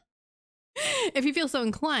 If you feel so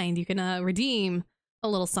inclined, you can redeem a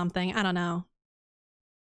little something. I don't know.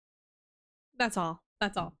 That's all.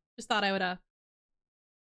 That's all. Just thought I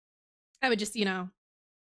would just, you know,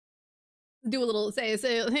 do a little say,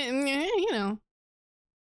 you know.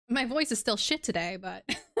 My voice is still shit today, but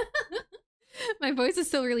my voice is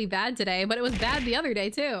still really bad today, but it was bad the other day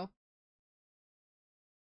too.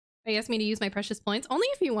 You asked me to use my precious points? Only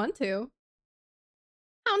if you want to.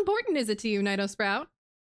 How important is it to you, Nido Sprout?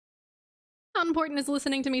 How important is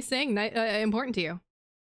listening to me sing important to you?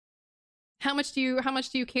 How much do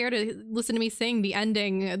you care to listen to me sing the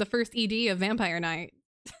ending, the first ED of Vampire Night?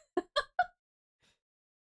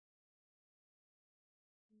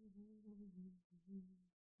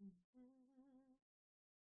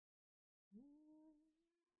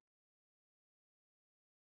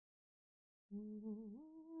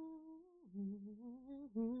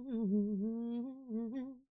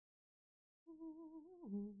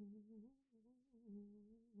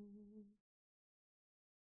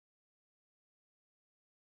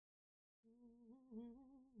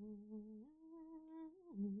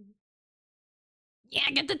 Yeah,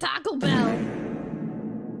 get the Taco Bell.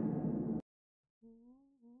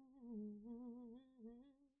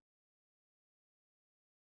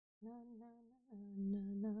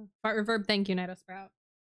 Fart reverb, thank you, Nido Sprout.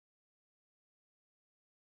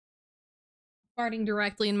 farting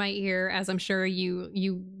directly in my ear, as I'm sure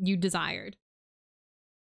you desired.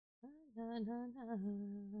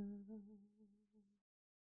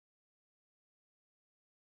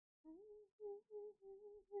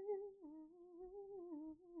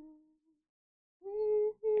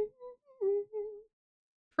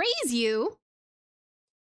 Praise you?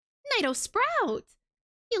 Night Sprout!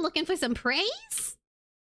 You looking for some praise?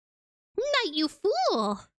 Night, you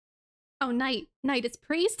fool! Oh, Night, it's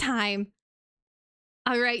praise time.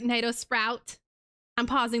 All right, Night Sprout. I'm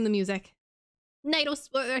pausing the music.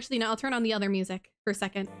 Actually, no, I'll turn on the other music for a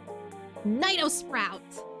second. Night Sprout!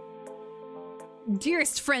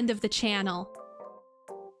 Dearest friend of the channel.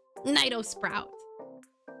 Night Sprout.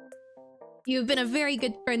 You've been a very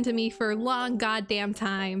good friend to me for a long goddamn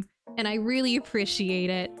time, and I really appreciate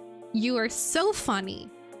it. You are so funny,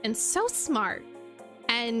 and so smart,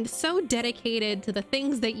 and so dedicated to the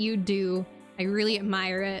things that you do. I really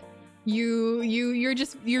admire it. You're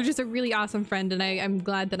just a really awesome friend, and I'm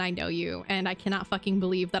glad that I know you, and I cannot fucking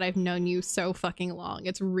believe that I've known you so fucking long.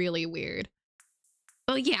 It's really weird.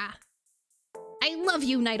 Oh yeah. I love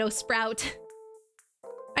you, Night Sprout.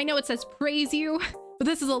 I know it says praise you, but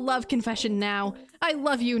this is a love confession now. I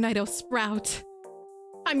love you, Night Sprout.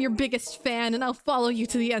 I'm your biggest fan, and I'll follow you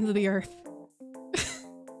to the ends of the earth.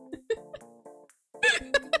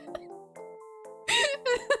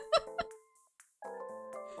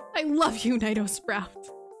 I love you, Night Sprout.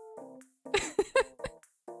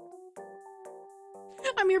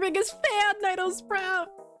 I'm your biggest fan, Night Sprout.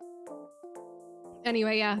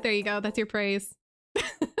 Anyway, yeah, there you go. That's your praise.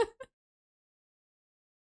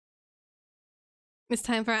 It's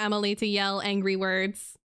time for Emily to yell angry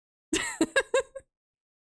words. Love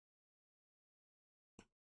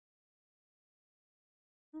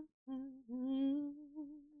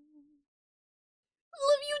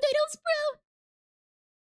you, Night Sprout.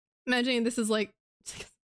 Imagining this is like...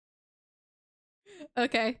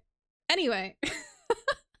 Okay. Anyway.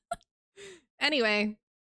 Anyway.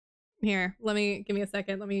 Here, give me a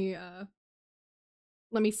second. Let me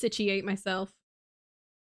situate myself.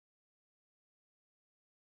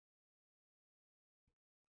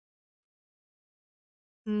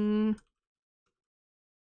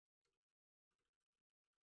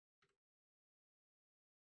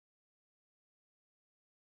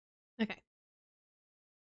 Okay.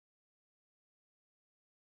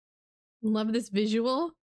 Love this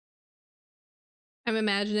visual. I'm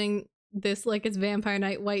imagining this like it's Vampire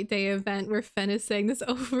Night White Day event where Fen is saying this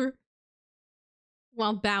over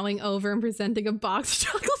while bowing over and presenting a box of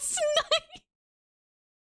chocolates tonight.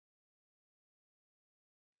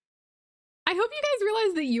 I hope you guys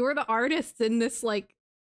realize that you're the artists in this, like,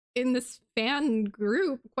 in this fan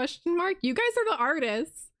group, question mark. You guys are the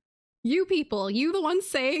artists. You people, you the ones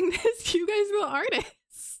saying this, you guys are the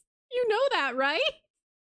artists. You know that, right?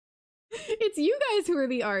 It's you guys who are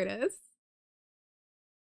the artists.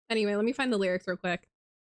 Anyway, let me find the lyrics real quick.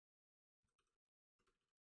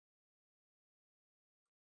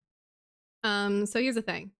 So here's the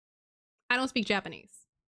thing. I don't speak Japanese.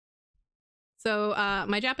 So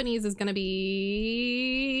my Japanese is gonna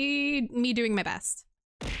be me doing my best.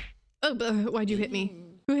 Oh, why'd you hit me?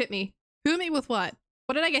 Who hit me? Who hit me with what?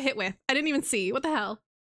 What did I get hit with? I didn't even see. What the hell?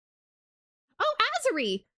 Oh,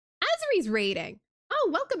 Azuri! Azuri's raiding. Oh,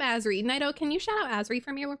 welcome, Azuri. Naito, can you shout out Azuri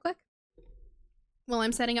for me real quick? Well,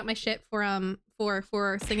 I'm setting up my shit for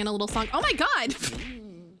singing a little song. Oh my god!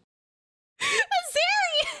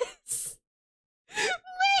 Azarius!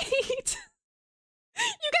 Wait!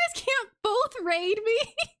 You guys can't both raid me?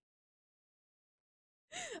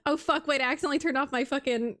 Oh fuck, wait, I accidentally turned off my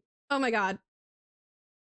fucking... Oh my god.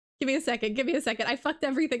 Give me a second, give me a second. I fucked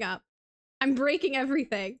everything up. I'm breaking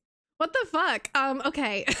everything. What the fuck?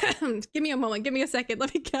 Okay. Give me a moment, give me a second.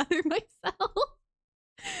 Let me gather myself.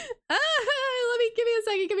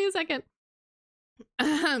 Give me a second.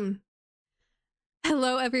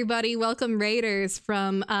 Hello everybody, welcome raiders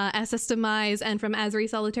from SS Demise and from Azuri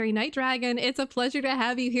Solitary Night Dragon. It's a pleasure to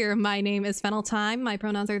have you here. My name is Fennel-Thyme. My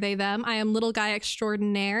pronouns are they, them. I am little guy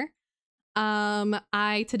extraordinaire.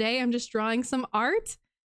 Today I'm just drawing some art,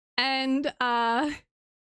 and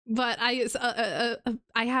but I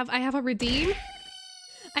have a redeem.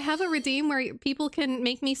 I have a redeem where people can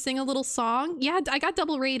make me sing a little song. Yeah, I got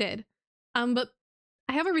double rated. But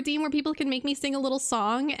I have a redeem where people can make me sing a little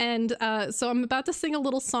song, and so I'm about to sing a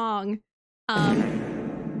little song.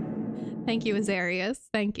 Thank you, Azarius.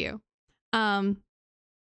 Thank you. I'm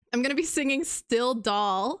gonna be singing Still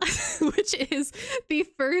Doll, which is the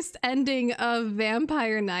first ending of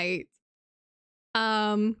Vampire Night.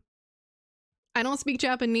 I don't speak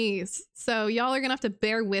Japanese, so y'all are gonna have to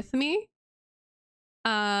bear with me.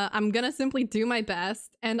 I'm gonna simply do my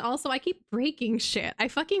best. And also, I keep breaking shit. I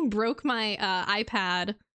fucking broke my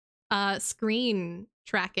iPad screen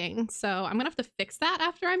tracking, so I'm gonna have to fix that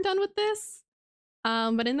after I'm done with this.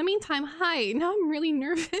 But in the meantime, hi. Now I'm really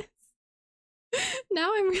nervous.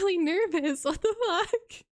 Now I'm really nervous. What the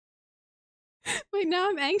fuck? Wait, now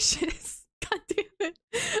I'm anxious. God damn it.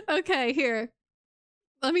 Okay, here.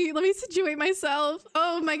 Let me situate myself.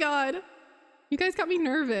 Oh my god. You guys got me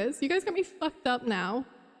nervous. You guys got me fucked up now.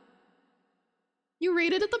 You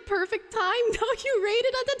rated at the perfect time? No, you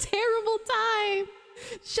rated at the terrible time.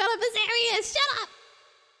 Shut up, Azarius. Shut up.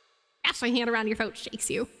 Dash my hand around your throat shakes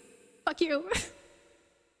you. Fuck you.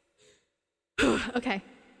 Okay.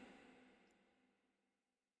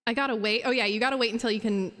 I gotta wait. Oh yeah, you gotta wait until you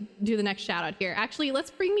can do the next shout out here. Actually, let's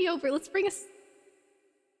bring me over. Let's bring us.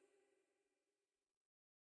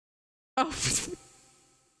 Oh.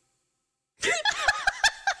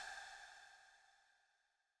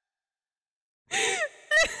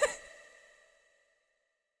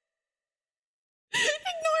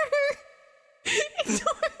 Ignore her.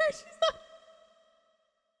 Ignore her. She's not.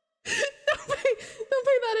 Don't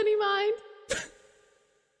pay that any mind.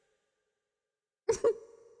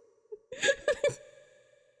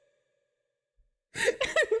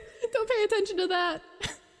 Don't pay attention to that.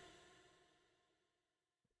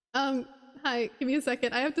 Hi, give me a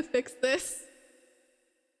second. I have to fix this.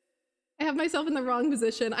 I have myself in the wrong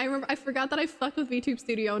position. I forgot that I fucked with VTube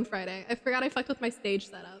Studio on Friday. I forgot I fucked with my stage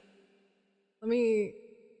setup.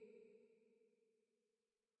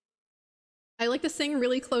 I like to sing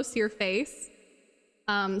really close to your face.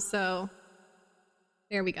 So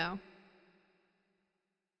there we go.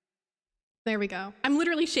 There we go. I'm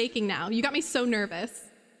literally shaking now. You got me so nervous.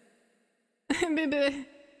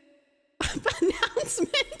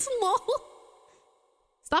 Announcement, lol.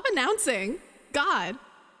 Stop announcing. God.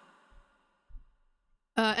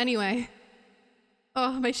 Anyway.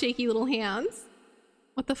 Oh, my shaky little hands.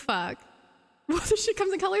 What the fuck? What the shit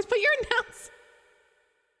comes in colors? Put your announce.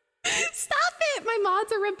 Stop it! My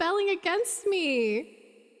mods are rebelling against me.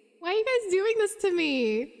 Why are you guys doing this to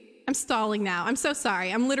me? I'm stalling now. I'm so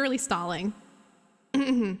sorry. I'm literally stalling.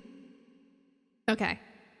 Okay. Okay.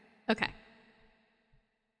 Okay.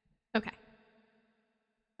 Okay.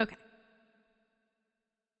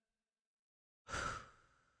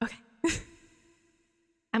 Okay.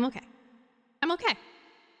 I'm okay. I'm okay.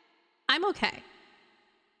 I'm okay.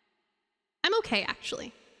 I'm okay,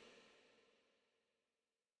 actually.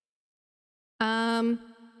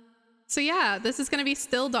 So yeah, this is gonna be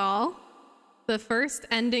Still Doll, the first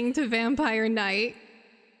ending to Vampire Night.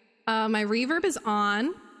 My reverb is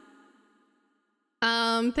on.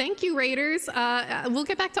 Thank you, Raiders. We'll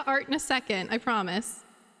get back to art in a second, I promise.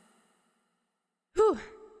 Whew.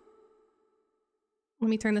 Let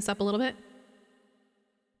me turn this up a little bit.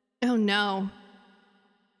 Oh no.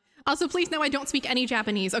 Also, please know I don't speak any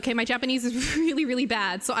Japanese. Okay, my Japanese is really, really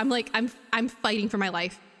bad, so I'm fighting for my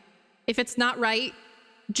life. If it's not right,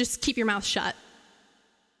 just keep your mouth shut.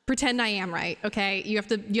 Pretend I am right, okay? You have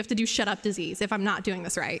to do shut up disease if I'm not doing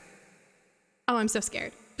this right. Oh, I'm so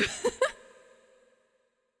scared.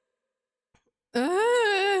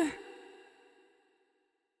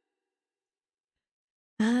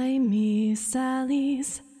 I miss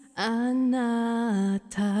Alice. あな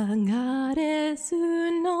たがレス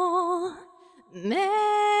のメ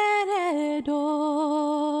レ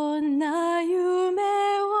ドな夢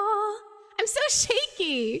を I'm so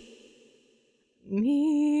shaky!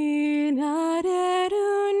 見られる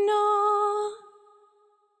の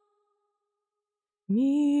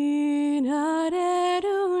見られ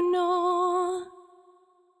るの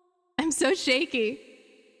I'm so shaky.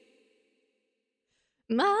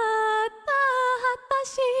 また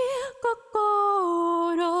私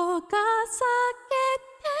心が裂け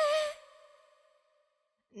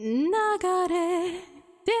て流れ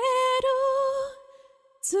出る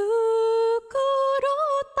作ろ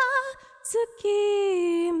った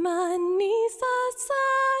隙間に刺さ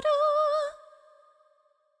る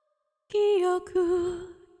記憶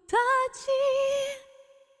たち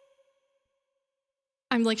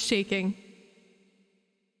I'm like shaking.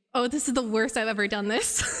 Oh, this is the worst I've ever done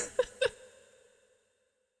this.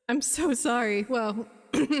 I'm so sorry. Well,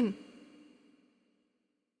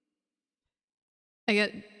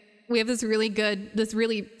 we have this really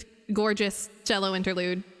gorgeous cello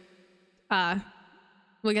interlude.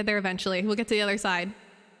 We'll get there eventually. We'll get to the other side.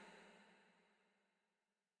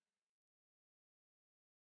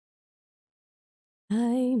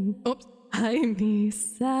 I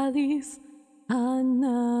miss Alice. あ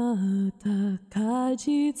なた果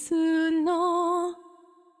実の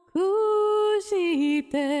くじ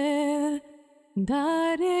で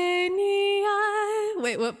誰に愛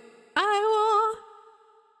Wait, what? 愛を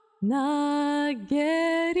投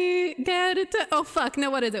げると Oh fuck, no,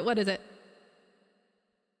 what is it? What is it?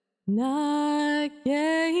 嘆いて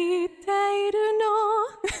いるの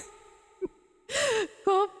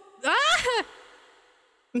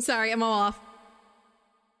I'm sorry, I'm all off.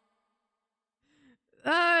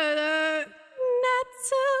 夏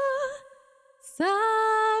冷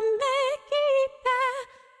めきて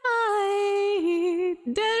愛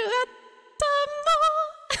出る後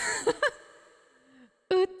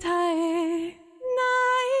も歌えない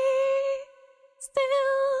Still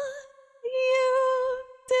you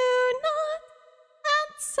do not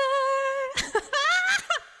answer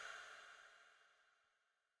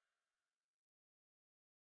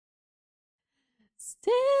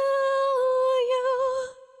Still you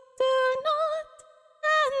do not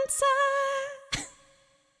answer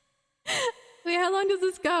Wait, how long does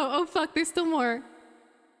this go? Oh fuck, there's still more.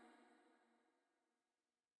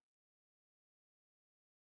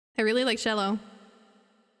 I really like Shello.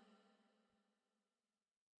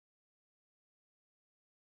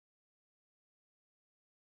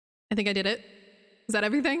 I think I did it. Is that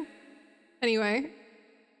everything? Anyway.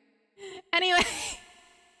 Anyway.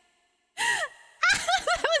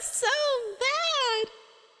 That was so bad!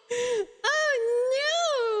 Oh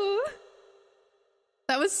no!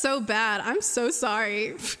 That was so bad. I'm so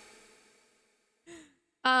sorry.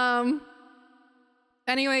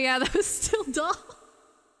 Anyway, yeah, that was still dull.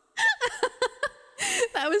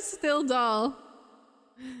 That was still dull.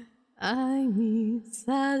 I need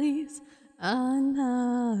Sally's あ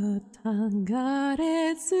なたが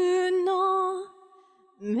れずの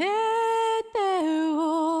目で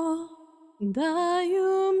をだ夢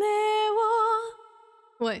を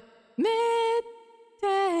What? 目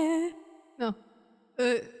で No.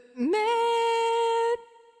 目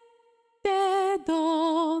で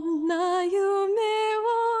どんな夢を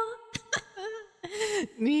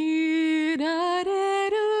見られ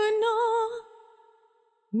るの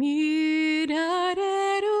見ら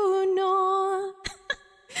れるの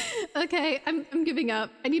Okay, I'm giving up.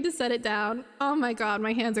 I need to set it down. Oh my god,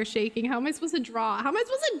 my hands are shaking. How am I supposed to draw? How am I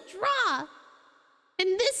supposed to draw?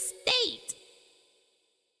 In this state?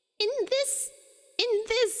 In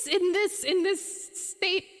this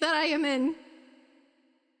state that I am in.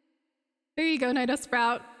 There you go, Nido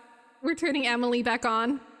Sprout. We're turning Emily back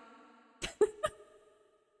on.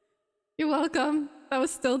 You're welcome. That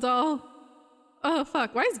was still dull. Oh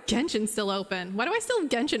fuck, why is Genshin still open? Why do I still have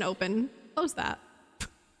Genshin open? Close that.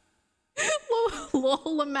 Lol,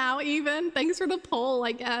 Lamau even. Thanks for the poll,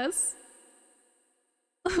 I guess.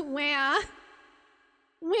 Where?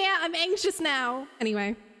 I'm anxious now.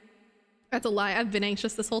 Anyway. That's a lie. I've been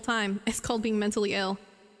anxious this whole time. It's called being mentally ill.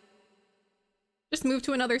 Just move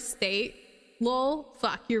to another state. Lol.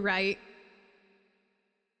 Fuck, you're right.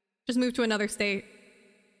 Just move to another state.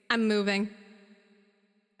 I'm moving.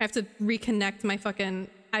 I have to reconnect my fucking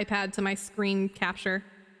iPad to my screen capture.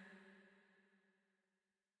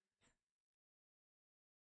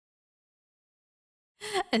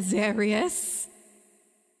 Azarius?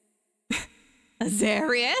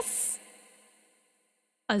 Azarius?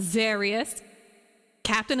 Azarius?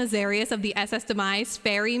 Captain Azarius of the SS Demise,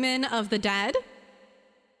 Ferryman of the Dead?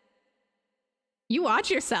 You watch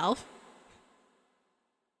yourself.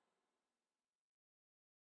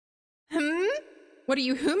 What are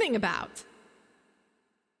you humming about?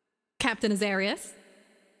 Captain Azarius?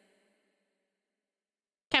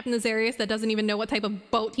 Captain Azarius that doesn't even know what type of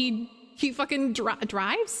boat he fucking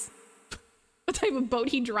drives? What type of boat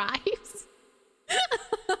he drives?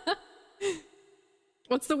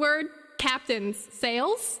 What's the word? Captains.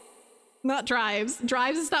 Sails? Not drives.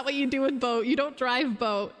 Drives is not what you do with boat. You don't drive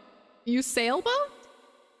boat. You sail boat?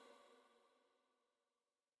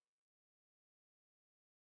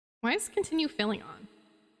 Why is continue filling on?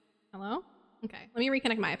 Hello? Okay, let me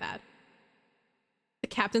reconnect my iPad. The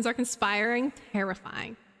captains are conspiring.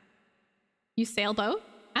 Terrifying. You sail boat?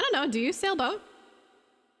 I don't know. Do you sail boat?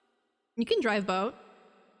 You can drive boat.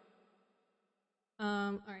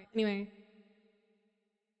 Alright, anyway.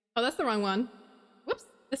 Oh, that's the wrong one. Whoops,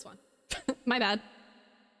 this one. My bad.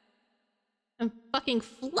 I'm fucking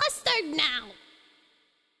flustered now!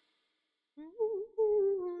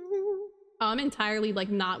 Oh, I'm entirely, like,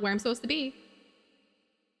 not where I'm supposed to be.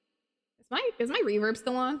 Is my reverb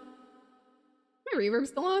still on? Is my reverb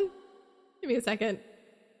still on? Give me a second.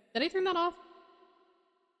 Did I turn that off?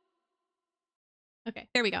 Okay,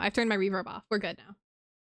 there we go. I've turned my reverb off. We're good now.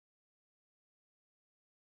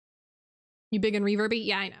 You big and reverby?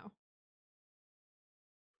 Yeah, I know.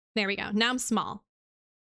 There we go. Now I'm small.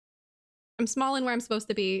 I'm small in where I'm supposed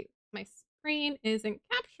to be. My Screen isn't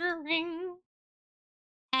capturing.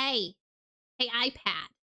 Hey. Hey, iPad.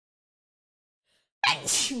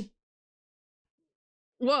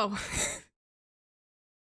 Whoa.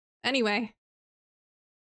 Anyway.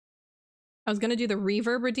 I was gonna do the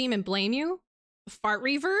reverb redeem and blame you. The fart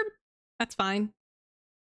reverb? That's fine.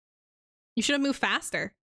 You should have moved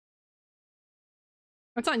faster.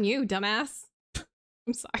 That's on you, dumbass.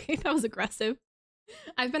 I'm sorry, that was aggressive.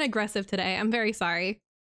 I've been aggressive today. I'm very sorry.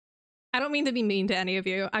 I don't mean to be mean to any of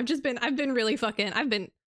you. I've just been really fucking, I've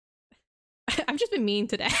just been mean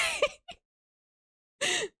today.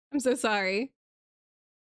 I'm so sorry.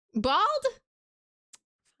 Bald?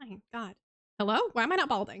 Fine, God. Hello? Why am I not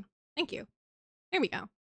balding? Thank you. There we go.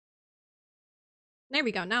 There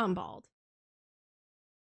we go, now I'm bald.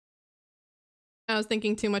 I was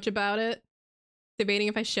thinking too much about it. Debating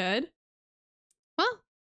if I should. Well,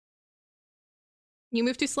 you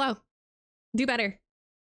move too slow. Do better.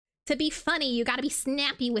 To be funny, you gotta be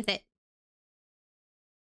snappy with it.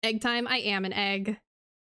 Egg time? I am an egg.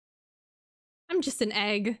 I'm just an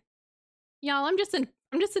egg. Y'all, I'm just an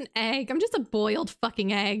egg. I'm just a boiled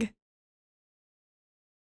fucking egg.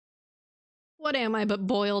 What am I but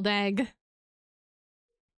boiled egg?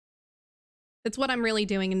 It's what I'm really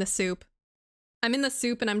doing in the soup. I'm in the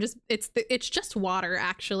soup and I'm just, it's just water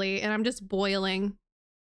actually, and I'm just boiling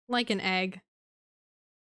like an egg.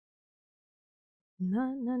 You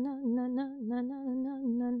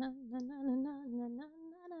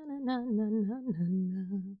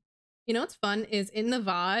know what's fun is in the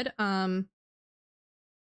VOD,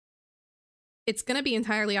 it's gonna be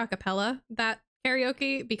entirely a cappella, that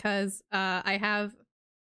karaoke, because I have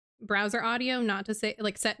browser audio not to say,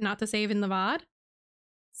 like, set not to save in the VOD.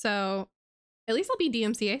 So at least I'll be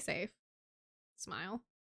DMCA safe. Smile.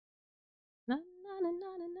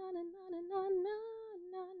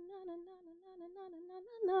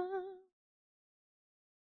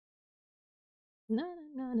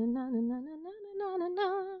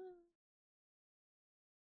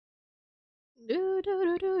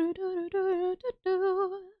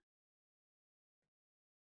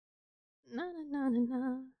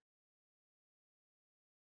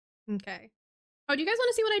 Okay. Oh, do you guys want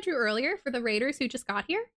to see what I drew earlier for the raiders who just got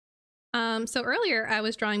here? So earlier I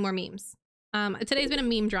was drawing more memes. Today's been a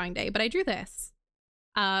meme drawing day, but I drew this.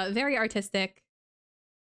 Very artistic.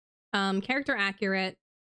 Character accurate.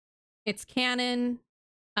 It's canon.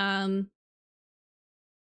 Yeah.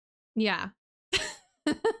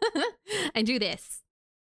 I drew this.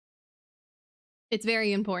 It's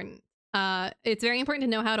very important. It's very important to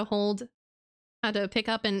know how to pick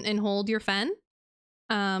up and hold your fen.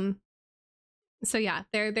 So yeah,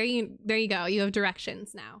 there you go. You have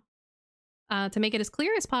directions now. To make it as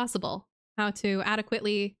clear as possible how to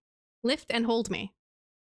adequately lift and hold me.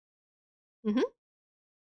 Mm-hmm.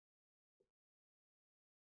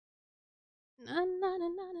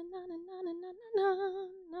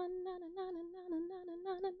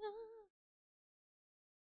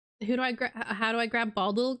 How do I grab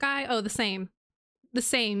bald little guy? Oh, the same. The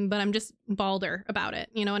same, but I'm just balder about it.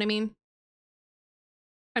 You know what I mean?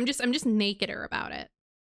 I'm just nakeder about it.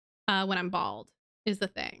 When I'm bald is the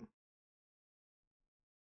thing.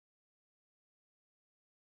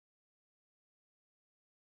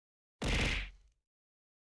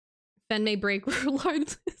 Fen may break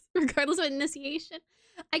regardless of initiation.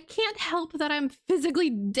 I can't help that I'm physically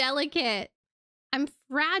delicate. I'm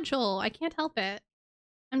fragile. I can't help it.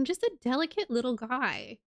 I'm just a delicate little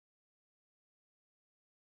guy.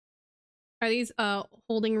 Are these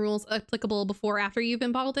holding rules applicable before or after you've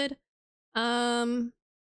been balded? I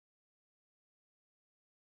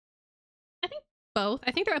think both.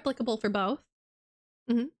 I think they're applicable for both.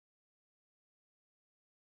 Mm-hmm.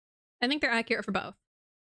 I think they're accurate for both.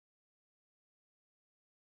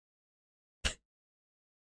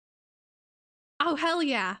 Oh, hell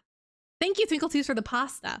yeah. Thank you, Twinkletooth, for the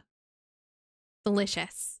pasta.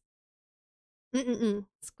 Delicious.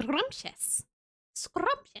 Scrumptious.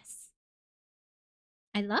 Scrumptious.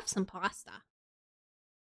 I love some pasta.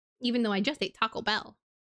 Even though I just ate Taco Bell.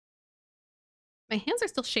 My hands are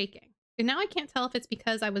still shaking. And now I can't tell if it's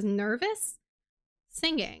because I was nervous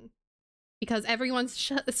singing. Because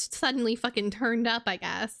everyone's suddenly fucking turned up, I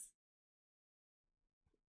guess.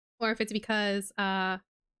 Or if it's because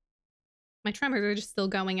my tremors are just still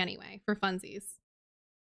going anyway, for funsies.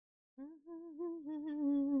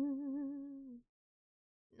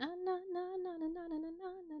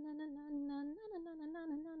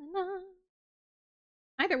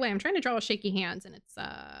 Either way, I'm trying to draw with shaky hands, and it's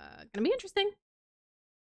gonna be interesting.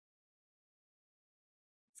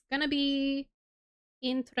 It's gonna be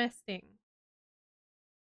interesting.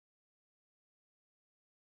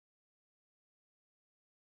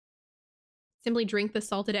 Simply drink the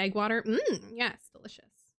salted egg water. Yes, delicious.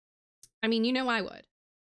 I mean, you know I would.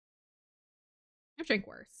 I've drank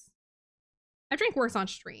worse. I've drank worse on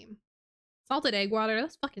stream. Salted egg water,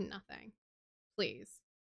 that's fucking nothing. Please.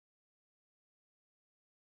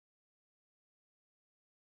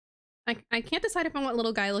 I can't decide if I want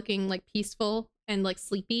little guy looking like peaceful and like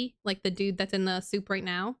sleepy, like the dude that's in the soup right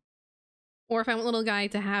now, or if I want little guy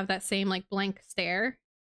to have that same like blank stare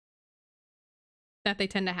that they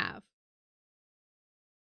tend to have.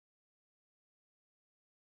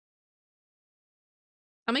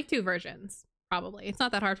 I'll make 2 versions, probably. It's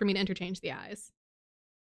not that hard for me to interchange the eyes.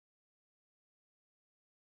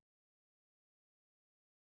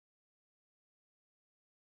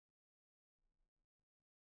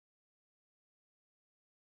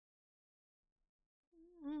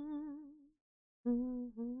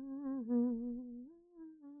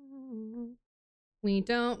 We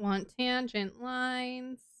don't want tangent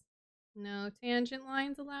lines. No tangent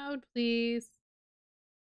lines allowed, please.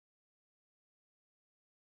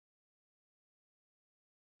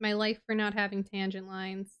 My life for not having tangent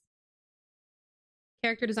lines.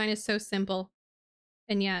 Character design is so simple,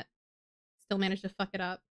 and yet still managed to fuck it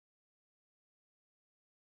up.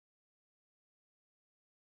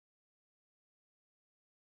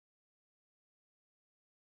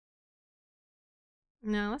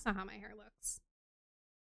 No, that's not how my hair looks.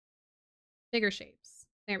 Bigger shapes.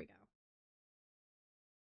 There we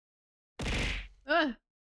go. Ugh.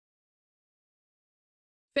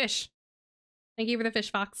 Fish. Thank you for the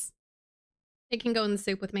fish, Fox. It can go in the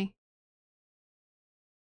soup with me.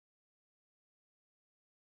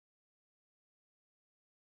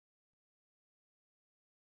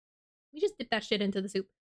 We just dip that shit into the soup.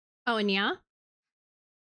 Oh, and yeah?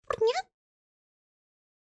 Yeah.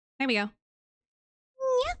 There we go.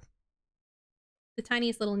 Yeah. The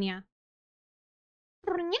tiniest little nya.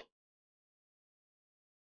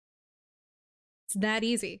 It's that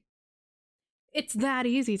easy. It's that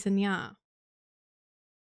easy to nya.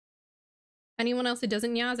 Anyone else who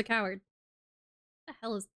doesn't nya is a coward. What the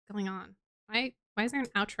hell is going on? Why is there an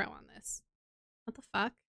outro on this? What the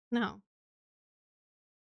fuck? No.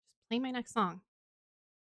 Just play my next song.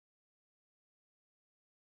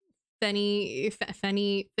 Fishy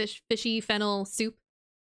fennel soup.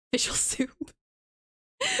 Fishel soup.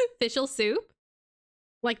 Fishel soup?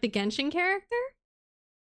 Like the Genshin character?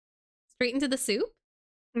 Straight into the soup?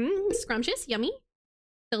 Scrumptious, yummy,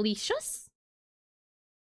 delicious.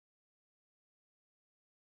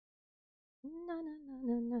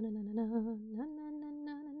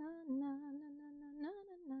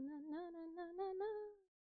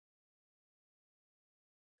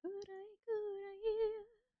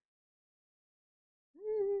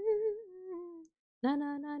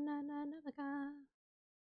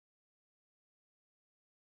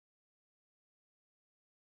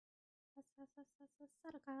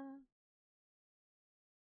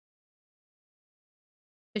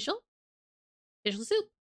 Fishel? Fishel soup.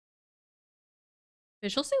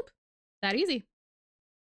 Fishel soup. That easy.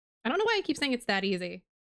 I don't know why I keep saying it's that easy.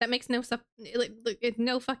 That makes no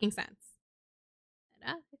no fucking sense.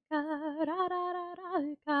 That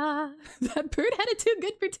bird had it too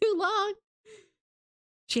good for too long.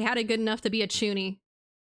 She had it good enough to be a chuny.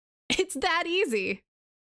 It's that easy.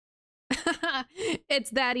 It's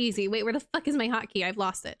that easy. Wait, where the fuck is my hotkey? I've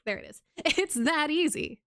lost it. There it is. It's that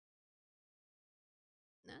easy.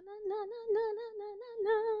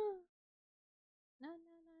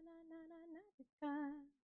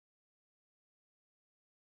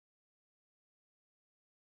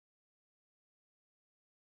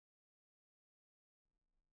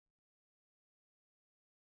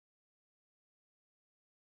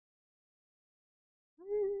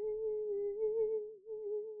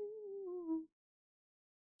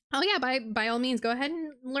 Oh yeah, by all means, go ahead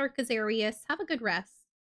and lurk, Azarius. Have a good rest.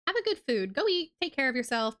 Have a good food. Go eat. Take care of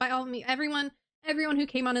yourself. By all means, everyone who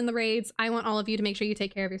came on in the raids, I want all of you to make sure you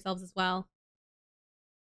take care of yourselves as well.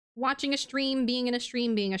 Watching a stream, being in a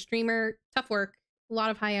stream, being a streamer, tough work, a lot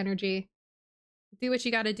of high energy. Do what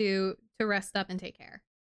you gotta do to rest up and take care.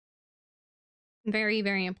 Very,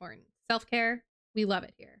 very important. Self-care, we love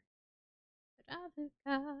it here. I think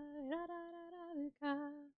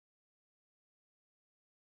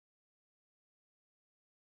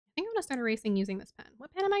I'm gonna start erasing using this pen.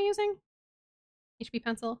 What pen am I using? HB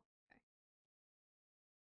pencil. Okay.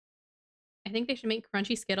 I think they should make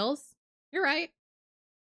crunchy Skittles. You're right.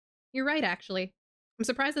 You're right, actually. I'm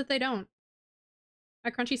surprised that they don't.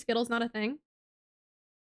 Are crunchy Skittles not a thing?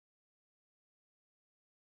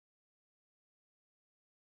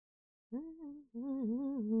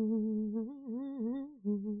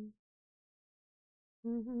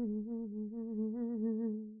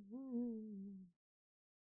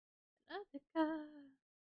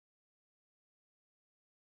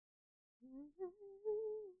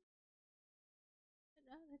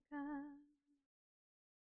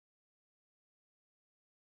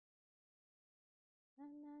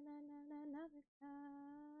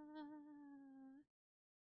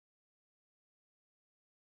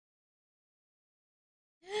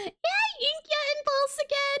 Yay, Inkya impulse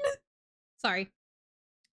again! Sorry.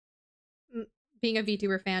 Being a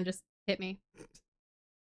VTuber fan just hit me.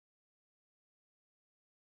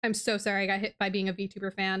 I'm so sorry I got hit by being a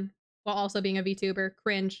VTuber fan while also being a VTuber.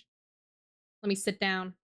 Cringe. Let me sit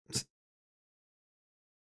down.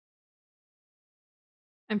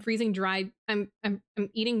 I'm freezing dry. I'm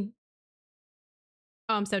eating.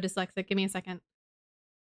 Oh, I'm so dyslexic. Give me a second.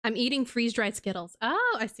 I'm eating freeze-dried Skittles.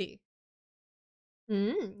 Oh, I see.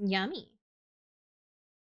 Yummy.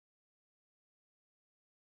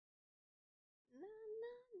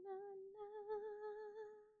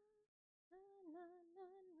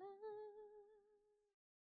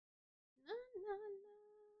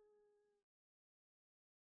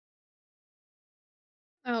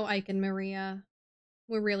 Oh, Ike and Maria.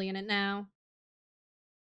 We're really in it now.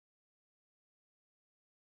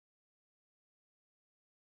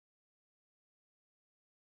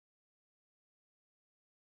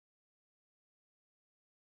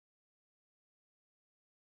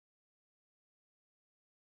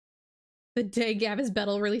 The day Gavis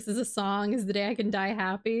Bettel releases a song is the day I can die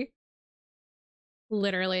happy.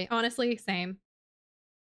 Literally. Honestly, same.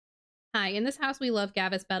 Hi, in this house we love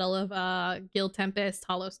Gavis Bettel of Guild Tempest,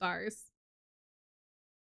 Hollow Stars.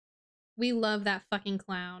 We love that fucking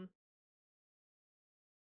clown.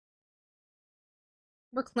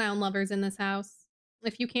 We're clown lovers in this house.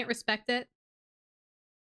 If you can't respect it,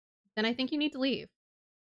 then I think you need to leave.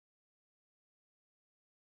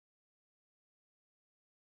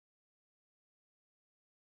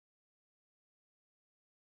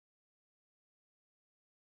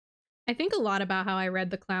 I think a lot about how I read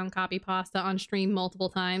the clown copy pasta on stream multiple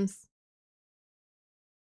times.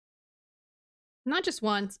 Not just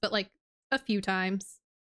once, but like a few times.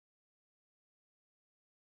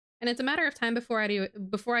 And it's a matter of time before I do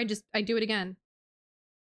it, I do it again.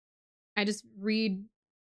 I just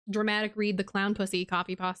dramatic read the clown pussy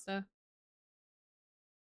copy pasta.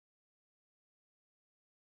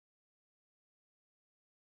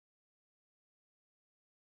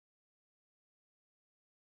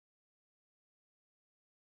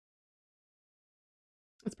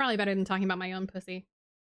 It's probably better than talking about my own pussy.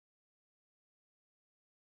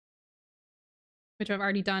 Which I've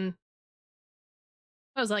already done.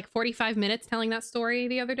 I was like 45 minutes telling that story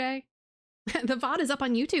the other day. The VOD is up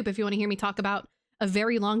on YouTube if you want to hear me talk about a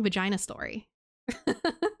very long vagina story.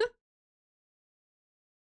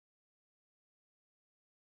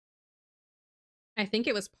 I think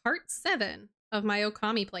it was part 7 of my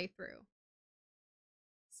Okami playthrough.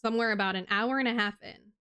 Somewhere about an hour and a half in.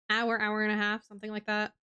 Hour and a half, something like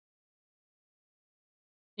that.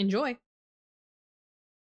 Enjoy.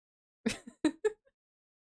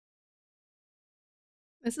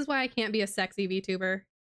 This is why I can't be a sexy VTuber.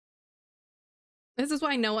 This is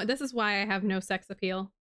why I have no sex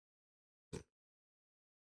appeal.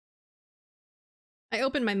 I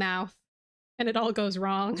open my mouth and it all goes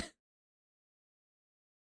wrong.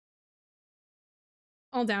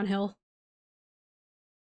 All downhill.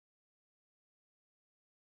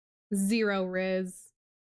 Zero riz.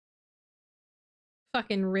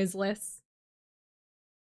 Fucking rizless.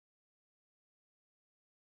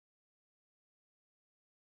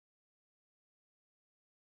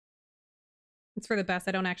 It's for the best.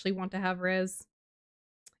 I don't actually want to have riz.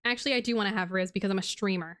 Actually, I do want to have riz because I'm a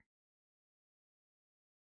streamer.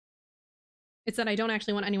 It's that I don't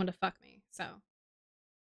actually want anyone to fuck me, so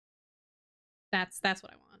that's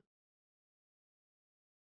what I want.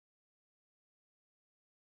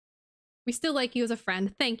 We still like you as a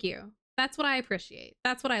friend. Thank you. That's what I appreciate.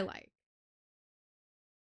 That's what I like.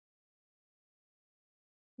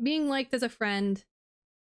 Being liked as a friend,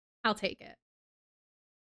 I'll take it.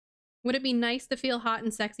 Would it be nice to feel hot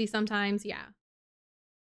and sexy sometimes? Yeah.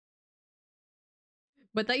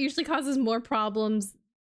 But that usually causes more problems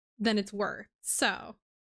than it's worth. So,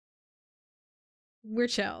 we're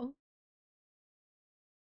chill.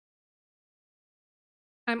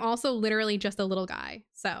 I'm also literally just a little guy,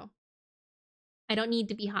 so I don't need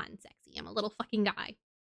to be hot and sexy. I'm a little fucking guy.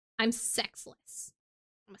 I'm sexless.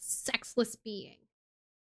 I'm a sexless being.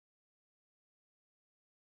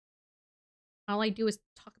 All I do is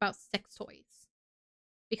talk about sex toys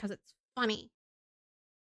because it's funny.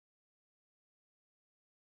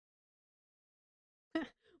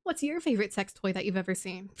 What's your favorite sex toy that you've ever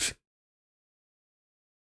seen?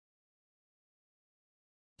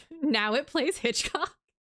 Now it plays Hitchcock.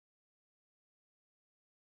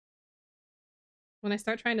 When I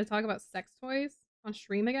start trying to talk about sex toys on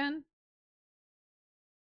stream again,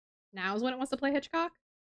 now is when it wants to play Hitchcock?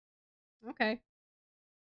 Okay.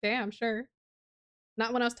 Damn, sure.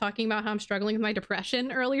 Not when I was talking about how I'm struggling with my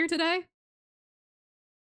depression earlier today.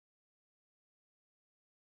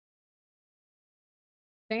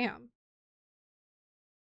 Damn.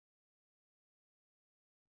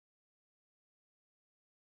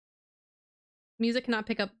 Music cannot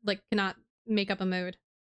pick up, like, cannot make up a mood.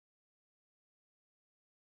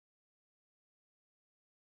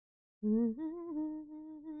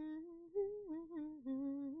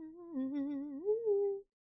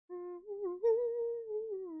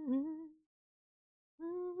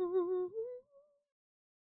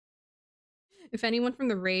 If anyone from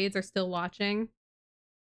the raids are still watching,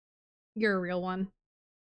 you're a real one.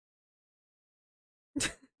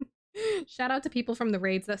 Shout out to people from the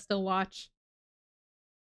raids that still watch.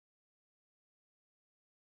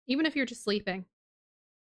 Even if you're just sleeping.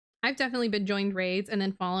 I've definitely been joined raids and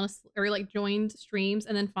then fallen asleep, or like joined streams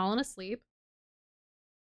and then fallen asleep.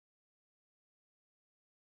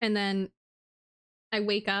 And then I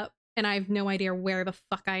wake up and I have no idea where the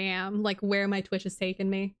fuck I am, like where my Twitch has taken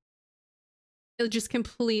me. It just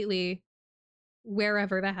completely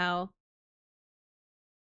wherever the hell.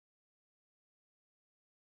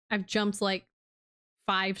 I've jumped like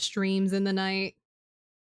 5 streams in the night.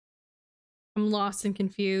 I'm lost and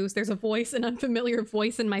confused. There's a voice, an unfamiliar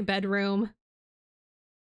voice in my bedroom.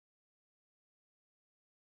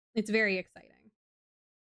 It's very exciting.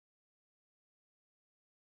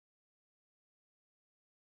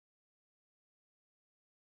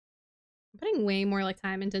 I'm putting way more like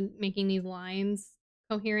time into making these lines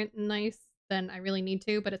coherent and nice than I really need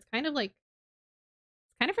to, but it's kind of like,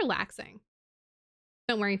 it's kind of relaxing.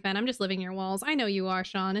 Don't worry, Fen, I'm just living in your walls. I know you are,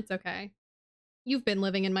 Sean. It's okay. You've been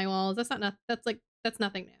living in my walls. That's that's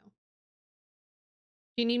nothing new.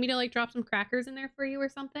 Do you need me to like drop some crackers in there for you or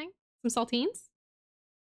something? Some saltines?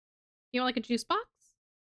 You want like a juice box?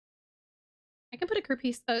 I can put a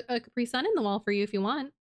Capri Sun in the wall for you if you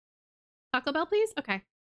want. Taco Bell, please? Okay.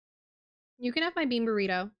 You can have my bean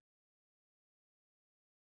burrito.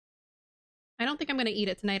 I don't think I'm gonna eat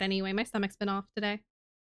it tonight anyway. My stomach's been off today.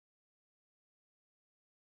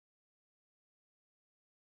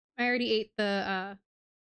 I already ate the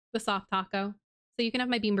soft taco. So you can have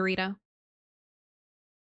my bean burrito.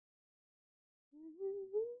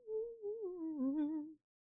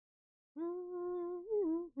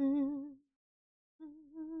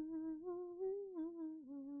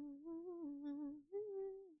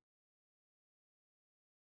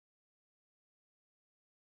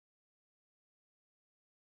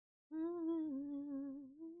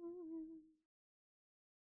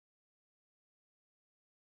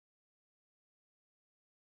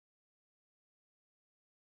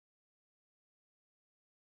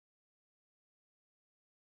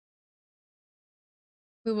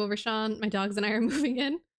 Move over, Sean. My dogs and I are moving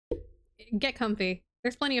in. Get comfy.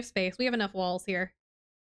 There's plenty of space. We have enough walls here.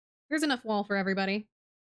 There's enough wall for everybody.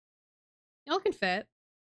 Y'all can fit.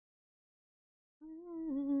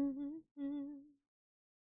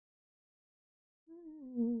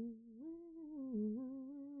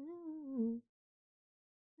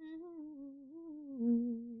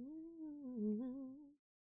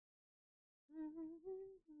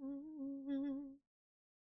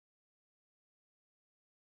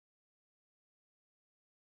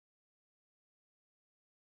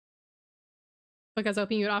 Like I was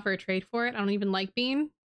hoping you would offer a trade for it. I don't even like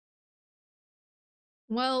bean.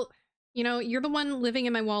 Well, you know, you're the one living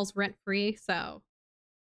in my walls rent-free, so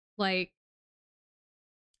like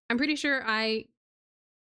I'm pretty sure I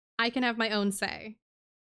can have my own say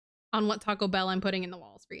on what Taco Bell I'm putting in the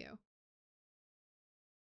walls for you.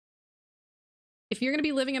 If you're going to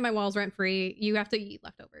be living in my walls rent-free, you have to eat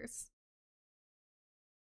leftovers.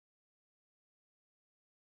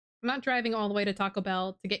 I'm not driving all the way to Taco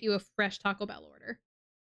Bell to get you a fresh Taco Bell order.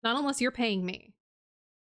 Not unless you're paying me.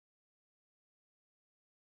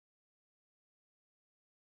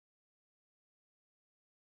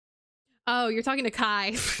 Oh, you're talking to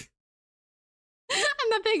Kai. I'm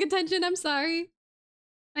not paying attention. I'm sorry.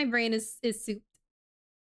 My brain is souped.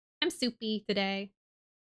 I'm soupy today.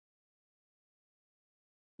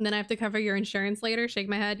 And then I have to cover your insurance later. Shake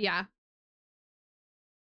my head. Yeah.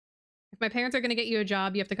 If my parents are going to get you a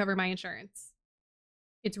job, you have to cover my insurance.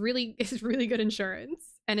 It's really good insurance.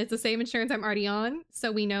 And it's the same insurance I'm already on.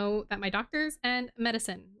 So we know that my doctors and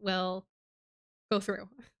medicine will go through.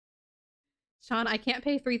 Sean, I can't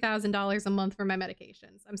pay $3,000 a month for my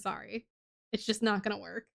medications. I'm sorry. It's just not going to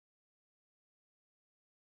work.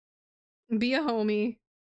 Be a homie.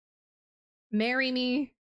 Marry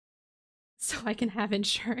me. so I can have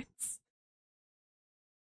insurance.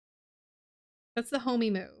 That's the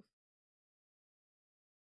homie move.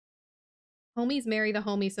 Homies marry the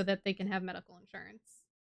homie so that they can have medical insurance.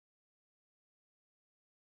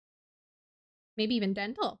 Maybe even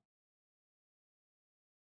dental.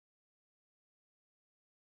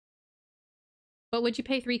 But would you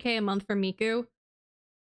pay $3K a month for Miku?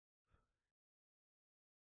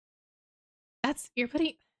 You're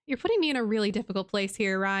putting me in a really difficult place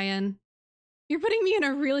here, Ryan. You're putting me in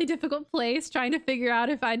a really difficult place trying to figure out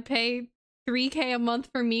if I'd pay $3K a month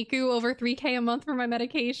for Miku over $3K a month for my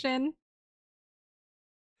medication.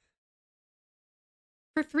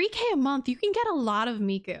 For $3K a month, you can get a lot of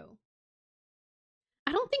Miku.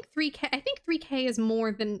 I don't think 3K, I think 3K is more.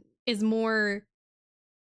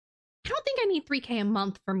 I don't think I need 3K a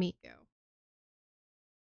month for Miku.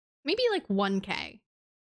 Maybe like 1K.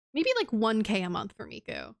 Maybe like 1K a month for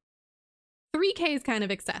Miku. 3K is kind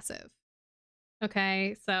of excessive.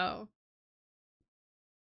 Okay, so,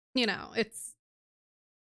 you know, it's...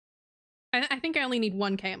 I think I only need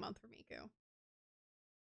 1K a month for Miku.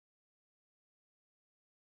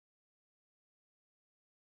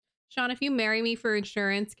 Sean, if you marry me for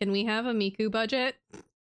insurance, can we have a Miku budget?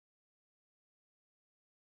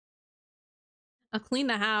 I'll clean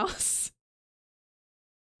the house.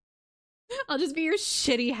 I'll just be your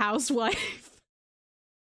shitty housewife.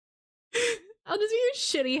 I'll just be your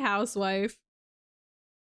shitty housewife.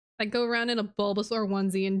 I go around in a Bulbasaur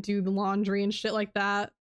onesie and do the laundry and shit like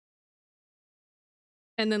that.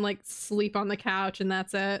 And then, like, sleep on the couch and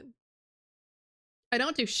that's it. I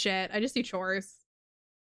don't do shit. I just do chores.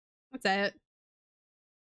 That's it.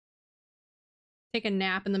 Take a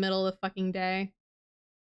nap in the middle of the fucking day.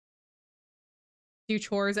 Do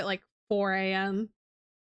chores at, like, 4 a.m.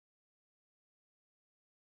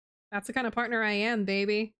 That's the kind of partner I am,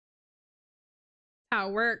 baby. How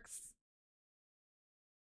it works.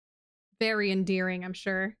 Very endearing, I'm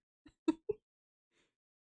sure.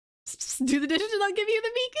 Do the dishes and I'll give you the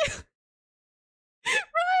Miku.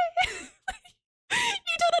 Right?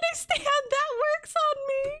 You don't understand. That works on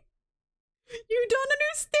me. You don't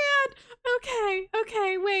understand.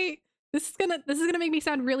 Okay, wait. This is gonna make me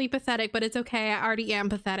sound really pathetic, but it's okay. I already am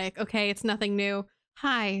pathetic. Okay, it's nothing new.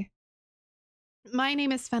 Hi. My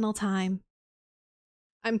name is Fennel-Thyme.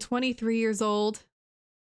 I'm 23 years old.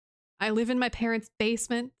 I live in my parents'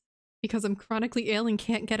 basement because I'm chronically ill and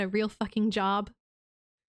can't get a real fucking job.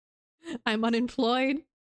 I'm unemployed.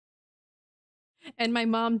 And my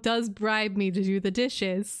mom does bribe me to do the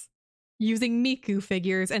dishes using Miku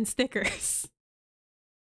figures and stickers.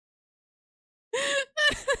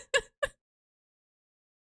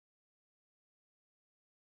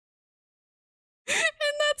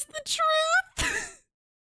 And that's the truth.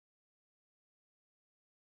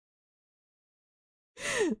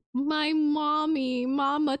 My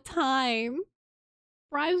Mama Time,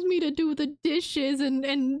 bribes me to do the dishes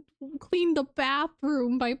and clean the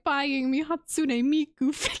bathroom by buying me Hatsune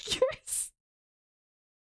Miku figures.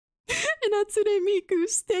 And Hatsune Miku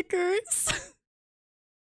stickers.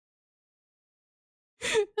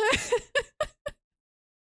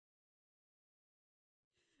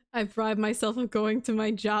 I bribed myself of going to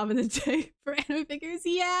my job in the day for anime figures.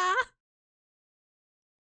 Yeah!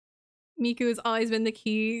 Miku has always been the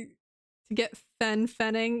key to get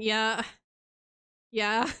fenning. Yeah.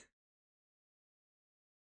 Yeah.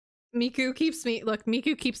 Miku keeps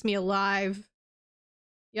me alive.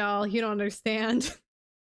 Y'all, you don't understand.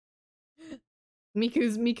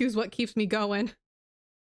 Miku's what keeps me going.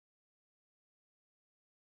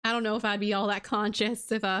 I don't know if I'd be all that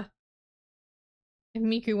conscious if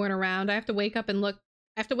Miku weren't around. I have to wake up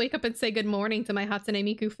and say good morning to my Hatsune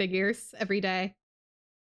Miku figures every day.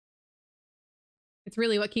 It's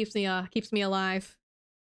really what keeps me alive.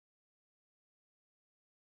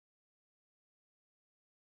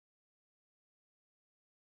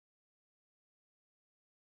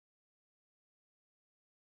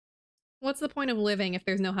 What's the point of living if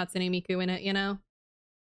there's no Hatsune Miku in it, you know?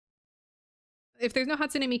 If there's no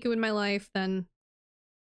Hatsune Miku in my life, then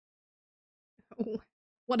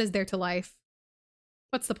what is there to life?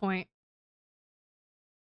 What's the point?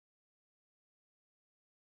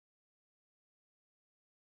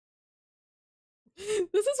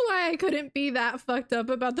 This is why I couldn't be that fucked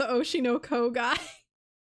up about the Oshinoko guy.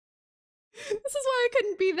 This is why I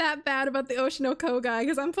couldn't be that bad about the Oshinoko guy,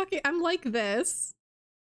 because I'm like this.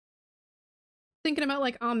 Thinking about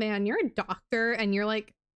like, oh man, you're a doctor and you're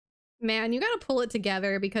like, man, you gotta pull it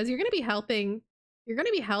together because you're gonna be helping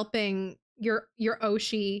your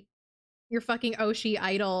Oshi, your fucking Oshi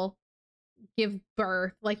idol give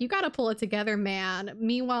birth. Like, you gotta pull it together, man.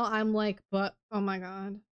 Meanwhile, I'm like, but oh my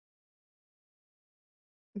god.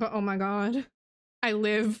 But oh my god. I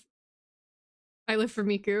live for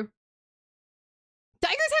Miku.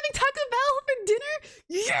 Tiger's having Taco Bell for dinner?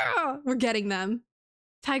 Yeah! We're getting them.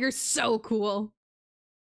 Tiger's so cool.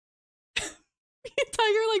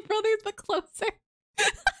 Tiger like brothers, but closer.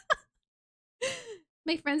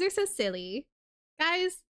 My friends are so silly.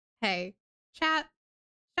 Guys, hey, chat,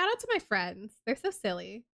 shout out to my friends. They're so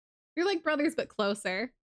silly. You're like brothers, but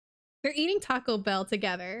closer. They're eating Taco Bell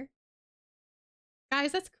together.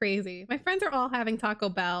 Guys, that's crazy. My friends are all having Taco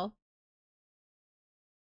Bell.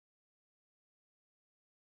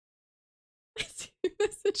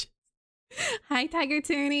 Messages. Hi, Tiger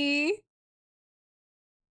Toonie.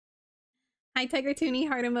 Hi, Tiger Toonie.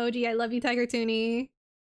 Heart emoji. I love you, Tiger Toonie.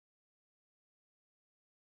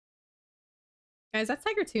 Guys, that's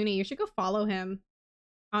Tiger Toonie. You should go follow him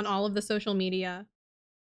on all of the social media.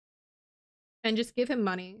 And just give him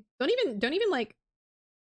money. Don't even like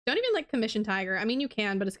commission Tiger. I mean, you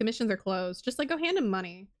can, but his commissions are closed. Just like go hand him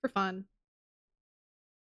money for fun.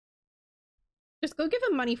 Just go give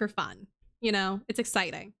him money for fun. You know, it's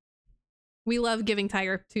exciting. We love giving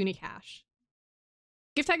Tiger Toonie cash.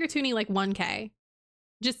 Give Tiger Toonie like 1K.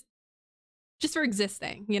 Just for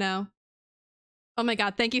existing, you know? Oh my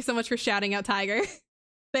god, thank you so much for shouting out Tiger.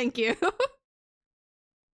 Thank you.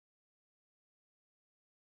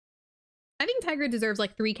 I think Tiger deserves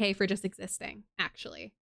like 3K for just existing,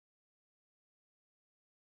 actually.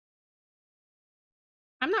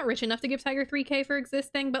 I'm not rich enough to give Tiger 3K for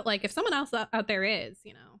existing, but like if someone else out there is,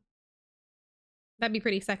 you know, that'd be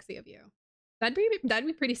pretty sexy of you. That'd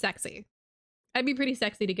be pretty sexy. That'd be pretty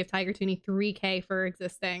sexy to give Tiger Toonie 3K for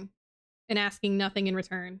existing and asking nothing in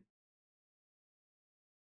return.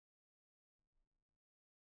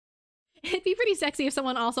 It'd be pretty sexy if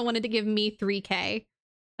someone also wanted to give me 3K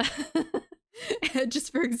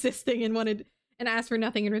just for existing and ask for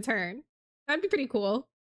nothing in return. That'd be pretty cool.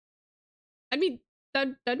 That'd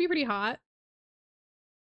be pretty hot.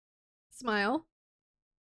 Smile.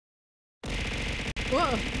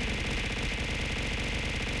 Whoa.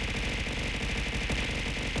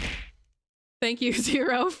 Thank you,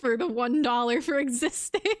 Zero, for the $1 for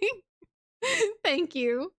existing. Thank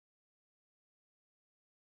you.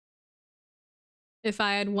 If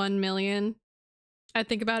I had 1 million, I'd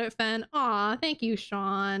think about it, Fen. Aw, thank you,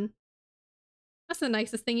 Sean. That's the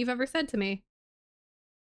nicest thing you've ever said to me.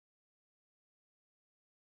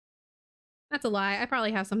 That's a lie. I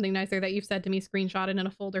probably have something nicer that you've said to me screenshotted in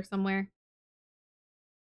a folder somewhere.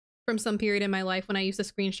 From some period in my life when I used to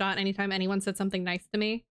screenshot anytime anyone said something nice to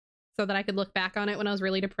me so that I could look back on it when I was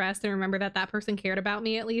really depressed and remember that that person cared about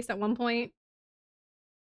me at least at one point.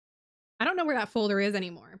 I don't know where that folder is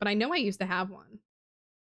anymore, but I know I used to have one.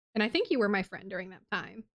 And I think you were my friend during that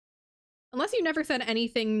time. Unless you never said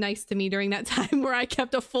anything nice to me during that time where I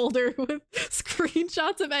kept a folder with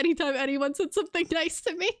screenshots of any time anyone said something nice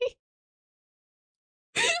to me.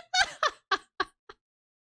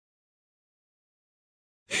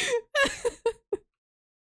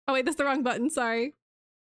 Oh wait, that's the wrong button, sorry.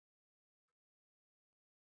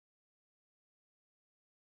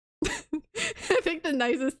 I think the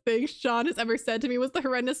nicest thing Sean has ever said to me was the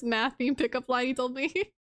horrendous math theme pickup line he told me.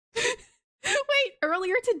 Wait,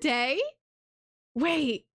 earlier today?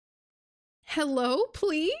 Wait. Hello,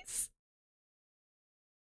 please?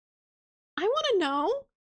 I want to know.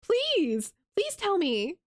 Please. Please tell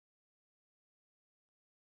me.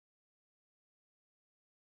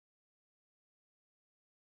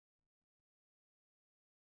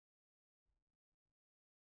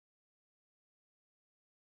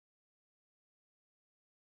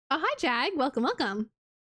 Oh, hi, Jag. Welcome, welcome.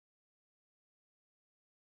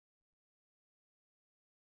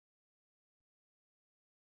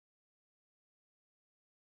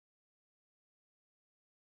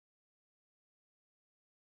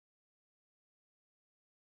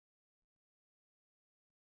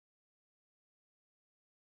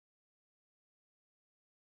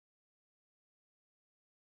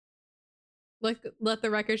 Let the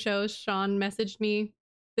record show Sean messaged me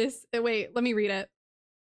this. Wait, let me read it.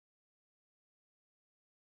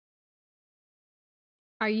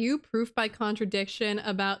 Are you proof by contradiction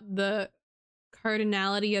about the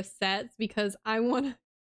cardinality of sets? Because I want to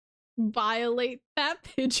violate that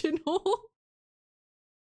pigeonhole.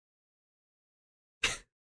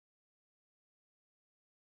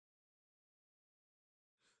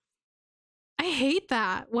 I hate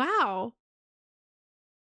that. Wow.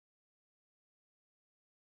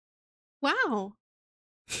 Wow.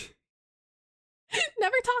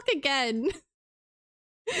 Never talk again.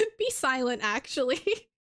 Be silent, actually.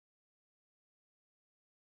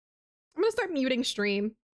 I'm gonna start muting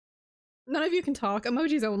stream. None of you can talk.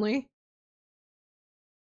 Emojis only.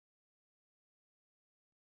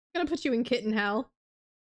 gonna put you in kitten hell.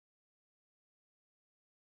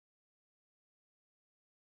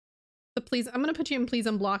 But please, I'm gonna put you in please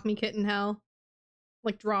unblock me kitten hell.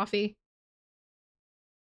 Like Drawfee.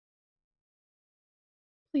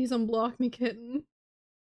 Please unblock me kitten.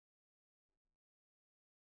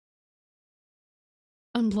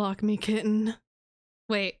 Unblock me kitten.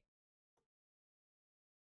 Wait.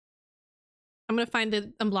 I'm gonna find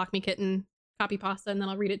the unblock me kitten copy pasta and then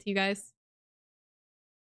I'll read it to you guys.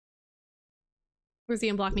 Where's the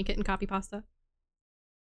unblock me kitten copy pasta?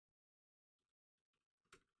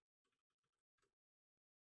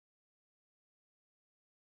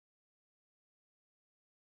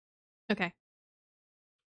 Okay.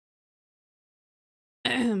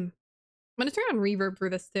 I'm gonna turn on reverb for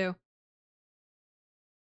this too.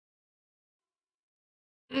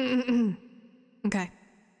 Okay.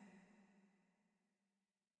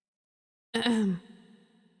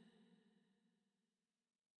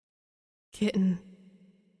 Kitten,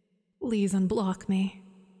 please unblock me.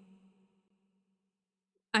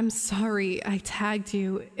 I'm sorry I tagged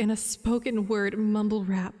you in a spoken word mumble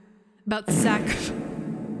rap about sacrifice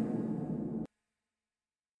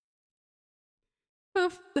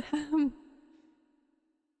of them.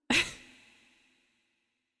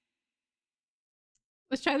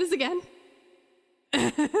 Let's try this again.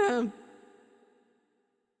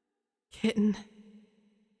 Kitten,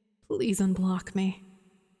 please unblock me.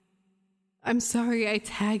 I'm sorry I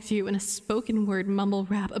tagged you in a spoken word mumble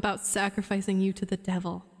rap about sacrificing you to the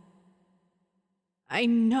devil. I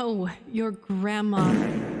know your grandma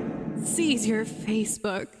sees your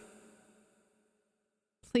Facebook.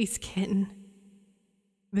 Please, kitten.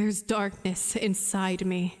 There's darkness inside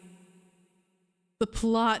me. The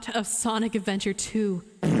plot of Sonic Adventure 2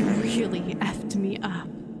 really effed me up.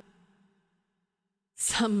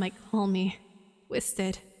 Some might call me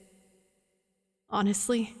twisted.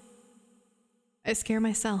 Honestly, I scare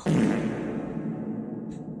myself.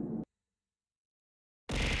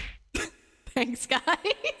 Thanks, guys.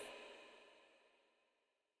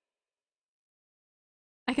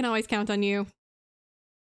 I can always count on you.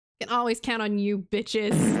 I can always count on you,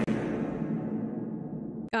 bitches.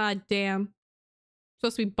 God damn.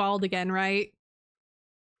 Supposed to be bald again, right?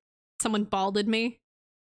 Someone balded me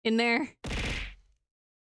in there.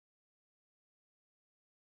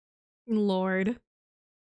 Lord.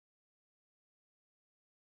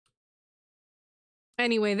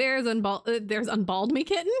 Anyway, there's unbald me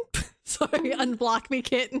kitten. Sorry, unblock me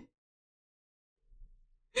kitten.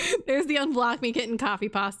 There's the unblock me kitten coffee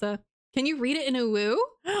pasta. Can you read it in a woo?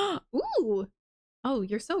 Ooh. Oh,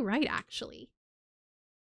 you're so right, actually.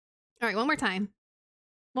 All right, one more time.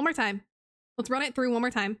 One more time. Let's run it through one more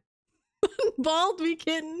time. Unbald me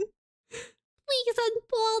kitten. Please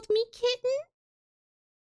unbald me, kitten.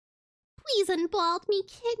 Please unbald me,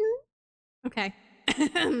 kitten. Okay.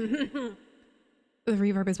 The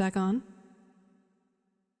reverb is back on.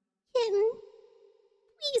 Kitten,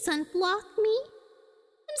 please unblock me.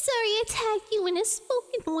 I'm sorry I tagged you in a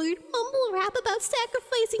spoken word mumble rap about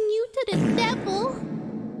sacrificing you to the devil.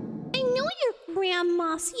 I know your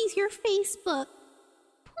grandma sees your Facebook.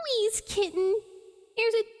 Please, kitten.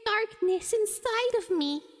 There's a darkness inside of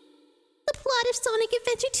me. The plot of Sonic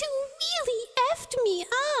Adventure 2 really effed me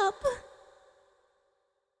up.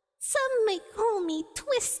 Some might call me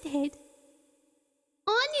twisted.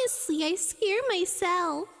 Honestly, I scare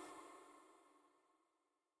myself.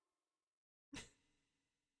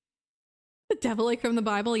 The devil like from the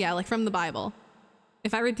Bible? Yeah, like from the Bible.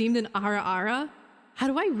 If I redeemed an Ara Ara, how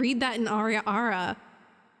do I read that in Ara Ara?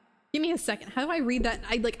 Give me a second. How do I read that?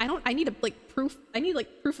 I need a proof. I need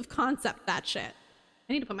proof of concept that shit.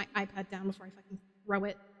 I need to put my iPad down before I fucking throw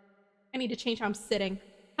it. I need to change how I'm sitting.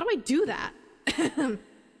 How do I do that?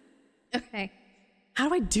 Okay. How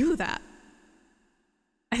do I do that?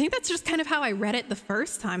 I think that's just kind of how I read it the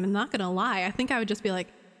first time. I'm not gonna lie. I think I would just be like,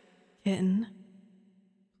 kitten,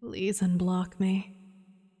 please unblock me.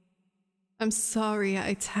 I'm sorry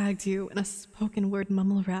I tagged you in a spoken word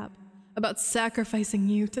mumble rap about sacrificing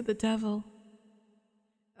you to the devil.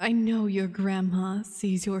 I know your grandma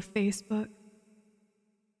sees your Facebook.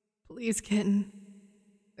 Please, kitten,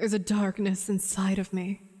 there's a darkness inside of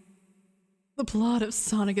me. The plot of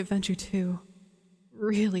Sonic Adventure 2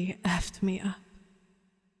 really effed me up.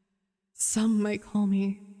 Some might call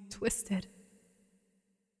me twisted.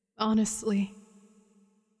 Honestly,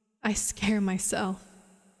 I scare myself.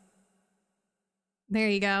 There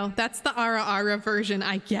you go. That's the Ara Ara version,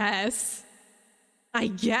 I guess. I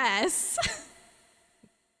guess.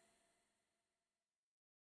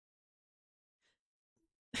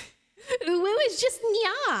 It was just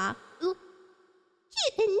nya.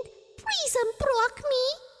 Kitten, please unblock me.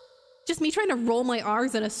 just me trying to roll my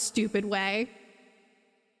R's in a stupid way.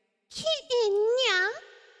 Kitten, yeah?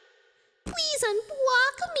 Please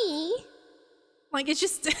unblock me. Like, it's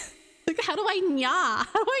just, like, how do I nya?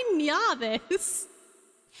 How do I nya this?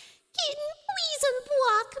 Kitten, please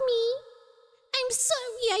unblock me. I'm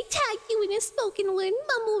sorry I tagged you in a spoken word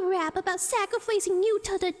mumble rap about sacrificing you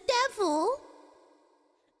to the devil.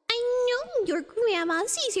 I know your grandma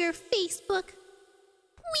sees your Facebook.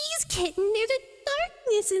 Please, kitten, there's a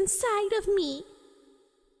darkness inside of me.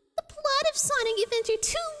 The plot of Sonic Adventure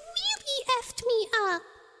 2 really effed me up.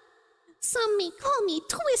 Some may call me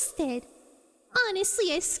twisted.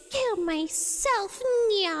 Honestly, I scared myself,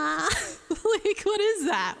 nya. Like, what is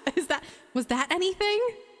that? Was that anything?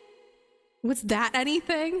 Was that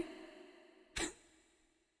anything?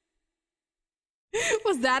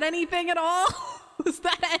 Was that anything at all? Was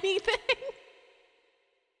that anything?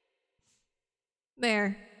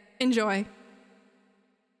 There. Enjoy.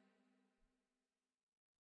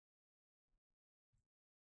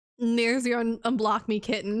 There's your unblock me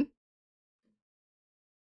kitten.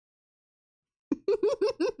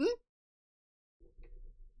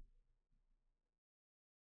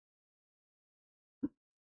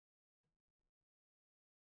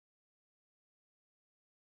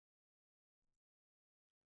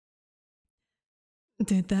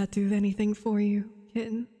 Did that do anything for you,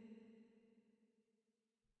 kitten?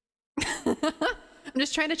 I'm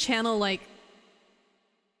just trying to channel like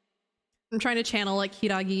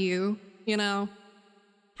Hidagi Yu, you know?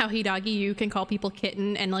 How Hidagi Yu can call people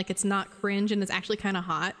kitten and like it's not cringe and it's actually kind of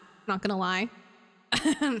hot. Not gonna lie.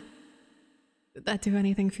 Did that do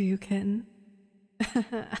anything for you, kitten?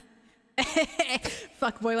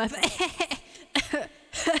 Fuck boy laugh.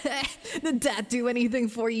 Did that do anything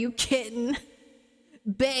for you, kitten?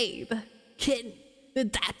 Babe, kitten,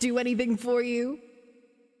 did that do anything for you?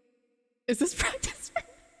 Is this practice for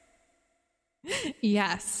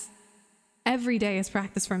Yes. Every day is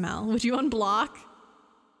practice for Mel. Would you unblock?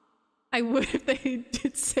 I would if they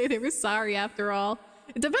did say they were sorry after all.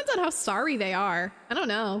 It depends on how sorry they are. I don't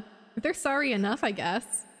know. If they're sorry enough, I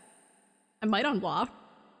guess. I might unblock.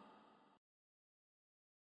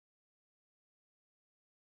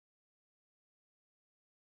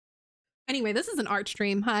 Anyway, this is an art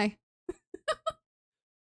stream. Hi.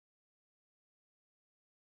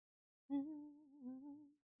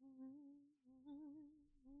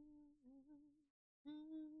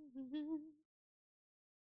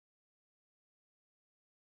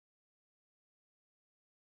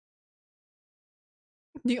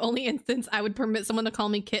 The only instance I would permit someone to call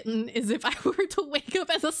me kitten is if I were to wake up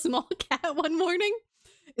as a small cat one morning.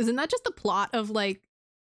 Isn't that just the plot of like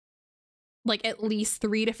at least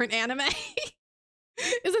 3 different anime?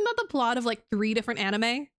 Isn't that the plot of like 3 different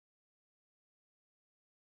anime?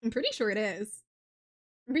 I'm pretty sure it is.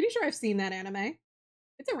 I'm pretty sure I've seen that anime.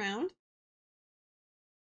 It's around.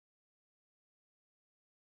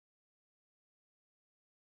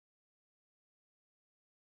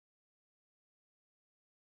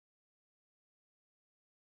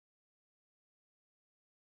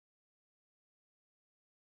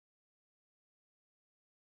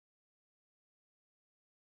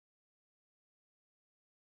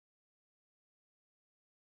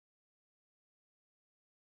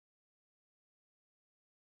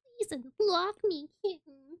 Please unblock me,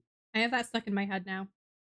 kitten. I have that stuck in my head now.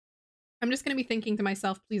 I'm just gonna be thinking to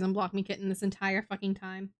myself, please unblock me, kitten, this entire fucking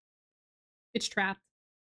time. It's trapped.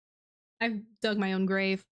 I've dug my own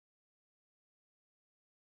grave.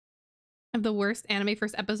 Of the worst anime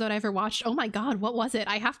first episode I ever watched. Oh my god, what was it?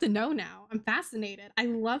 I have to know now. I'm fascinated. I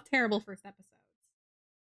love terrible first episodes.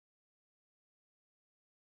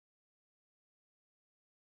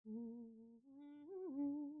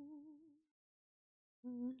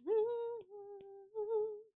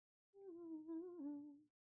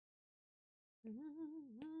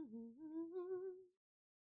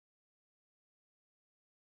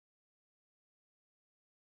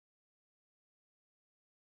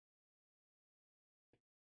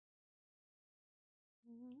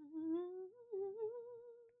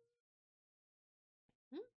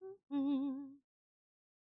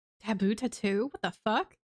 Taboo tattoo? What the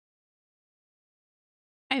fuck?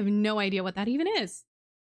 I have no idea what that even is.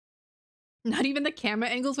 Not even the camera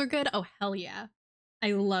angles were good? Oh, hell yeah.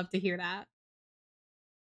 I love to hear that.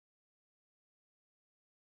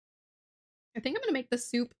 I think I'm gonna make the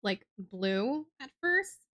soup, like, blue at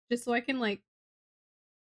first, just so I can, like...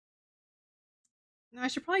 No, I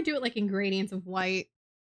should probably do it, like, in gradients of white,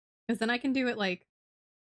 because then I can do it, like...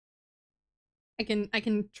 I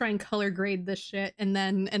can try and color grade this shit, and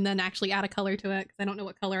then actually add a color to it, because I don't know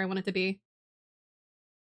what color I want it to be.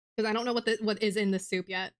 Because I don't know what is in this soup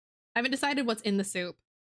yet. I haven't decided what's in the soup.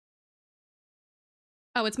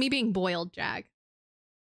 Oh, it's me being boiled, Jag.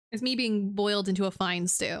 It's me being boiled into a fine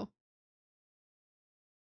stew.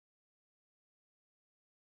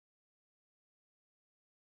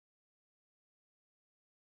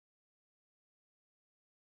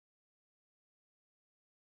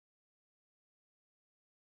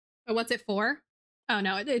 Oh, what's it for? Oh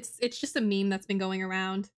no, it's just a meme that's been going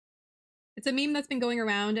around. It's a meme that's been going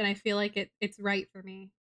around, and I feel like it's right for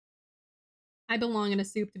me. I belong in a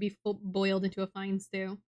soup to be boiled into a fine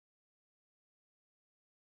stew.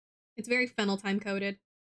 It's very Fennel-Thyme coated.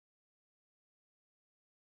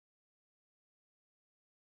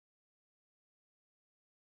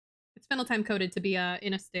 It's Fennel-Thyme coated to be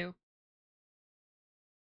in a stew.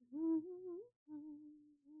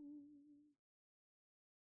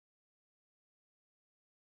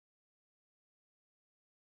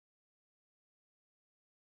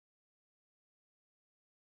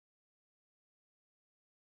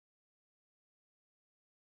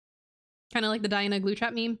 Kind of like the Diana glue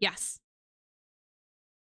trap meme? Yes.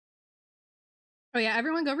 Oh yeah,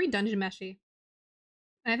 everyone go read Dungeon Meshi.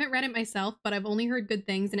 I haven't read it myself, but I've only heard good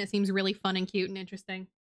things, and it seems really fun and cute and interesting.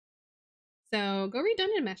 So go read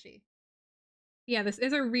Dungeon Meshi. Yeah, this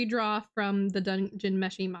is a redraw from the Dungeon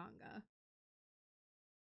Meshi manga.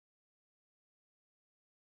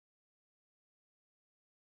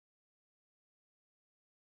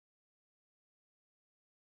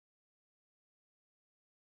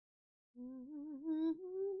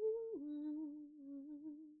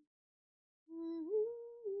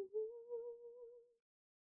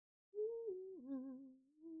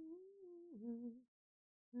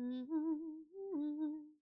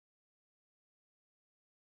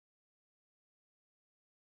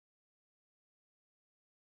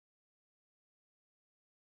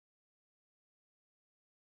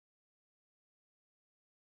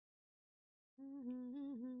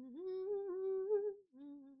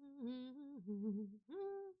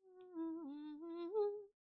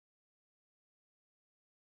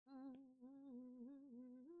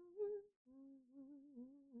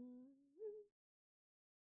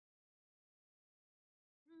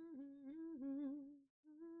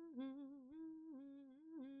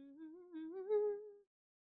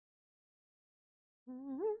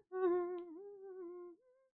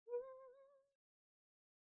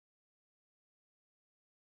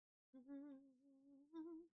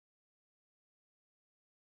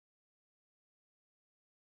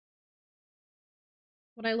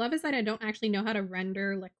 What I love is that I don't actually know how to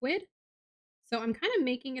render liquid, so I'm kind of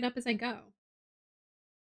making it up as I go.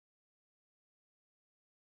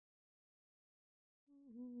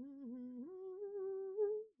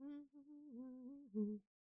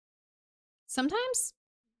 Sometimes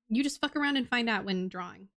you just fuck around and find out when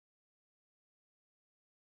drawing.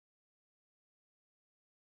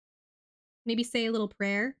 Maybe say a little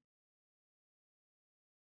prayer.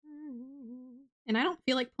 And I don't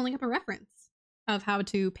feel like pulling up a reference of how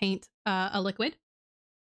to paint a liquid,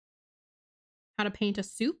 how to paint a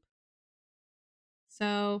soup.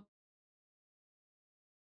 So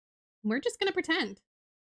we're just gonna pretend.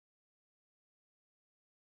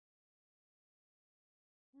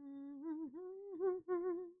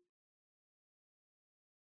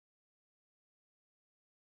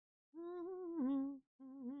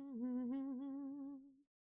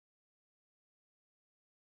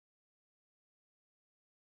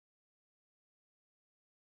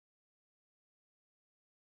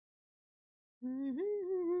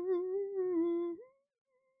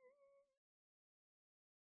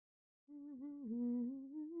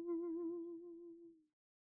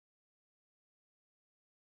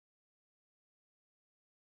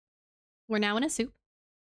 We're now in a soup.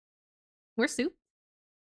 We're soup.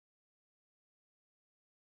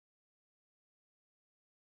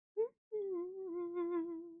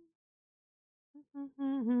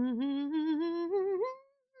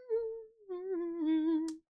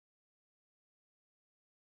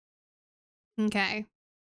 Okay.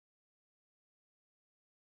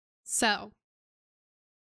 So,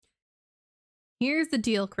 here's the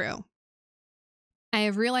deal, crew. I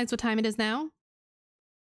have realized what time it is now.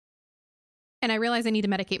 And I realize I need to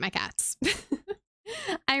medicate my cats.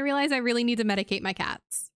 I realize I really need to medicate my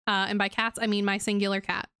cats. And by cats, I mean my singular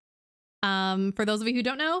cat. For those of you who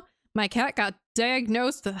don't know, my cat got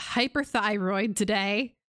diagnosed with hyperthyroid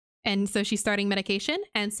today. And so she's starting medication.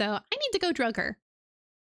 And so I need to go drug her.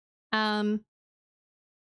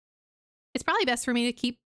 It's probably best for me to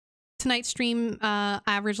keep tonight's stream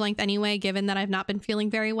average length anyway, given that I've not been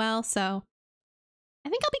feeling very well. So I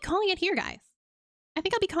think I'll be calling it here, guys. I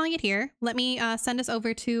think I'll be calling it here. Let me send us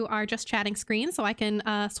over to our just chatting screen so I can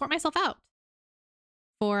sort myself out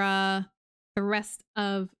for the rest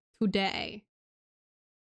of today.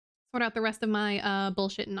 Sort out the rest of my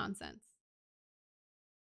bullshit and nonsense.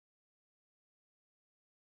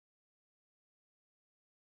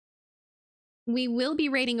 We will be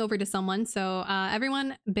raiding over to someone, so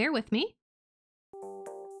everyone bear with me.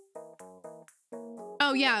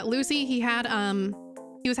 Oh yeah, Lucy, he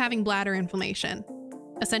was having bladder inflammation.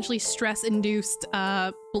 Essentially stress-induced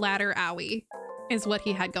bladder owie is what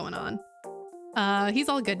he had going on. He's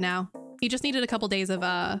all good now. He just needed a couple days of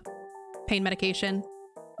pain medication,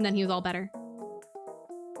 and then he was all better.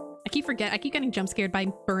 I keep getting jump scared by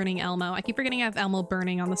burning Elmo. I keep forgetting I have Elmo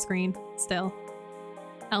burning on the screen still.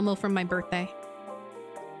 Elmo from my birthday.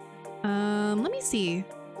 Let me see.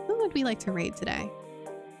 Who would we like to raid today?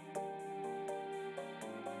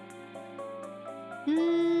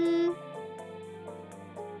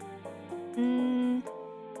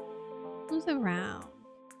 Who's around?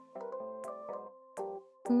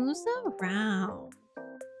 Who's around?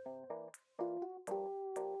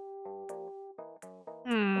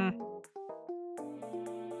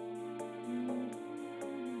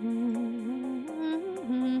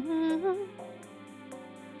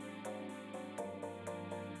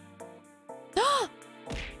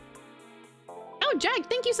 Oh, Jag,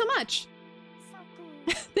 thank you so much.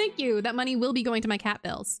 Thank you. That money will be going to my cat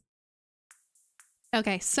bills.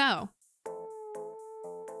 Okay, so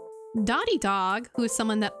Dottie Dog, who is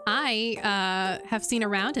someone that I have seen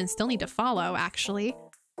around and still need to follow, actually,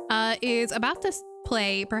 is about to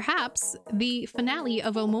play, perhaps, the finale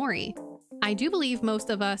of Omori. I do believe most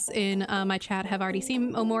of us in my chat have already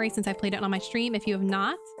seen Omori since I've played it on my stream. If you have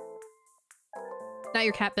not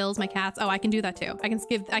your cat bills, my cats. Oh, I can do that too. I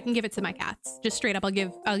can give it to my cats. Just straight up, I'll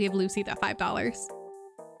give Lucy that $5.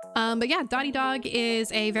 But yeah, Dottie Dog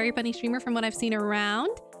is a very funny streamer from what I've seen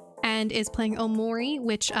around, and is playing Omori,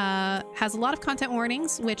 which has a lot of content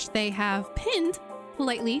warnings, which they have pinned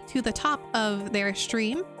politely to the top of their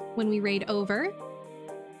stream when we raid over.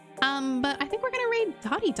 But I think we're gonna raid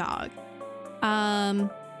Dottie Dog.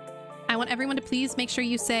 I want everyone to please make sure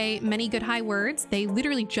you say many good high words. They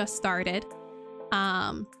literally just started.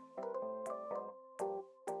 I'm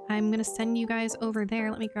gonna send you guys over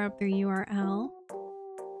there. Let me grab their URL.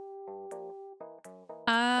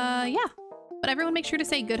 Yeah. But everyone make sure to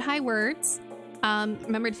say good high words.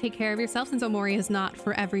 Remember to take care of yourself since Omori is not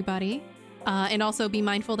for everybody. And also be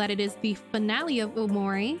mindful that it is the finale of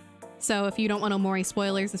Omori. So if you don't want Omori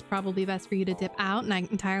spoilers, it's probably best for you to dip out. And I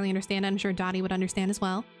entirely understand. I'm sure Dottie would understand as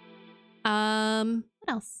well. What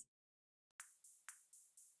else?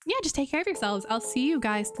 Yeah, just take care of yourselves. I'll see you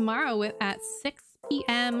guys tomorrow at 6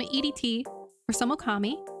 p.m. EDT for some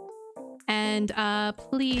Okami. And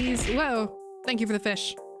please... Whoa! Thank you for the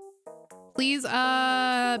fish. Please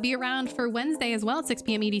be around for Wednesday as well at 6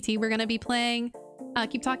 p.m. EDT. We're going to be playing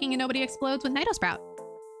Keep Talking and Nobody Explodes with Nido Sprout.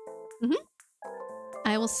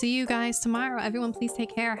 I will see you guys tomorrow. Everyone, please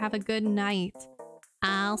take care. Have a good night.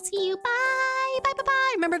 I'll see you. Bye! Bye, bye,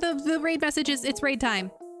 bye! Remember the raid messages. It's raid time.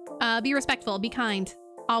 Be respectful. Be kind.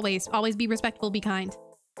 Always be respectful. Be kind.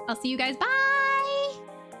 I'll see you guys. Bye!